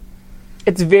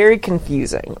 it's very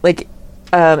confusing. Like,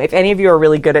 if any of you are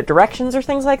really good at directions or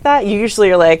things like that, you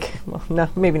usually are like, well, no,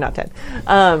 maybe not Ted.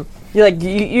 You're like,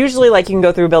 you usually like you can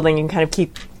go through a building and kind of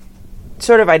keep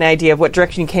sort of an idea of what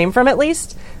direction you came from, at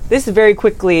least. This very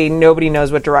quickly, nobody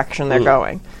knows what direction they're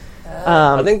going.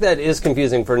 I think that is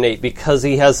confusing for Nate because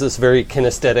he has this very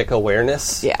kinesthetic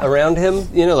awareness Yeah. around him.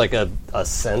 You know, like a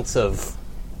sense of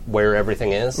where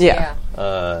everything is. Yeah.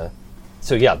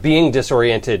 So yeah, being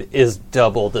disoriented is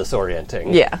double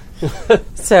disorienting. Yeah.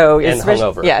 So And especially-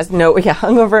 hungover. Yeah,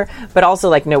 hungover, but also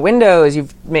like no windows.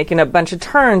 You've making a bunch of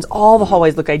turns. All the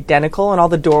hallways look identical, and all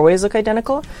the doorways look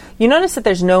identical. You notice that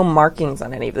there's no markings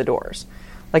on any of the doors.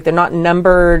 Like they're not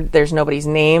numbered. There's nobody's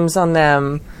names on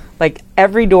them. Like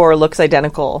every door looks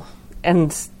identical,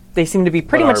 and they seem to be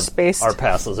pretty But much spaced. Our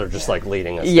passes are just like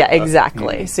leading us. Yeah, to that.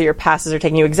 exactly. So your passes are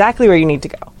taking you exactly where you need to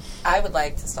go. I would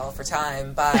like to stall for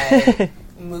time by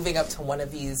moving up to one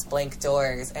of these blank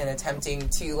doors and attempting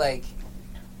to like.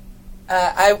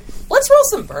 Let's roll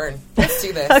some burn. Let's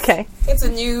do this. Okay. It's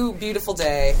a new beautiful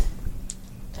day,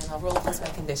 and I'll roll plus my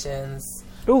conditions.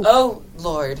 Ooh. Oh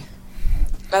Lord.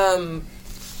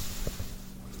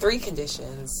 3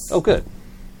 conditions. Oh, good.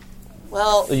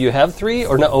 Well, You have 3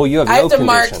 or no? Oh, you have I no have to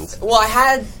mark. conditions. Well, I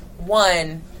had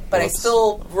 1, but Whoops. I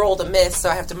still rolled a miss, so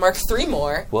I have to mark 3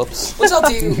 more, Whoops. which I'll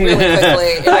do really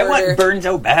quickly in I order want burn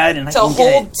so bad, and I to can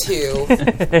hold get 2.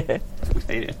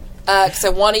 it. Because I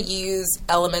want to use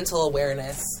elemental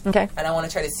awareness, Okay. and I want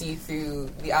to try to see through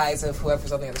the eyes of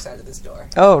whoever's on the other side of this door.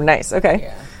 Oh, nice. Okay.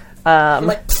 Yeah. I'm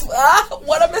like,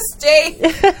 what a mistake!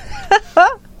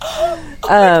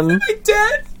 I'm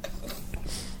dead.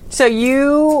 So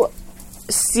you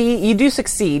do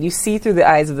succeed. You see through the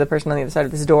eyes of the person on the other side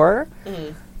of this door,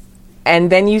 and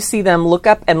then you see them look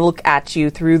up and look at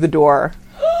you through the door,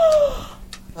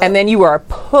 and then you are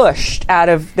pushed out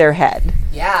of their head.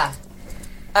 Yeah.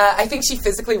 I think she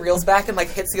physically reels back and like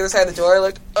hits the other side of the door,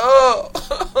 like, oh,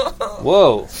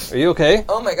 Whoa. Are you okay?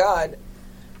 oh my god!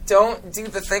 Don't do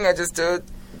the thing I just did.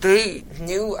 They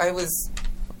knew I was.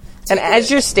 And as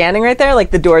you're standing right there,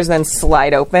 like the doors then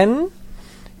slide open,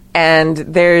 and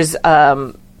there's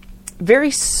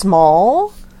very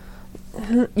small.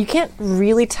 You can't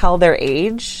really tell their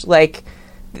age. Like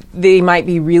they might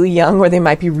be really young or they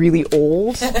might be really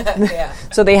old. Yeah.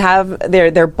 So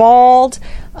they're bald.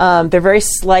 They're very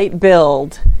slight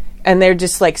build, and they're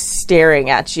just like staring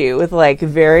at you with like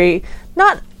very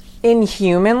not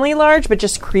inhumanly large, but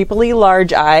just creepily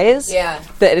large eyes. Yeah.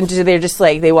 And they're just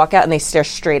like they walk out and they stare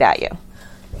straight at you.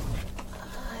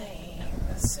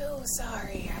 I'm so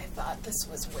sorry. I thought this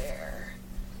was where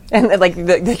And like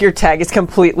your tag is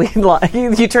completely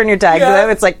lying. You turn your tag to Yeah. them,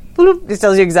 it's like bloop, it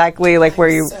tells you exactly like where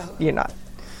you're not.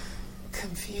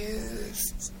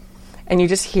 Confused. And you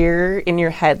just hear in your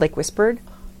head like whispered,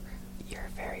 "You're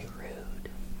very rude."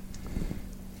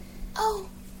 Oh,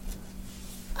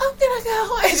 I'm gonna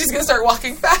go. I'm just gonna start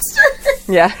walking faster.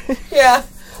 Yeah. Yeah.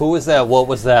 Who was that? What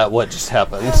was that? What just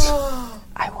happened?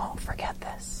 I won't forget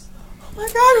this. Oh my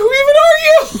god, who even are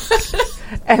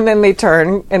you? And then they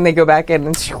turn and they go back in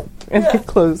and they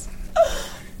close.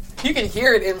 You can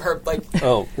hear it in her, like,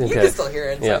 Oh, you okay. can still hear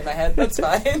it inside my head. That's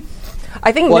fine.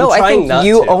 I think Well, I'm I trying think not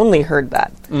you to. only heard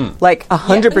that. Like No,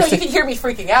 100%. you can hear me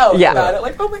freaking out Yeah. about it.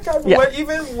 Like, oh my god, Yeah. what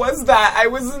even was that? I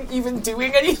wasn't even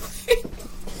doing anything.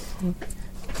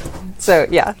 So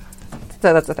yeah.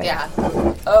 So that's the thing. Yeah.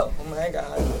 Oh my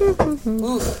god.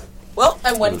 Oof. Well,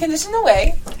 I'm one condition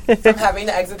away from having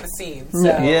to exit the scene. So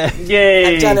Yeah.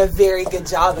 Yay! I've done a very good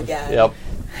job again. Yep.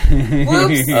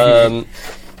 Whoops.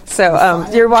 So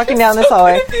you're walking down this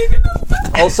hallway.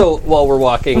 Also, while we're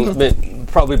walking,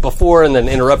 probably before and then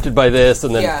interrupted by this,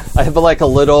 and then Yeah. I have like a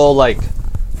little like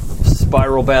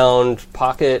spiral bound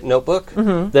pocket notebook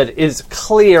that is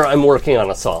clear I'm working on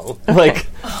a song. Like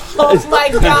Oh my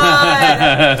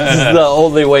god. this is the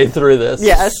only way through this.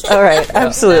 Yes. All right.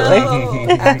 Absolutely. No,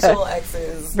 actual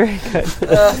exes. Very good.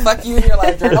 Fuck you and your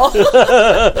live journal.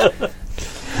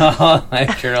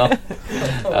 Life journal.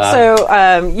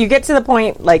 So you get to the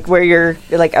point like where you're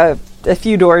like a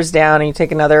few doors down and you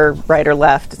take another right or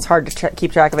left. It's hard to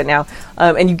keep track of it now.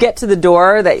 And you get to the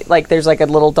door that like there's like a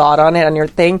little dot on it on your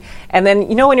thing. And then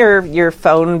you know when your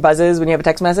phone buzzes when you have a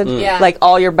text message? Yeah. Like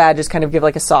all your badges kind of give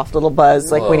like a soft little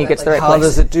buzz like when you get to the right How place.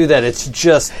 does it do that? It's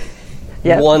just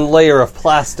Yeah. one layer of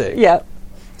plastic. Yeah.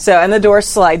 So and the door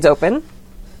slides open.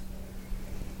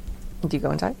 Do you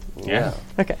go inside? Yeah.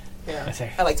 Okay. Yeah.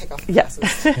 I like take off the Yeah.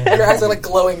 glasses. And your eyes are like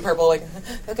glowing purple, like,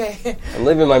 okay. I'm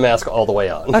leaving my mask all the way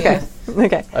on. Okay.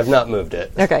 Okay. I've not moved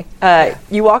it. Okay.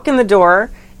 You walk in the door,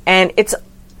 and it's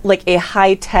like a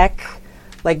high-tech,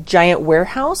 like giant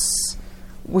warehouse,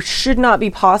 which should not be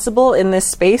possible in this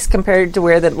space compared to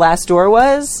where the last door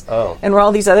was, Oh. and where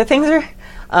all these other things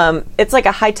are. It's like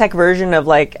a high-tech version of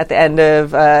like at the end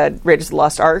of Raiders of the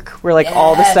Lost Ark, where like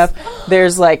all the Yes. stuff.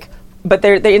 There's like, but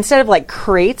they instead of like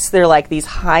crates, they're like these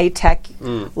high-tech,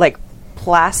 like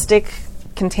plastic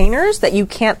containers that you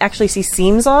can't actually see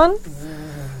seams on.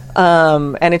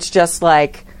 And it's just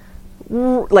like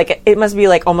it must be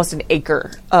like almost an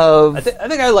acre of. I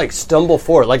think I like stumble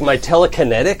forward, like my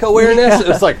telekinetic awareness. It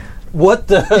was like, what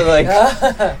the like?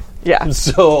 Yeah, I'm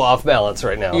so off balance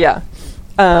right now. yeah.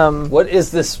 What is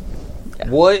this?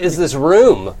 What is this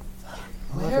room?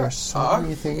 Oh, there's so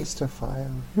many things to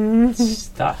file.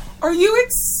 Stuff. Are you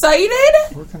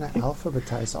excited? We're going to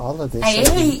alphabetize all of this. I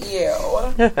hate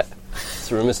you. This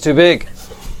room is too big.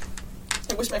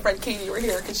 I wish my friend Katie were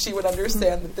here because she would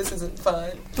understand that this isn't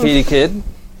fun. Katie Kid.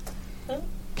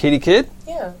 Katie Kid.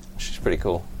 Yeah. She's pretty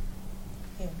cool.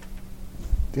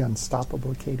 The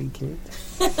unstoppable Katie Kid.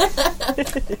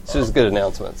 She has good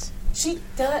announcements. She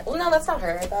does. Well, no, that's not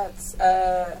her. That's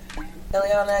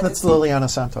Liliana. That's Liliana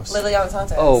Santos. Liliana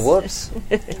Santos. Oh, whoops.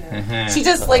 She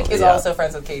just like is yeah. also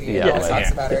friends with Katie. Yeah, and always like-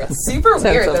 talks about her. It's super weird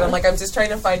that over. I'm like I'm just trying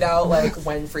to find out like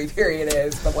when free period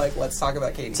is, but like let's talk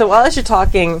about Katie. So while you're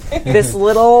talking, this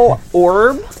little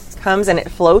orb comes and it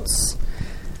floats,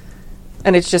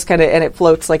 and it's just kind of and it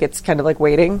floats like it's kind of like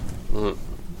waiting.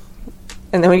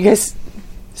 And then when you guys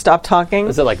stop talking,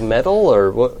 Is it like metal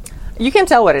or what? you can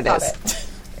tell what it Stop is. it.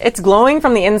 It's glowing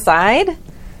from the inside.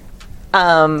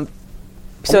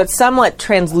 So it's somewhat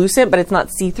translucent, but it's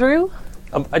not see-through.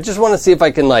 I just want to see if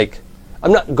I can like.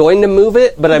 I'm not going to move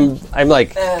it, but I'm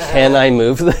like, can I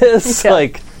move this? Yeah.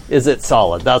 Like, is it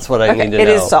solid? That's what I Okay, need to it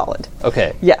know. is solid.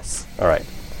 Okay. Yes. All right.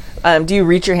 Do you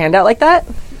reach your hand out like that?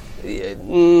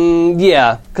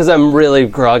 Yeah, because I'm really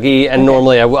groggy, and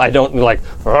normally I don't like.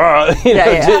 Yeah,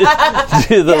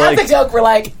 do the That's like. the joke. We're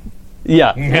like,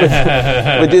 Yeah,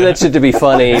 we do that shit to be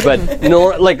funny, but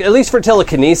like at least for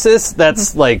telekinesis,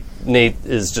 that's like Nate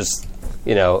is just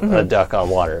a duck on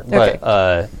water. But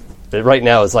right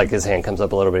now, it's like his hand comes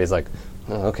up a little bit. He's like,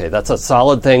 oh, okay, that's a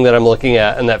solid thing that I'm looking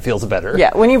at, and that feels better.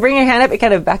 Yeah. When you bring your hand up, it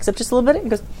kind of backs up just a little bit. It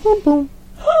goes boom, boom,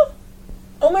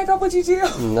 oh my god, what'd you do?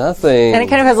 Nothing. and it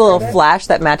kind of has a little flash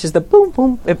that matches the boom,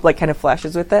 boom. It like kind of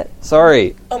flashes with it.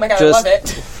 Sorry. Oh my god, Just- I love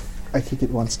it. I think it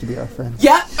wants to be our friend.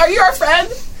 Yeah, are you our friend?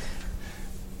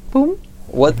 Boom,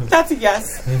 What? That's a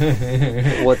yes.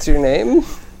 What's your name?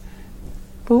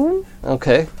 boom.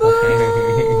 Okay.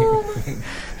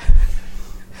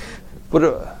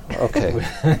 Okay.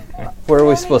 Where are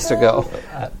we supposed to go?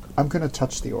 I'm going to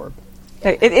touch the orb.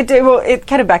 It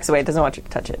kind of backs away. It doesn't want you to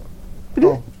touch it.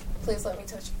 Oh, Please let me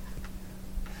touch it.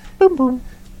 Boom, boom.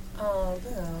 Oh,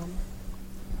 boom.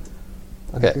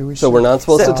 Okay, Maybe we so we're should not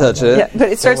supposed to stop touch that. it. Yeah, but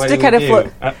it starts what to do kind we of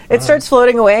float. do? It starts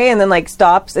floating away and then like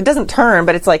stops. It doesn't turn,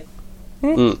 but it's like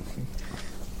I'm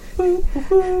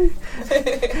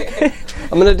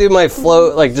gonna do my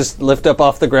float, like just lift up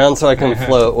off the ground so I can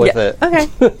float with yeah. it.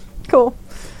 Okay, cool.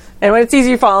 And when it's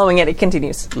easier following it, it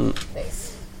continues.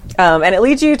 Nice. And it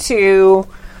leads you to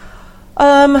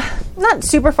not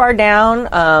super far down,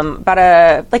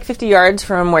 about like 50 yards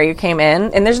from where you came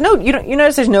in. And there's no you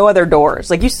notice there's no other doors.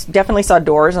 Like you definitely saw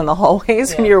doors in the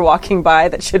hallways when Yeah. you were walking by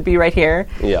that should be right here.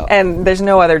 Yeah. And there's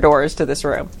no other doors to this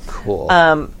room. Cool.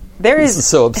 There This is is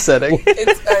so upsetting.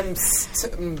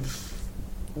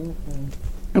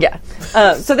 yeah.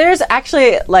 So there's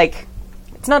actually like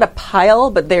it's not a pile,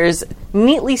 but there's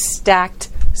neatly stacked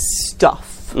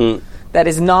stuff that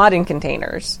is not in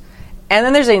containers. And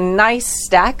then there's a nice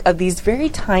stack of these very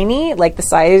tiny, like the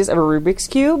size of a Rubik's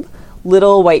Cube,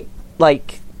 little white,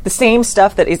 like the same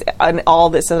stuff that is on all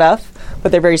this stuff,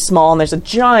 but they're very small, and there's a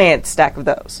giant stack of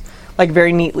those, like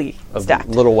very neatly stacked.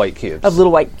 Little white cubes. Of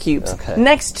little white cubes. Okay.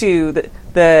 Next to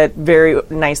the very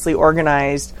nicely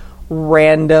organized,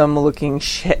 random looking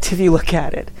shit, if you look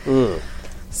at it.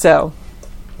 So,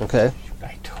 Okay.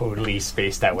 I totally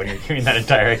spaced that when you're giving that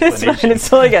entire it's explanation. fine, it's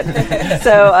totally good.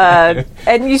 So,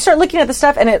 and you start looking at the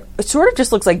stuff, and it sort of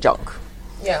just looks like junk.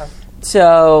 Yeah.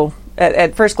 So,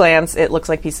 at first glance, it looks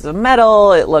like pieces of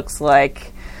metal. It looks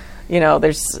like,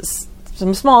 there's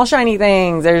some small shiny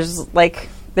things. There's like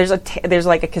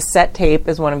a cassette tape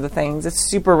is one of the things. It's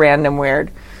super random,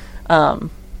 weird. So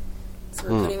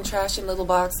we're putting trash in little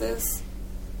boxes.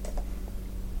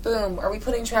 Boom. Are we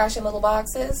putting trash in little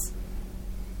boxes?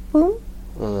 Boom.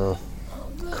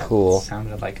 Cool.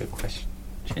 Sounded like a question.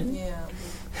 Yeah.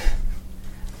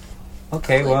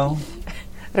 Okay, well,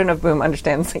 I don't know if Boom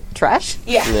understands like trash.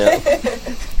 Yeah. Yeah.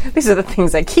 These are the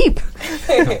things I keep.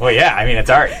 well, yeah. I mean, it's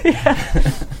art.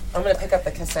 I'm gonna pick up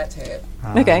the cassette tape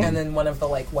Okay. and then one of the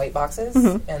like white boxes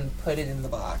and put it in the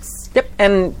box. Yep.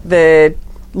 And the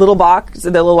little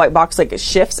white box, like it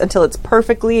shifts until it's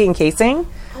perfectly encasing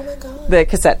Oh my god. the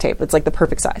cassette tape. It's like the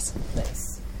perfect size.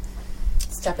 Nice.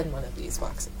 Step in one of these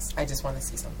boxes. I just want to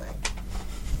see something.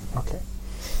 Okay.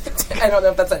 I don't know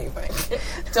if that's anything.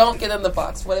 Don't get in the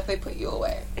box. What if they put you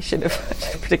away? I should have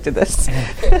predicted this.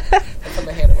 Put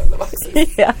my hand in one of the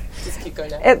boxes. Yeah. Just keep going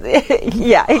down. It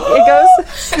goes.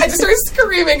 I just started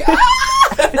screaming.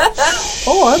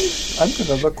 Oh, I'm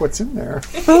gonna look what's in there.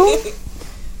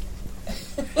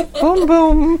 Boom,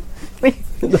 boom.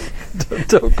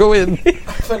 Don't go in.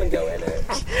 I'm gonna go in it.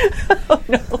 Oh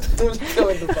no! Don't go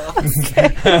in the box.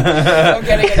 I'm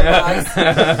getting in the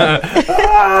box.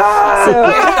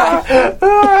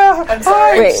 I'm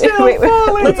sorry. Wait.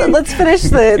 Let's finish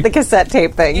the cassette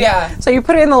tape thing. Yeah. So you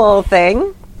put it in the little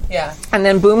thing, Yeah. and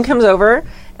then Boom comes over,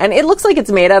 and it looks like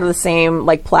it's made out of the same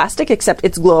like plastic, except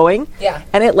it's glowing. Yeah.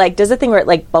 And it like does a thing where it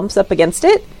like bumps up against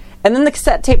it, and then the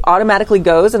cassette tape automatically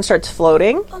goes and starts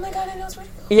floating. Oh my god! I know it's where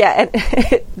to go. Yeah, and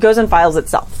it goes and files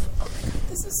itself.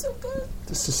 This is so good.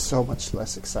 This is so much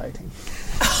less exciting.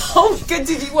 Oh my god!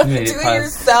 Did you want to Made do it it pause.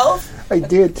 yourself? I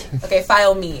did. Okay,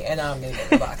 file me, and now I'm gonna get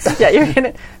in the box. Yeah, you're in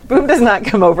it. Boom does not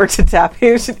come over to tap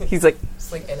you. He's like,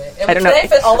 Just like in it. And I don't can know. I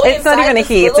fit all the way It's not inside even a this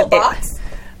he, it's little a- box?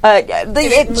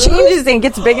 it move? changes and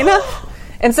gets big enough,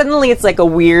 and suddenly it's like a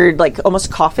weird, like almost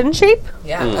coffin shape.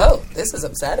 Yeah. Oh, this is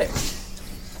upsetting.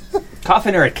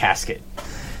 Coffin or a casket?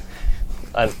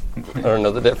 I don't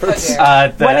know the difference. How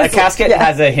dare. What A is it? casket Yeah.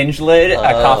 has a hinge lid. A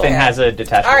coffin has a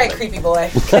detachable All right, lid. creepy boy.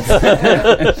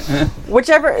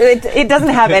 Whichever, it doesn't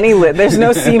have any lid. There's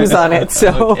no seams on it,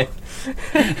 so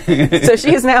so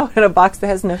she is now in a box that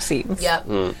has no seams. Yep.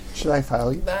 Should I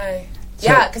file you? Bye.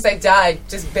 Yeah, because I died.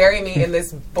 Just bury me in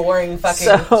this boring fucking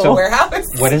So- warehouse.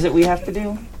 What is it we have to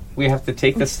do? We have to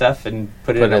take the stuff and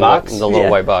put it Put in in a box? the little Yeah.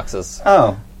 white boxes.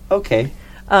 Oh, okay.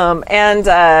 And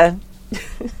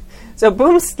so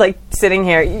Boom's like sitting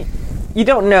here. You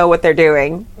don't know what they're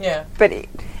doing, Yeah. but if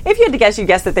you had to guess, you'd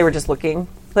guess that they were just looking.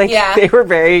 Like Yeah. they were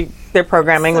their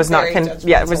programming was not. Very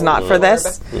It was not for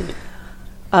this.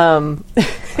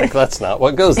 Like, that's not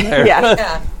what goes there.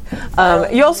 Yeah. Yeah.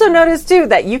 You also notice too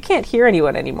that you can't hear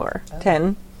anyone anymore.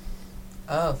 10.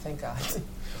 Oh, thank God.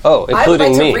 Oh, I would like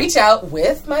including to me. reach out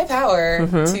with my power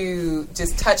to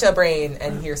just touch a brain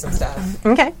and hear some stuff.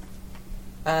 Okay.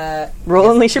 Uh, Roll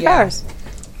unleash your yeah. powers.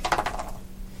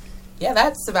 Yeah,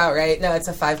 that's about right. No, it's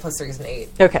a 5 plus 3 is an 8.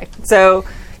 Okay, so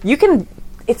you can.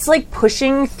 It's like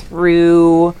pushing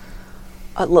through,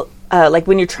 like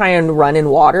when you try and run in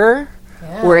water,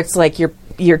 Yeah. where it's like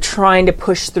you're trying to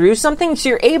push through something. So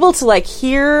you're able to like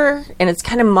hear, and it's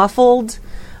kind of muffled.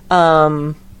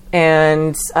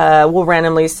 and we'll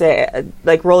randomly say,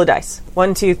 like, roll a dice.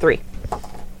 1, 2, 3.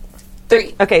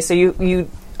 3. Okay, so you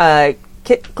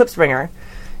Clipspringer,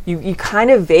 you kind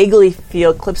of vaguely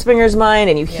feel Clipspringer's mind,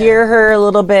 and you hear her a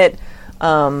little bit.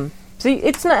 So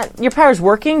it's not your power's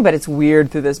working, but it's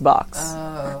weird through this box.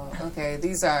 Oh, okay.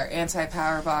 These are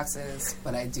anti-power boxes,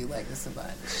 but I do like this a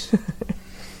bunch.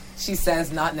 She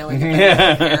says, not knowing if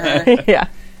I can hear her. Yeah.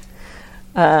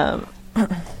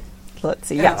 Let's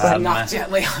see. Yeah, Yeah. knock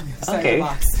gently on the side of the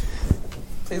box.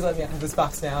 Please let me out of this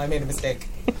box now. I made a mistake.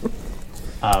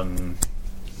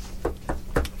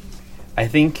 I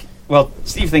think. Well,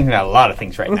 Steve's thinking about a lot of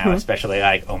things right now, especially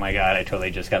like, oh my god, I totally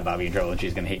just got Bobby in trouble and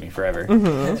she's going to hate me forever.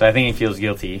 So I think he feels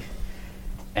guilty.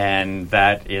 And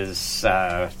that is,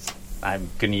 I'm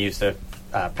going to use the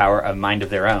power of Mind of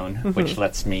Their Own, which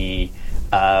lets me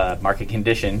mark a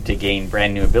condition to gain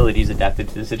brand new abilities adapted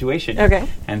to the situation. Okay.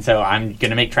 And so I'm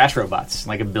going to make trash robots,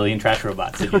 like 1 billion trash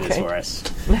robots to do this for us.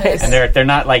 Nice. And they're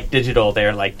not like digital.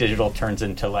 They're like digital turns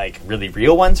into like really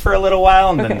real ones for a little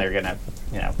while, and then they're going to,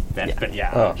 but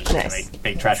I'm just going to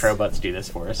make trash robots do this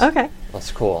for us. Okay.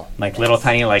 That's cool. Like little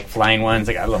tiny like flying ones.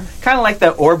 They got a little, kind of like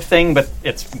the orb thing, but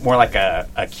it's more like a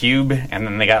cube, and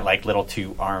then they got like little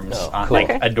 2 arms, on, cool. like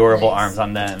adorable arms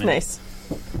on them. And, Nice.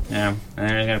 Yeah, and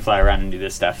they're going to fly around and do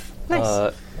this stuff.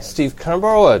 Nice. Steve, can I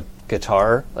borrow a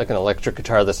guitar, like an electric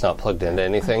guitar that's not plugged into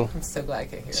anything? I'm so glad I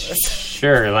can hear this.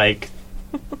 Sure, like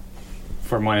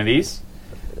from one of these.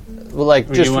 Well, like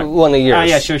Would just you want- one of yours. Oh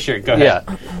yeah, sure. Go ahead.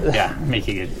 Yeah, Yeah, make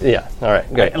it good. yeah. All right,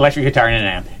 great. Electric guitar and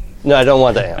an amp. No, I don't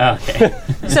want that. Okay.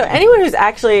 So anyone who's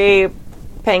actually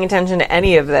paying attention to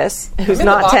any of this, who's in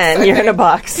the not box, 10, I you're in a think.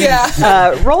 box.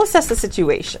 Yeah. Roll assess the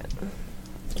situation.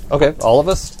 Okay, all of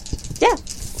us. Yeah.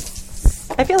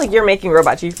 I feel like you're making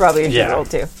robots. You probably should Yeah. roll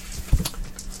too.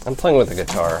 I'm playing with a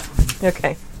guitar.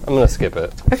 Okay. I'm gonna skip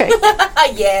it. Okay.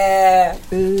 Yeah.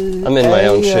 I'm in my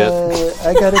own shit.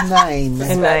 I got a 9.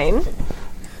 A 9.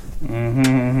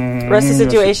 Mm-hmm. Rest of the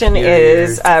situation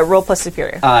is roll plus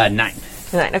superior. 9.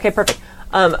 9. Okay, perfect.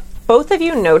 Both of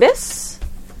you notice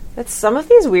that some of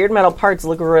these weird metal parts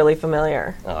look really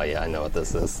familiar. Oh yeah, I know what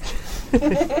this is.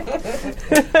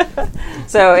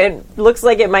 So it looks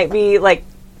like it might be like,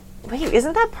 wait,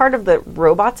 isn't that part of the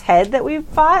robot's head that we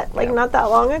fought like not that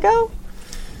long ago?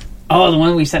 Oh, the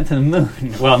one we sent to the moon.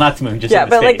 Well, not to the moon, just Yeah, in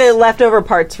but like space. the leftover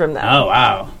parts from that. Oh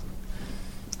wow.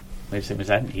 Wait a second, was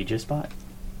that an Aegis bot?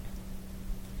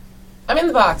 I'm in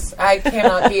the box. I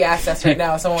cannot be accessed right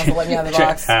now. If someone wants to let me out of the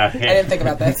box. Yeah. I didn't think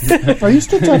about this. Are you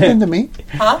still talking to me?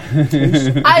 Huh?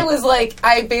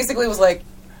 I basically was like,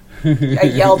 I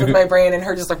yelled with my brain and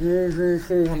her just like,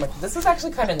 I'm like, this is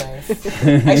actually kind of nice.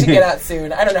 I should get out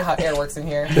soon. I don't know how air works in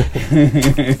here.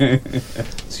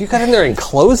 So you got in there and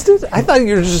closed it? I thought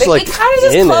you were just like They kind of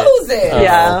just in close it.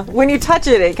 Yeah, when you touch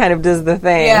it, it kind of does the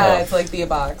thing. Yeah, it's like the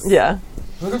box. Yeah.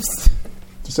 Oops.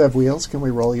 Does it have wheels? Can we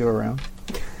roll you around?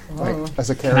 Like, as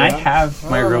a Can I carry-on? have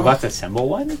my robots assemble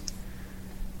one?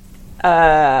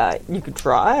 You could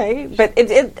try, but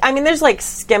I mean, there's like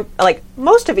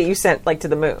most of it you sent like to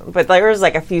the moon, but there was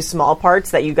like a few small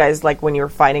parts that you guys like when you were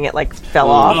fighting it like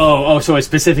fell off. Oh, so it's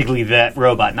specifically that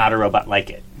robot, not a robot like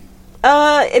it.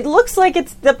 It looks like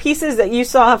it's the pieces that you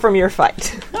saw from your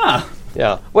fight. Oh.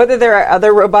 Yeah. Whether there are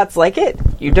other robots like it,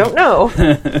 you don't know.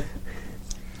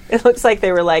 It looks like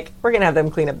they were like, we're gonna have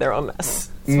them clean up their own mess.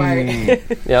 Smart.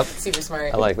 Yep. Super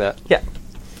smart. I like that. Yeah.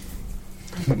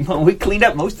 Well, we cleaned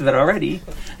up most of it already.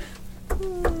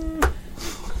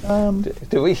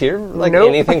 Do we hear like Nope,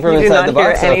 anything from you do inside the not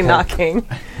hear box? any Okay. knocking.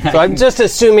 So I'm just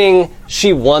assuming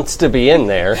she wants to be in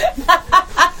there.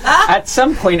 At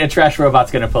some point, a trash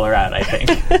robot's going to pull her out, I think.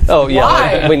 Oh yeah,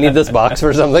 Why? we need this box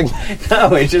for something.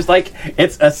 No, it's just like,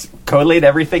 it's us collate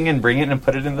everything and bring it and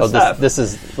put it in the Oh, stuff. this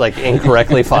is like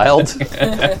incorrectly filed.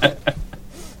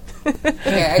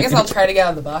 Okay, I guess I'll try to get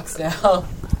out of the box now.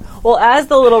 Well, as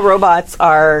the little robots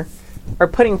are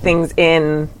putting things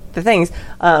in the things,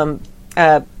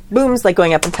 Boom's like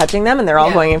going up and touching them, and they're all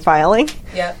Yeah. going and filing.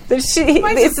 Yep. It's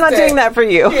just not sick. doing that for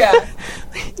you. Yeah.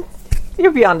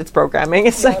 You're beyond its programming.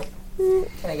 It's like, Can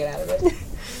I get out of it?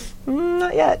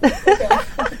 not yet.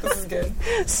 This is good.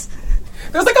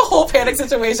 There's like a whole panic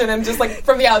situation, and just like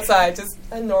from the outside, just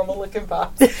a normal looking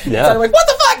box. Yeah. So I'm like, what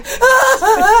the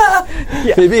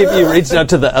fuck? Maybe if you reached out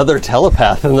to the other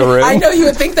telepath in the room. I know you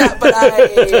would think that, but I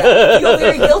feel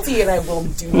very guilty, and I will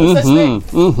do no such thing.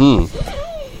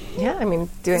 Yeah, I mean,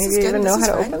 do any of is you good, even know this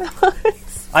how to is open the box?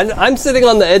 I'm sitting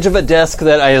on the edge of a desk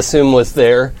that I assume was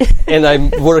there, and I'm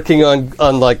working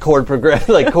on like chords for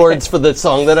the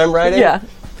song that I'm writing. Yeah.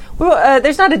 Well,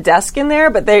 there's not a desk in there,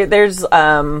 but there's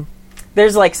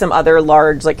There's like some other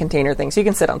large like container things, so you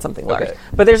can sit on something large. Okay.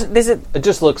 But there's It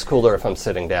just looks cooler if I'm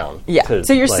sitting down. yeah. to,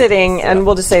 So you're like, sitting, yeah. and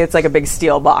we'll just say it's like a big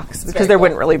steel box because very there cool.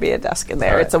 wouldn't really be a desk in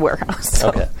there. All right. It's a warehouse. So.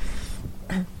 Okay.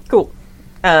 Cool.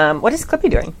 What is Clippy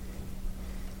doing?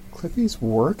 Clippy's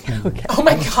working. Oh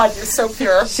my god, you're so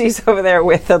pure. She's over there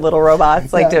with the little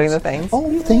robots, like Yes. doing the things.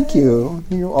 Oh, thank you.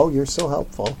 You're so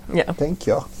helpful. Yeah. Thank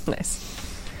you. Nice.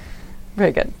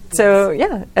 Very good. So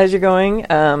yeah, as you're going,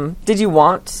 did you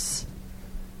want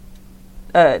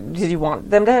them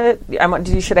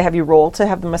to? Should I have you roll to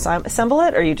have them assemble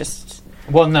it, or you just?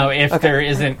 Well, no. If there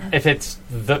isn't, if it's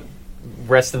the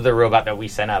rest of the robot that we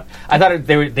sent up, I thought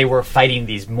they were fighting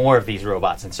more of these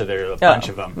robots, and so there are a bunch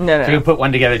of them. No. So we put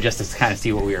one together just to kind of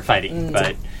see what we were fighting.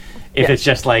 But if it's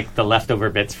just like the leftover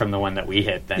bits from the one that we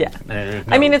hit, then Yeah. there's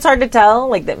I mean, no- it's hard to tell.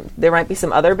 Like there might be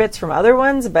some other bits from other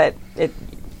ones, but it.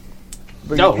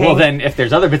 were you Oh, well, paying- then if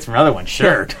there's other bits from other ones,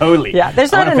 sure, totally. Yeah,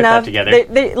 there's I not wanna enough. Put that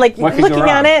together. They, like What could go looking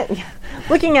at wrong? it,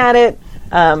 looking at it.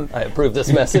 I approve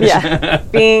this message. Yeah,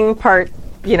 being part,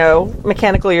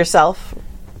 mechanical yourself,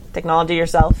 technology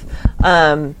yourself.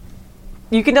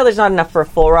 You can tell there's not enough for a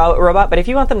full robot, but if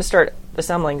you want them to start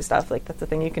assembling stuff, like that's a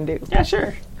thing you can do. Yeah,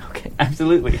 sure. Okay.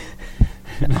 Absolutely.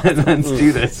 Let's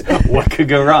do this. What could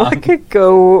go wrong? What could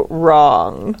go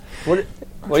wrong? What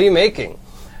are you making?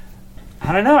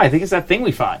 I don't know. I think it's that thing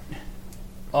we fought.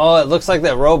 Oh, it looks like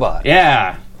that robot.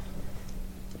 Yeah.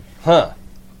 Huh.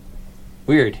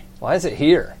 Weird. Why is it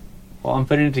here? Well, I'm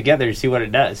putting it together to see what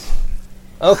it does.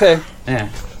 Okay. Yeah.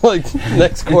 Like,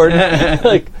 next chord.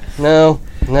 Like, no.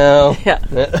 Yeah,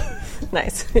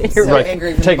 nice. You're So right.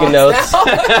 angry with Taking the notes.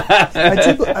 box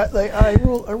now. I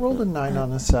rolled a 9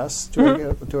 on assess.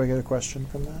 Do I get a question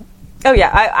from that? Oh yeah,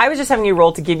 I was just having you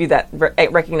roll to give you that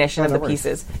recognition of no the worries.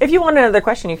 pieces. If you want another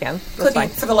question, you can. That's Clippy, fine.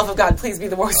 for the love of God, please be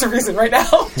the voice of reason right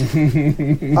now.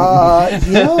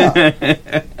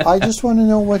 Yeah. I just want to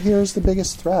know what here is the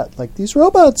biggest threat. Like, these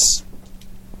robots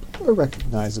are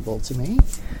recognizable to me.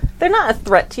 They're not a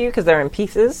threat to you because they're in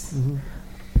pieces.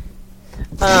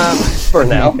 For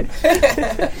now.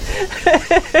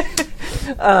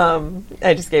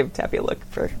 I just gave Tappy a look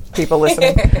for people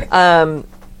listening.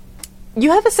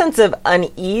 You have a sense of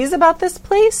unease about this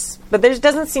place, but there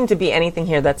doesn't seem to be anything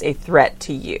here that's a threat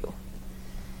to you.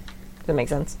 Does that make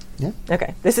sense? Yeah.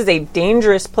 Okay. This is a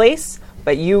dangerous place,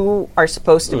 but you are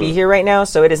supposed to be here right now,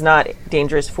 so it is not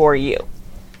dangerous for you.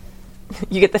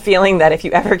 You get the feeling that if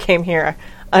you ever came here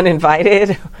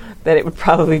uninvited, that it would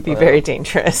probably be very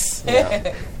dangerous.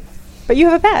 Yeah. But you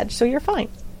have a badge, so you're fine.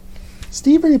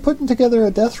 Steve, are you putting together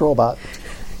a death robot?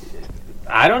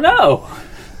 I don't know.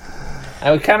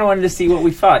 I kind of wanted to see what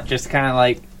we fought, just kind of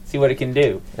like see what it can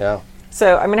do. Yeah.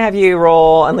 So I'm going to have you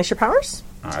roll Unleash Your Powers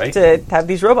All right. to have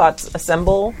these robots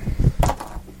assemble.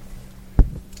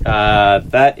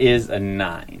 That is a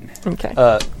 9.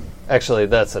 Okay. Actually,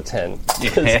 that's a 10.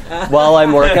 'Cause while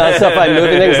I'm working on stuff, I'm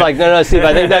moving things. Like, no, Steve,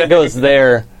 I think that goes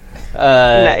there.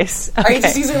 Nice. Are you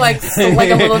just using like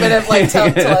a little bit of like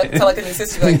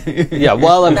telekinesis? To like, Yeah,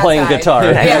 while I'm that playing side? guitar.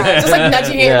 Yeah, just like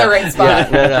nudging it in the right Yeah,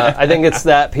 spot. no. I think it's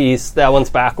that piece. That one's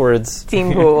backwards.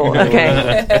 Team pool.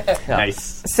 Okay.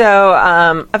 Nice.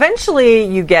 So eventually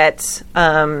you get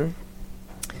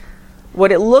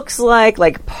what it looks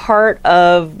like part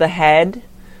of the head,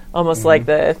 almost like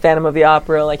the Phantom of the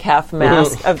Opera, like half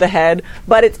mask of the head,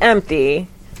 but it's empty.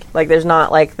 Like there's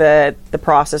not like the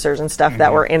processors and stuff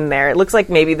that were in there. It looks like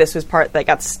maybe this was part that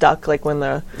got stuck, like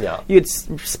when you'd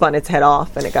spun its head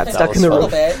off and it got stuck was in the A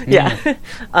roof. little bit. Yeah.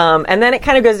 And then it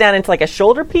kind of goes down into like a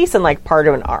shoulder piece and like part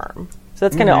of an arm. So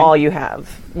that's kind of all you have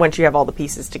once you have all the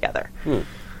pieces together.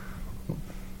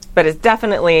 But it's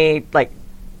definitely like,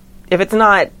 if it's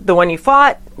not the one you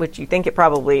fought, which you think it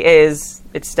probably is,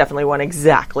 it's definitely one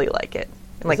exactly like it.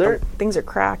 And like there- the things are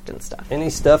cracked and stuff. Any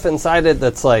stuff inside it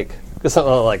that's like, because I'm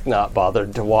like not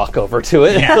bothered to walk over to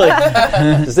it. Like,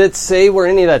 does it say where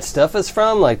any of that stuff is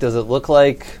from? Like, does it look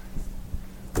like?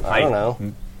 I don't know.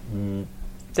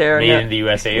 There are Made no, in the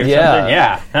USA or Yeah. something?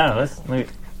 Yeah. No,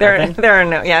 let's there are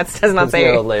no. Yeah, it does not There's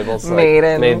say no labels. Like, made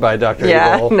in made by Dr.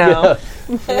 Yeah, Evil. no,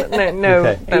 no, Okay.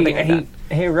 nothing like that.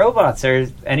 Hey, robots, are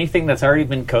anything that's already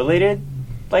been collated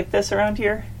like this around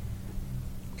here?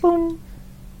 Boom.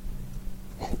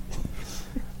 I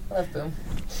love Boom.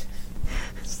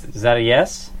 Is that a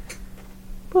yes?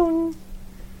 Boom.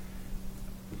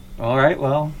 All right,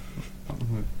 well,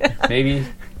 maybe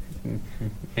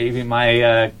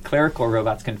my clerical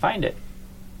robots can find it.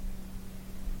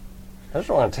 I just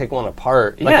want to take one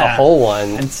apart, like Yeah. a whole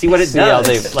one, And see what it How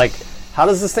does. they like. How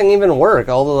does this thing even work?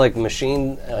 All the like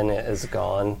machine in it is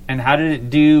gone. And how did it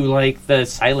do, like, the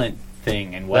silent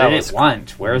thing? And what That did was it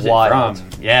want? Where is wild. it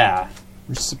from? Yeah.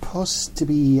 We're supposed to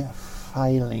be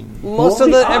filing. Most Well, of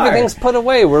we the are. everything's put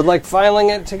away. We're like filing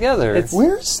it together. It's-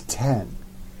 Where's 10?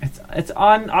 It's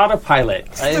on autopilot.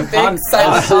 I- Big silent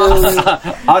pause.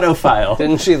 Autofile.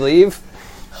 Didn't she leave?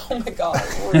 Oh my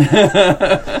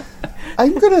god.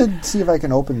 I'm gonna see if I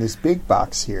can open this big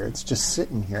box here. It's just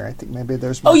sitting here. I think maybe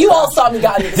there's. Oh, more you trash. all saw me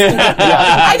get into the studio.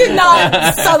 I did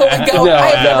not subtly go. No, I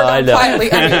have never I gone know.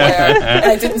 quietly anywhere, and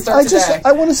I didn't start today.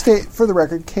 I want to state for the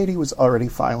record, Katie was already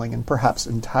filing and perhaps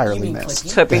entirely You mean missed.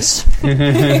 Clippy? this.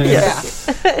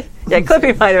 Yeah. Yeah,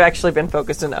 Clippy might have actually been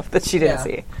focused enough that she didn't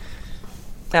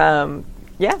Yeah. see.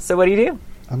 Yeah. So what do you do?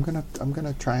 I'm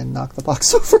gonna try and knock the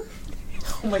box over.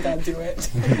 Oh my god, do it.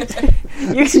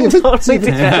 You see can if it totally do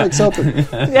that. breaks open.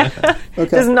 Yeah. Okay.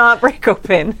 Does not break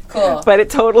open. Cool. But it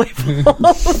totally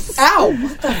falls. Ow!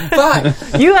 What the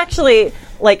fuck? You actually,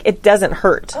 like, it doesn't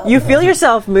hurt. You feel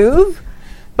yourself move,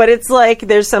 but it's like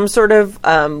there's some sort of,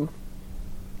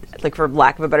 like, for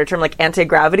lack of a better term, like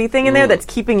anti-gravity thing in there that's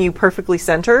keeping you perfectly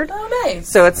centered. Oh, nice.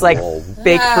 So it's like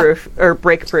bake-proof, or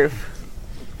break-proof.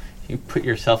 You put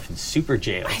yourself in super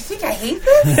jail. I think I hate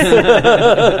this.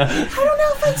 I don't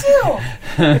know if I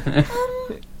do.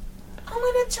 I'm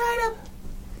gonna try to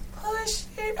push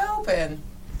it open.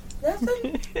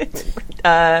 Nothing?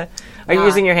 Are you Nah.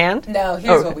 using your hand? No,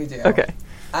 here's Oh, what we do. Okay.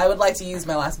 I would like to use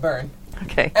my last burn.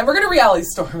 Okay. And we're gonna reality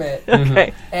storm it.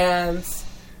 Okay. And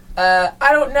I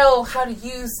don't know how to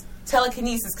use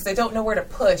telekinesis because I don't know where to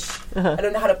push. I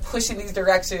don't know how to push in these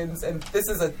directions, and this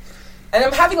is and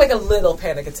I'm having like a little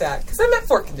panic attack because I'm at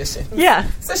 4 conditions. Yeah.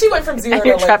 So she went from 0 And to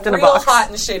you're like trapped in a real box. hot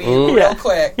and shitty Yeah. real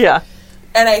quick. Yeah.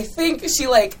 And I think she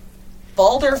like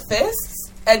balled her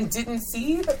fists and didn't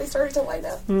see that they started to light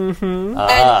up. Mm-hmm.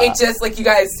 And it just like you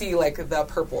guys see like the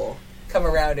purple come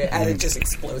around it and it just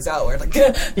explodes outward like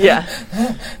Yeah.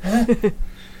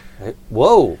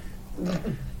 Whoa.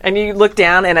 And you look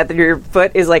down, and at your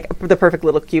foot is like the perfect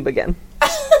little cube again.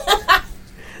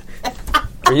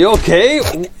 Are you okay?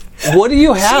 What do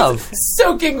you have?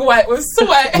 soaking wet with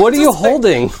sweat. What are you Just, like,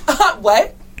 holding?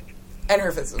 What? And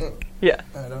her fist. Yeah.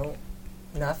 I don't.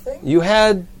 Nothing. You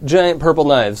had giant purple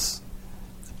knives.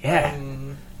 Yeah.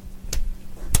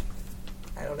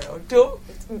 I don't know. Don't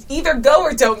either go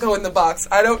or don't go in the box.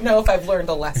 I don't know if I've learned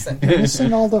a lesson.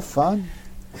 Missing all the fun.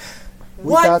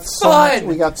 What So fun?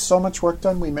 we got so much work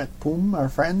done. We met Boom, our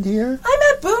friend here. I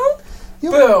met Boom.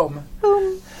 You- Boom.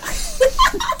 Boom.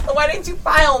 Why didn't you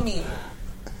file me?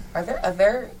 Are there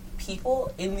other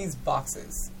people in these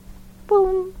boxes?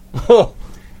 Boom.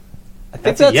 I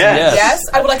think that's yes. Yes,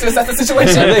 I would like to assess the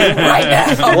situation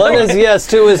right now. One is yes,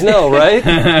 two is no, right?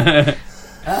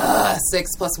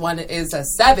 6 plus 1 is a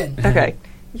 7. Okay.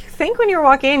 You think when you were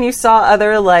walking in, you saw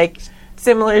other, like,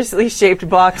 similarly shaped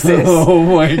boxes. Oh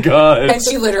my god. And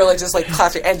she literally just like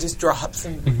claps her and just drops.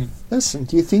 And Listen,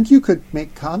 do you think you could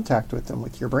make contact with them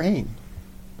with your brain?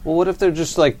 Well, what if they're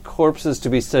just like corpses to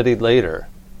be studied later?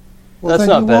 Well, That's then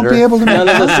not you won't better. be able to make None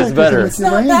of this contact is with them better. with it's your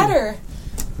not brain. better.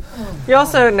 You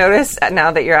also notice,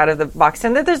 now that you're out of the box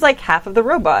tent, that there's like half of the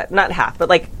robot. Not half, but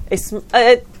like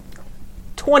a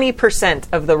 20%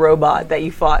 of the robot that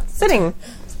you fought sitting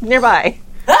nearby.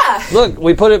 Look,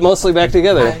 we put it mostly back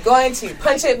together. I'm going to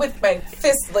punch it with my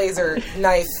fist laser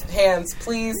knife hands,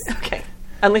 please. Okay.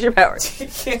 Unleash your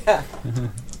powers. Yeah.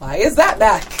 Why is that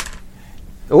back?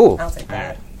 Ooh, I'll take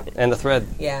that. and a thread.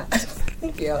 Yeah.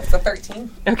 Thank you. It's a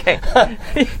 13. Okay.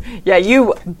 Yeah,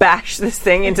 you bash this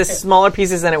thing into smaller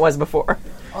pieces than it was before.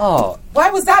 Oh, Why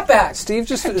was that back? Steve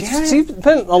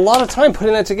spent a lot of time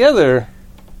putting it together.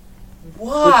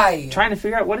 Why? Trying to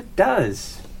figure out what it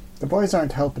does. The boys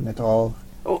aren't helping at all.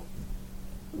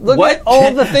 Look What? at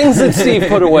all the things that Steve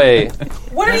put away.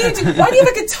 What are you doing? Why do you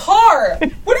have a guitar?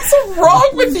 What is so wrong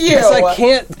with you? Because I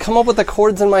can't come up with the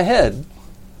chords in my head.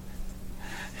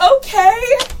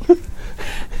 Okay.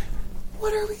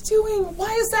 What are we doing?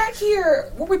 Why is that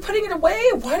here? Were we putting it away?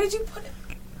 Why did you put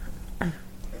it?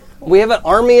 We have an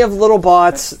army of little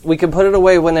bots. We can put it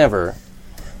away whenever.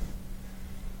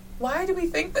 Why do we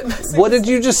think that? What did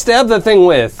you just stab the thing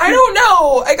with? I don't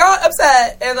know. I got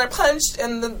upset and I punched,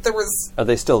 and then there was. Are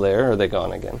they still there, or are they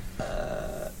gone again?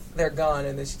 They're gone,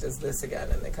 and then she does this again,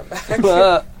 and they come back.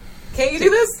 Uh, Can't you do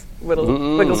this?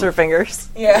 Wiggles her fingers.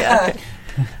 Yeah.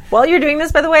 While you're doing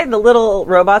this, by the way, the little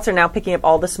robots are now picking up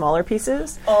all the smaller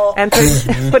pieces Oh. and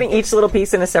putting each little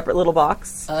piece in a separate little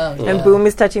box. Oh, And Boom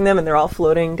is touching them, and they're all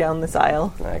floating down this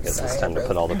aisle. I guess Sorry, it's time to I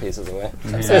put all the pieces away.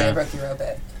 I'm sorry I broke your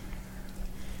robot.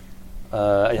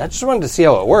 I just wanted to see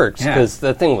how it worked, Yeah. because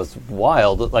that thing was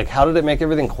wild. Like, how did it make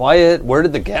everything quiet? Where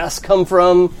did the gas come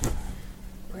from?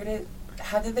 Where did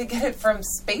how did they get it from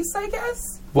space? I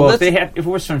guess. Well, Well, if it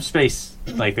was from space,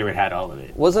 like they would have had all of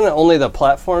it. Wasn't it only the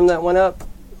platform that went up?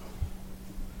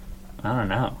 I don't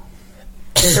know.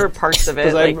 There were parts of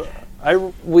it.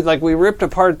 Because we ripped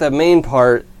apart the main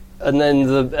part, and then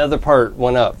the other part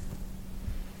went up.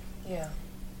 Yeah.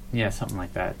 Yeah, something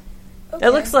like that. Okay.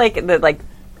 It looks like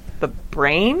the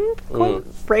brain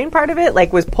brain part of it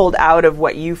was pulled out of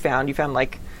what you found. You found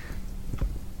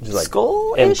Just like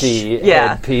skull empty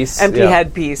head piece. empty Yeah.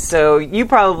 head piece. So you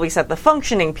probably set the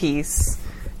functioning piece,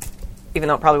 even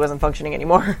though it probably wasn't functioning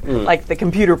anymore, like the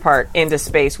computer part into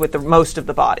space with the most of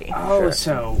the body. Oh,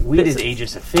 so we did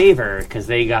Aegis a favor because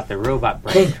they got the robot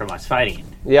brain from us fighting.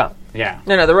 Yeah. Yeah.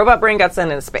 No, the robot brain got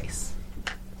sent into space.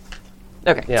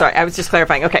 Okay, Yeah. sorry, I was just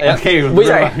clarifying. Okay, Okay,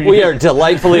 We are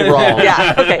delightfully wrong.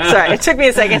 yeah. Okay, sorry. It took me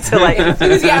a second to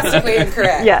Enthusiastically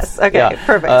incorrect. Yes. Okay. Yeah.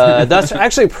 Perfect. That's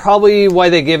actually probably why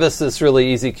they gave us this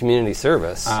really easy community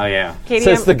service. Oh, yeah. Katie,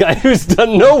 Says the guy who's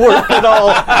done no work at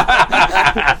all.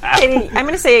 Katie, I'm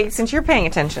going to say, since you're paying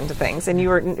attention to things and you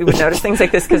would notice things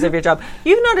like this because of your job,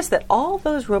 you've noticed that all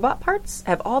those robot parts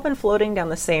have all been floating down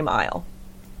the same aisle.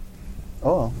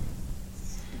 Oh.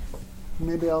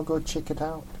 Maybe I'll go check it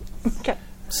out. Okay.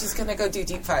 She's gonna go do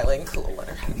deep filing. Cool. Let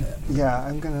her have it. Yeah,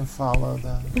 I'm going to follow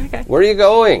the... Okay. Where are you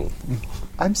going?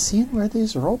 I'm seeing where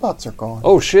these robots are going.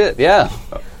 Oh, shit, yeah.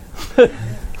 Don't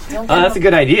Oh, that's a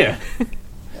good idea.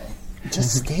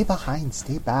 Just stay behind,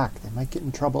 stay back. They might get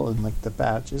in trouble in the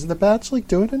badge. Is the badge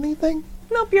doing anything?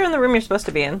 Nope, you're in the room you're supposed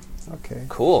to be in. Okay.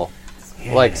 Cool.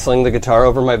 Sling the guitar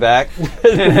over my back.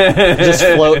 Just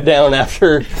float down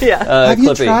after Yeah. Have you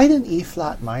Clippy. tried an E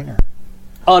flat minor?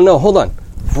 Oh, no, hold on.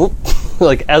 Whoop.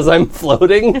 As I'm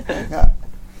floating. Yeah.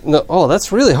 No, oh,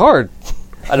 that's really hard.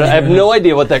 I have no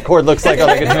idea what that chord looks like on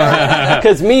the guitar.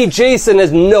 Because Jason,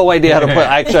 has no idea how to play.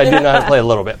 Actually, I do know how to play a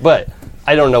little bit, but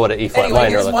I don't know what an E flat Anyway, minor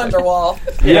here's looks like. Wonderwall.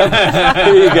 Here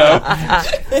you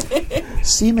go.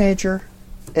 C major,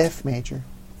 F major,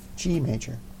 G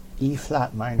major, E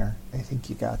flat minor. I think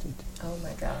you got it. Oh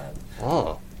my god.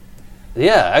 Oh.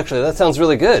 Yeah, actually, that sounds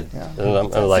really good. Yeah. And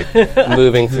I'm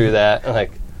moving through that. I'm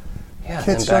yeah,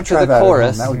 Kids, and don't back to try the that at home.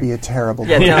 chorus. That would be a terrible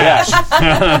Yeah, book.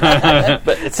 no,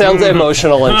 But it sounds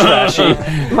emotional and trashy.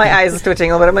 my eyes are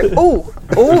twitching a little bit. I'm like,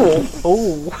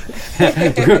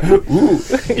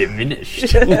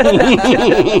 Diminished.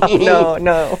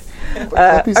 no.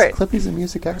 Clippy's, all right. Clippy's a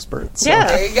music expert. So. Yeah,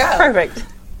 There you go. perfect.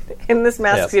 In this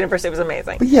Masks Yeah. universe, it was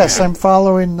amazing. But yes, I'm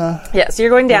following... Yeah, so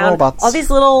you're going down. robots. All these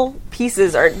little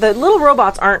pieces the little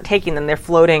robots aren't taking them. They're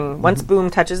floating. Once Boom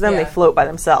touches them, they Yeah. float by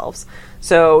themselves.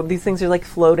 So these things are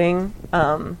floating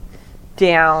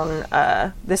down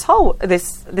this hall,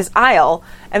 this aisle,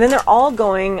 and then they're all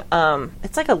going.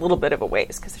 It's a little bit of a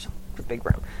ways because there's a big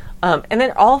room, and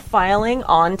they're all filing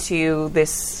onto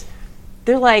this.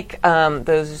 They're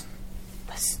those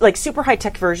super high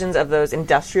tech versions of those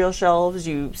industrial shelves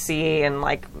you see in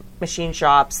machine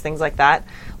shops, things like that.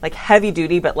 Heavy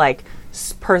duty, but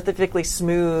perfectly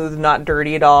smooth, not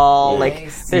dirty at all.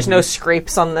 Nice. There's no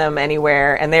scrapes on them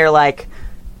anywhere, and they're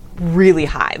really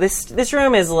high. This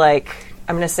room is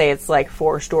I'm gonna say it's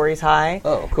 4 stories high.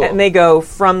 Oh, cool. And they go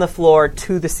from the floor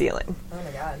to the ceiling. Oh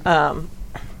my god.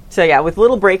 So yeah, with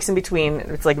little breaks in between,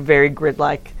 it's very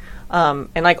grid-like.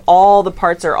 And all the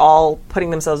parts are all putting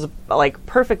themselves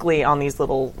perfectly on these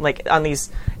little on these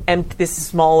this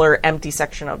smaller empty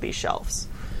section of these shelves.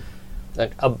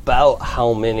 About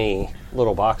how many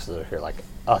little boxes are here?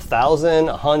 1,000,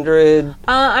 100?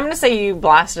 I'm gonna say you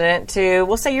blasted it to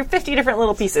we'll say you're 50 different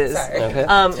little pieces. Sorry. Okay.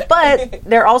 But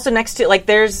they're also next to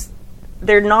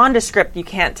they're nondescript. You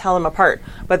can't tell them apart.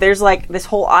 But there's this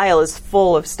whole aisle is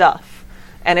full of stuff.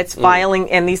 And it's filing,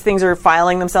 and these things are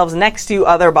filing themselves next to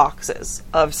other boxes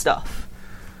of stuff.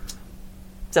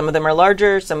 Some of them are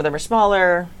larger, some of them are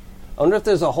smaller. I wonder if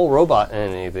there's a whole robot in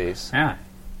any of these. Yeah.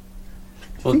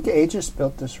 I think Aegis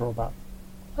built this robot.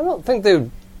 I don't think they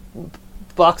would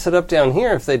box it up down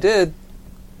here if they did.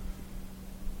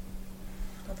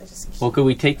 They just Well, could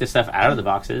we take the stuff out of the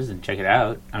boxes and check it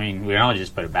out? I mean, we can always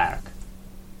just put it back.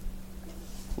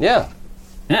 Yeah,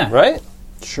 Yeah. right?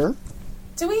 Sure.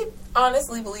 Do we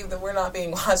honestly believe that we're not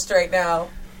being watched right now?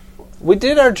 We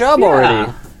did our job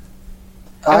already.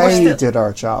 I did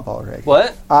our job already.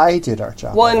 What? I did our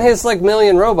job Well, in his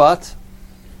million robots.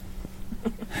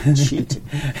 Cheating.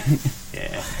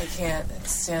 I can't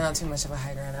stand on too much of a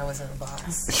high ground. I was in the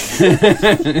box.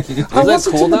 How that was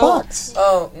it cool, in the though? box?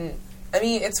 Oh, I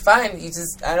mean, it's fine.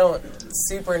 I don't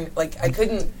super, I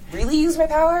couldn't really use my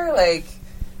power. I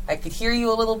could hear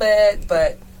you a little bit,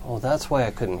 but Oh, that's why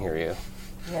I couldn't hear you.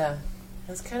 yeah.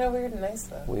 It was kind of weird and nice,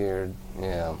 though. Weird.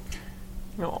 Yeah.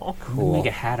 Aw. Cool. Make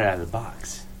a hat out of the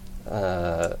box.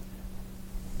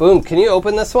 Boom, can you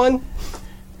open this one?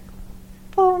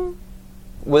 Boom.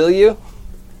 Will you?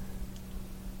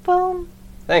 Boom.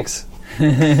 Thanks.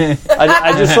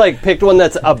 I just like picked one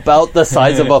that's about the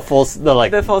size of a The full-size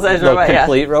the robot, yeah.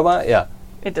 complete robot. Yeah.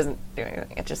 It doesn't do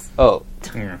anything. It just Oh,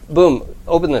 Boom,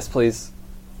 open this, please.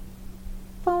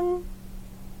 boom.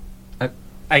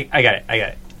 I got it.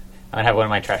 I'm gonna have one of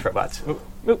my trash robots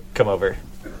come over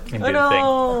and do the thing.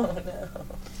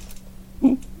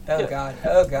 Oh god.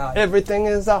 Oh god. Everything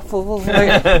is awful.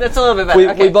 That's a little bit better. we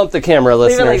Okay. bumped the camera,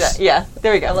 Leave it like listeners. that. Yeah,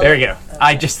 there we go. There we go.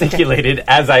 I gesticulated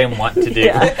as I am wont to do.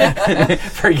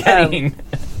 Forgetting.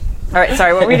 All right,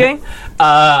 sorry, what were we doing?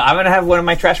 I'm gonna have one of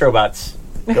my trash robots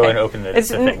go and open the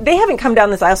thing. They haven't come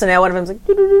down this aisle, so now one of them's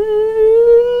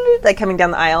like coming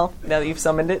down the aisle now that you've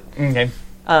summoned it. Okay.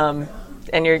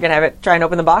 And you're gonna have it try and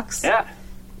open the box. Yeah.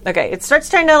 Okay, it starts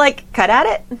trying to like cut at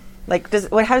it. Like, does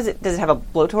it have a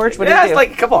blowtorch? What does it It's do?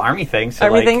 like a couple army things. So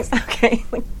Army like, things. Okay,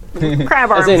 like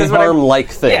crab arms. As in is what I'm- arm-like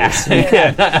things.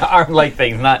 Yeah, arm-like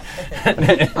things, not.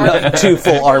 Not two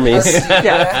full armies.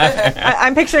 Yeah,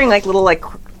 I'm picturing like little like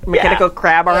mechanical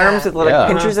crab arms with little Yeah.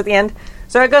 pinchers at the end.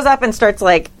 So it goes up and starts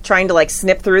like trying to like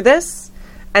snip through this,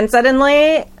 and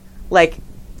suddenly, like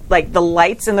the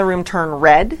lights in the room turn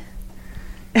red.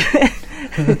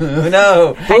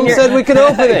 No. Boom said we could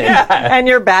open it. And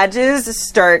your badges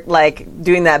start like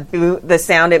doing that the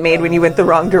sound it made when you went the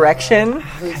wrong direction,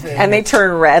 and they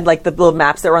turn red. Like the little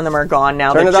maps that were on them are gone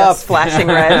now. Turn They're it just off. flashing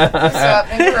red. Stop.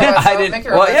 Make your robots I stop. didn't. Make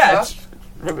your Well, robots yeah. stop.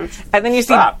 And then you see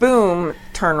Stop. boom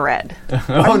turn red.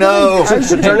 Oh no.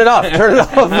 Turn it off. Turn it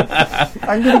off.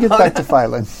 I'm going to get back to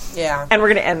Phylon. Yeah. And we're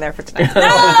gonna end there for tonight.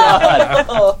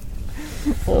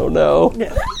 Oh no.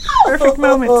 Perfect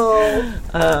moment.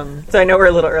 So I know we're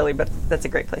a little early, but that's a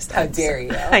great place to How end. dare you?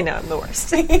 I know I'm the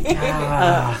worst.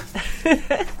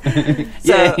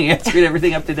 Yeah, I screwed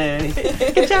everything up today.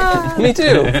 Good job. Me too.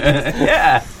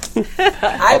 Yeah.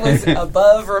 I was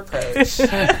above reproach.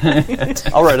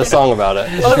 I'll write a song about it.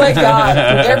 Oh my god.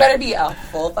 There better be a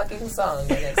full fucking song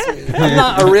by next week. I'm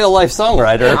not a real life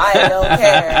songwriter. I don't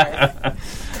care.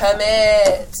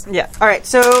 Commit. Yeah. All right.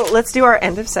 So let's do our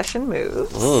end of session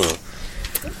moves.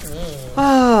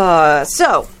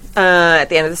 At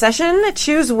the end of the session,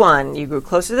 choose one. You grew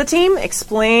closer to the team.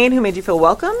 Explain who made you feel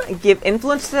welcome. Give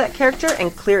influence to that character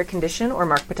and clear a condition or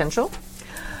mark potential.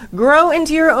 Grow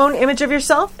into your own image of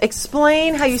yourself.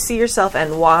 Explain how you see yourself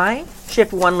and why.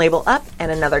 Shift one label up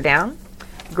and another down.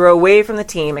 Grow away from the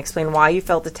team. Explain why you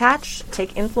felt detached.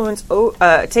 Take influence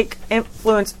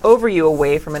over you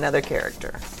away from another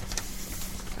character.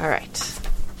 All right.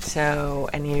 So,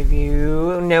 any of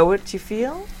you know what you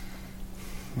feel?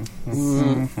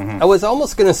 I was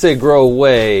almost going to say grow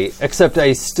away, except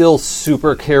I still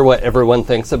super care what everyone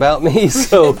thinks about me,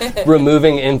 so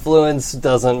removing influence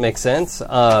doesn't make sense.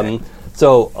 What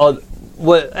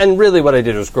I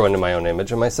did was grow into my own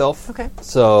image of myself. Okay.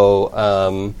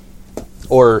 So,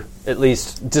 or at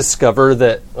least discover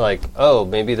that, like, oh,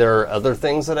 maybe there are other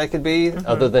things that I could be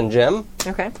other than Jem.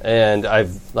 Okay. And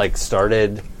I've, like,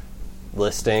 started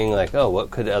listing, like, oh,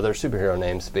 what could other superhero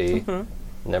names be?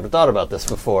 Never thought about this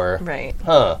before. Right.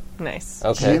 Huh. Nice.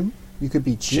 Okay. Jim? You could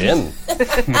be Jim.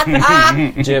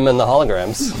 Jim and the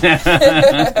holograms.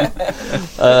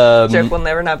 Joke will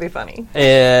never not be funny.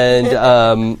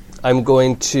 And I'm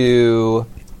going to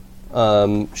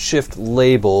shift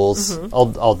labels.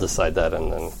 I'll decide that,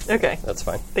 and then Okay. that's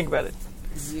fine. Think about it.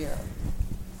 0.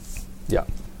 Yeah.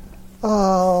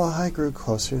 Oh, I grew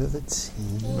closer to the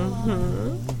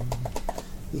team.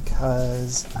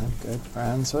 Because I'm good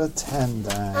friends with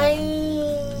Tendai.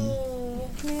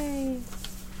 Yay.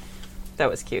 That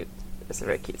was cute. It was a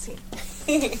very cute scene.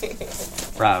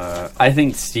 I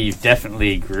think Steve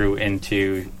definitely grew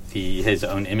into his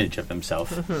own image of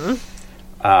himself.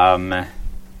 Yeah,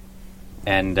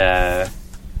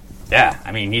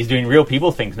 I mean, he's doing real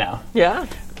people things now. Yeah.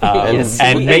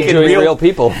 And making doing real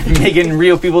people. making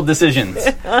real people decisions.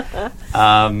 So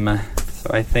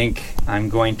I think I'm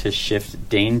going to shift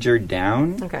danger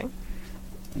down, Okay.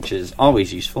 which is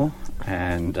always useful,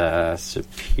 and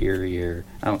superior.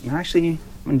 Oh, no, actually, I'm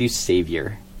going to do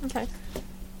savior. Okay.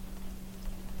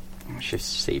 I'll shift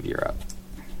savior up.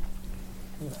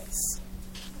 Nice.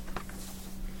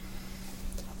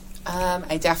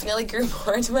 I definitely grew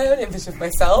more into my own image of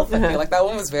myself. I feel like that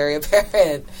one was very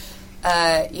apparent.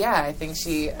 Yeah, I think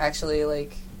she actually,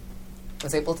 like,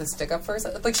 was able to stick up for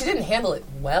herself. Like, she didn't handle it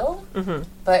well,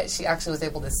 but she actually was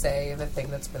able to say the thing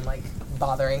that's been, like,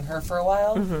 bothering her for a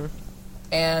while.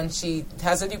 And she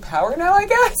has a new power now, I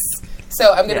guess.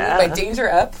 So I'm going to move my danger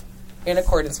up in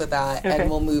accordance with that, Okay. and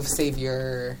we'll move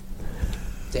savior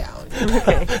down.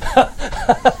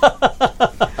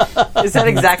 Is that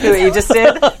exactly what you just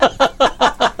did?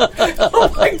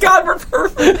 Oh my God, we're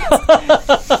perfect.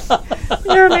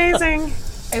 You're amazing.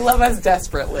 I love us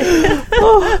desperately.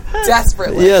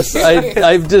 Desperately. Yes,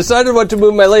 I've decided what to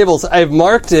move my labels. I've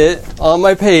marked it on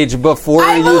my page before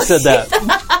you said that.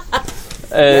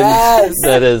 And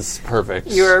that is perfect.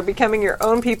 You are becoming your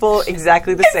own people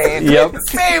exactly the same. Yep.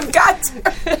 Same. God.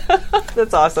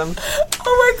 That's awesome.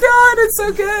 Oh my God, it's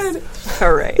so good.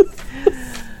 All right.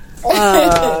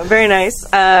 Very nice.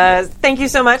 Thank you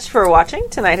so much for watching.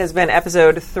 Tonight has been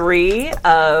episode 3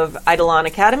 of Eidolon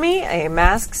Academy, a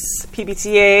Masks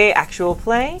PBTA actual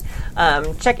play.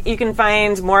 You can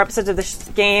find more episodes of this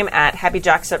game at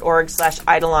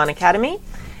happyjacks.org/Eidolon Academy,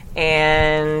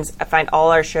 and find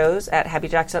all our shows at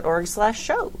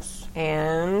happyjacks.org/shows.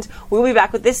 And we'll be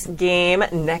back with this game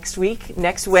next week,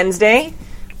 next Wednesday,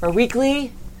 or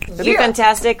weekly. It'll be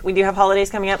fantastic. We do have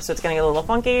holidays coming up, so it's going to get a little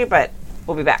funky, but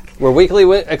we'll be back. We're weekly,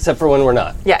 except for when we're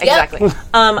not. Yeah, exactly.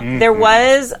 There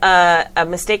was a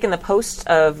mistake in the post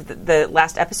of the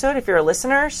last episode, if you're a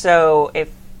listener. So if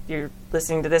you're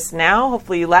listening to this now,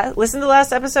 hopefully you listen to the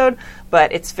last episode,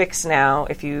 but it's fixed now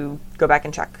if you go back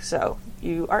and check. So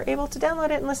you are able to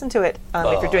download it and listen to it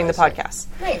if you're doing the podcast.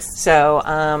 Nice. So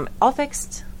all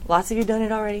fixed. Lots of you done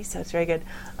it already, so it's very good.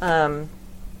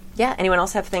 Anyone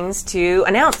else have things to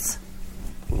announce?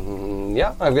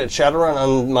 Yeah, I've got Shadowrun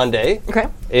on Monday. Okay.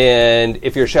 And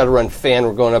if you're a Shadowrun fan,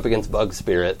 we're going up against Bug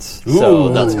Spirits. So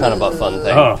that's kind of a fun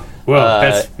thing. Oh,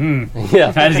 well,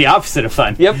 Yeah. that is the opposite of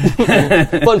fun. Yep.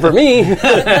 Fun for me.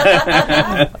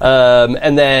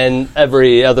 And then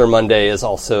every other Monday is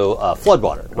also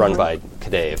Floodwater, run by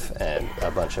Kadave and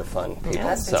a bunch of fun people.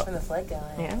 That's So from the flood guy.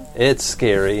 Yeah. it's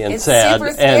scary and It's sad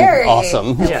super scary. and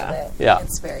awesome. I Yeah. love it. Yeah.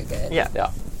 It's very good. Yeah. Yeah,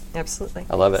 Absolutely.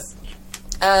 I love it.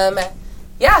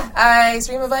 I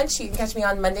stream a bunch. You can catch me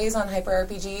on Mondays on Hyper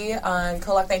RPG on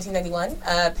Kolak 1991.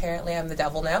 Apparently, I'm the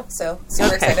devil now, so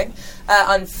super exciting.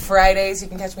 On Fridays, you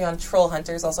can catch me on Troll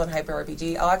Hunters, also on Hyper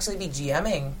RPG. I'll actually be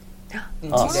GMing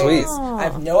in 2 days. Sweet. I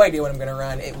have no idea what I'm going to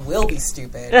run. It will be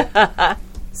stupid.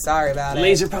 Sorry about it.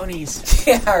 Laser ponies.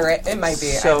 Yeah, right. It might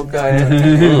be. So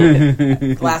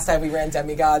good. Last time we ran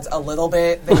Demigods a little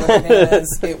bit. They were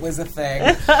bananas. It was a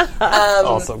thing.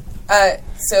 Awesome.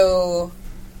 So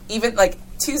even like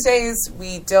Tuesdays,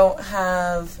 we don't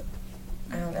have,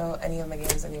 I don't know any of my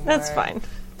games anymore. That's fine.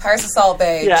 Pirates Assault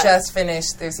Bay Yeah. just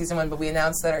finished their season 1, but we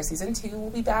announced that our season 2 will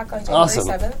be back on January Awesome.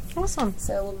 7th. Awesome.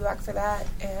 So we'll be back for that.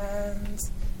 And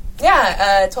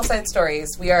 12-Sided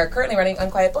Stories. We are currently running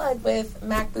Unquiet Blood with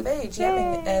Mac Boubet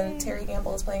GMing, and Terry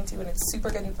Gamble is playing too, and it's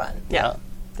super good and fun. Yeah.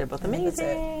 They're both think that's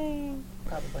it. amazing.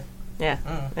 Probably. Yeah.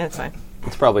 That's fine.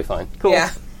 It's probably fine. Cool.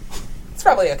 Yeah. It's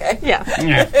probably okay.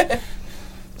 Yeah.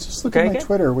 Just look Very at my good.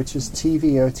 Twitter, which is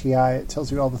TVOTI. It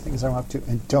tells you all the things I'm up to.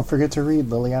 And don't forget to read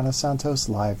Liliana Santos'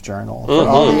 live journal for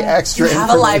all the extra You have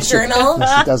a live information. journal? No,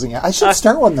 she doesn't yet. I should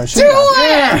start one, though, shouldn't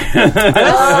I?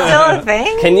 Still a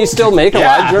thing? Can you still make a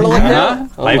live journal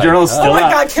account? Oh Live my journal's God. still Oh my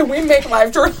up. god, can we make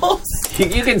live journals?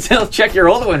 You can still check your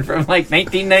old one from like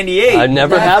 1998. I've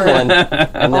never had one.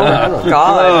 I've never had one.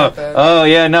 God. Oh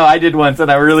yeah, no, I did once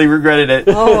and I really regretted it.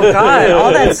 Oh, God.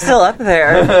 All that's still up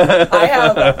there. I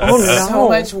have no. so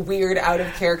much weird out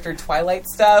of character Twilight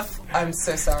stuff. I'm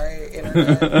so sorry,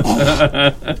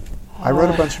 internet. I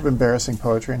wrote a bunch of embarrassing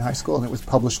poetry in high school, and it was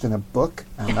published in a book.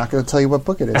 I'm not going to tell you what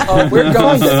book it is. Oh, we're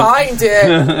going to find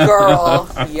it, girl.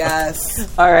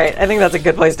 Yes. All right. I think that's a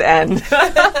good place to end.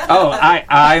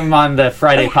 I'm on the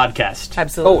Friday podcast.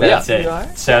 Absolutely. Oh, yeah. That's it. You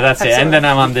are? So that's it. Excellent. And then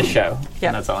I'm on this show. Yeah.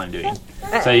 And that's all I'm doing.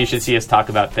 So you should see us talk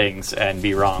about things and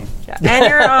be wrong. Yeah. And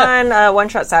you're on One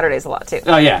Shot Saturdays a lot, too.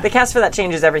 Oh, yeah. The cast for that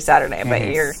changes every Saturday, but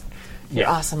you're Yeah.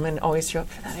 awesome and always show up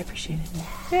for that. I appreciate it.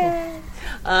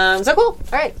 Yeah. So cool.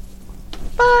 All right.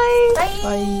 Bye.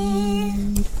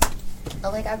 Bye.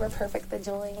 Oh my god, we're perfect. The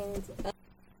joins.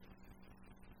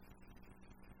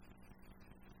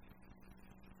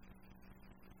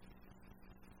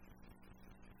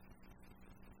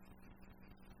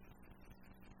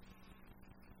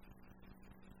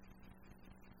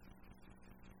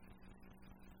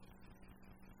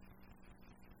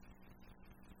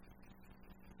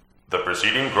 The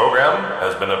preceding program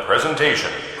has been a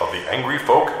presentation of the Angry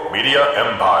Folk Media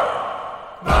Empire.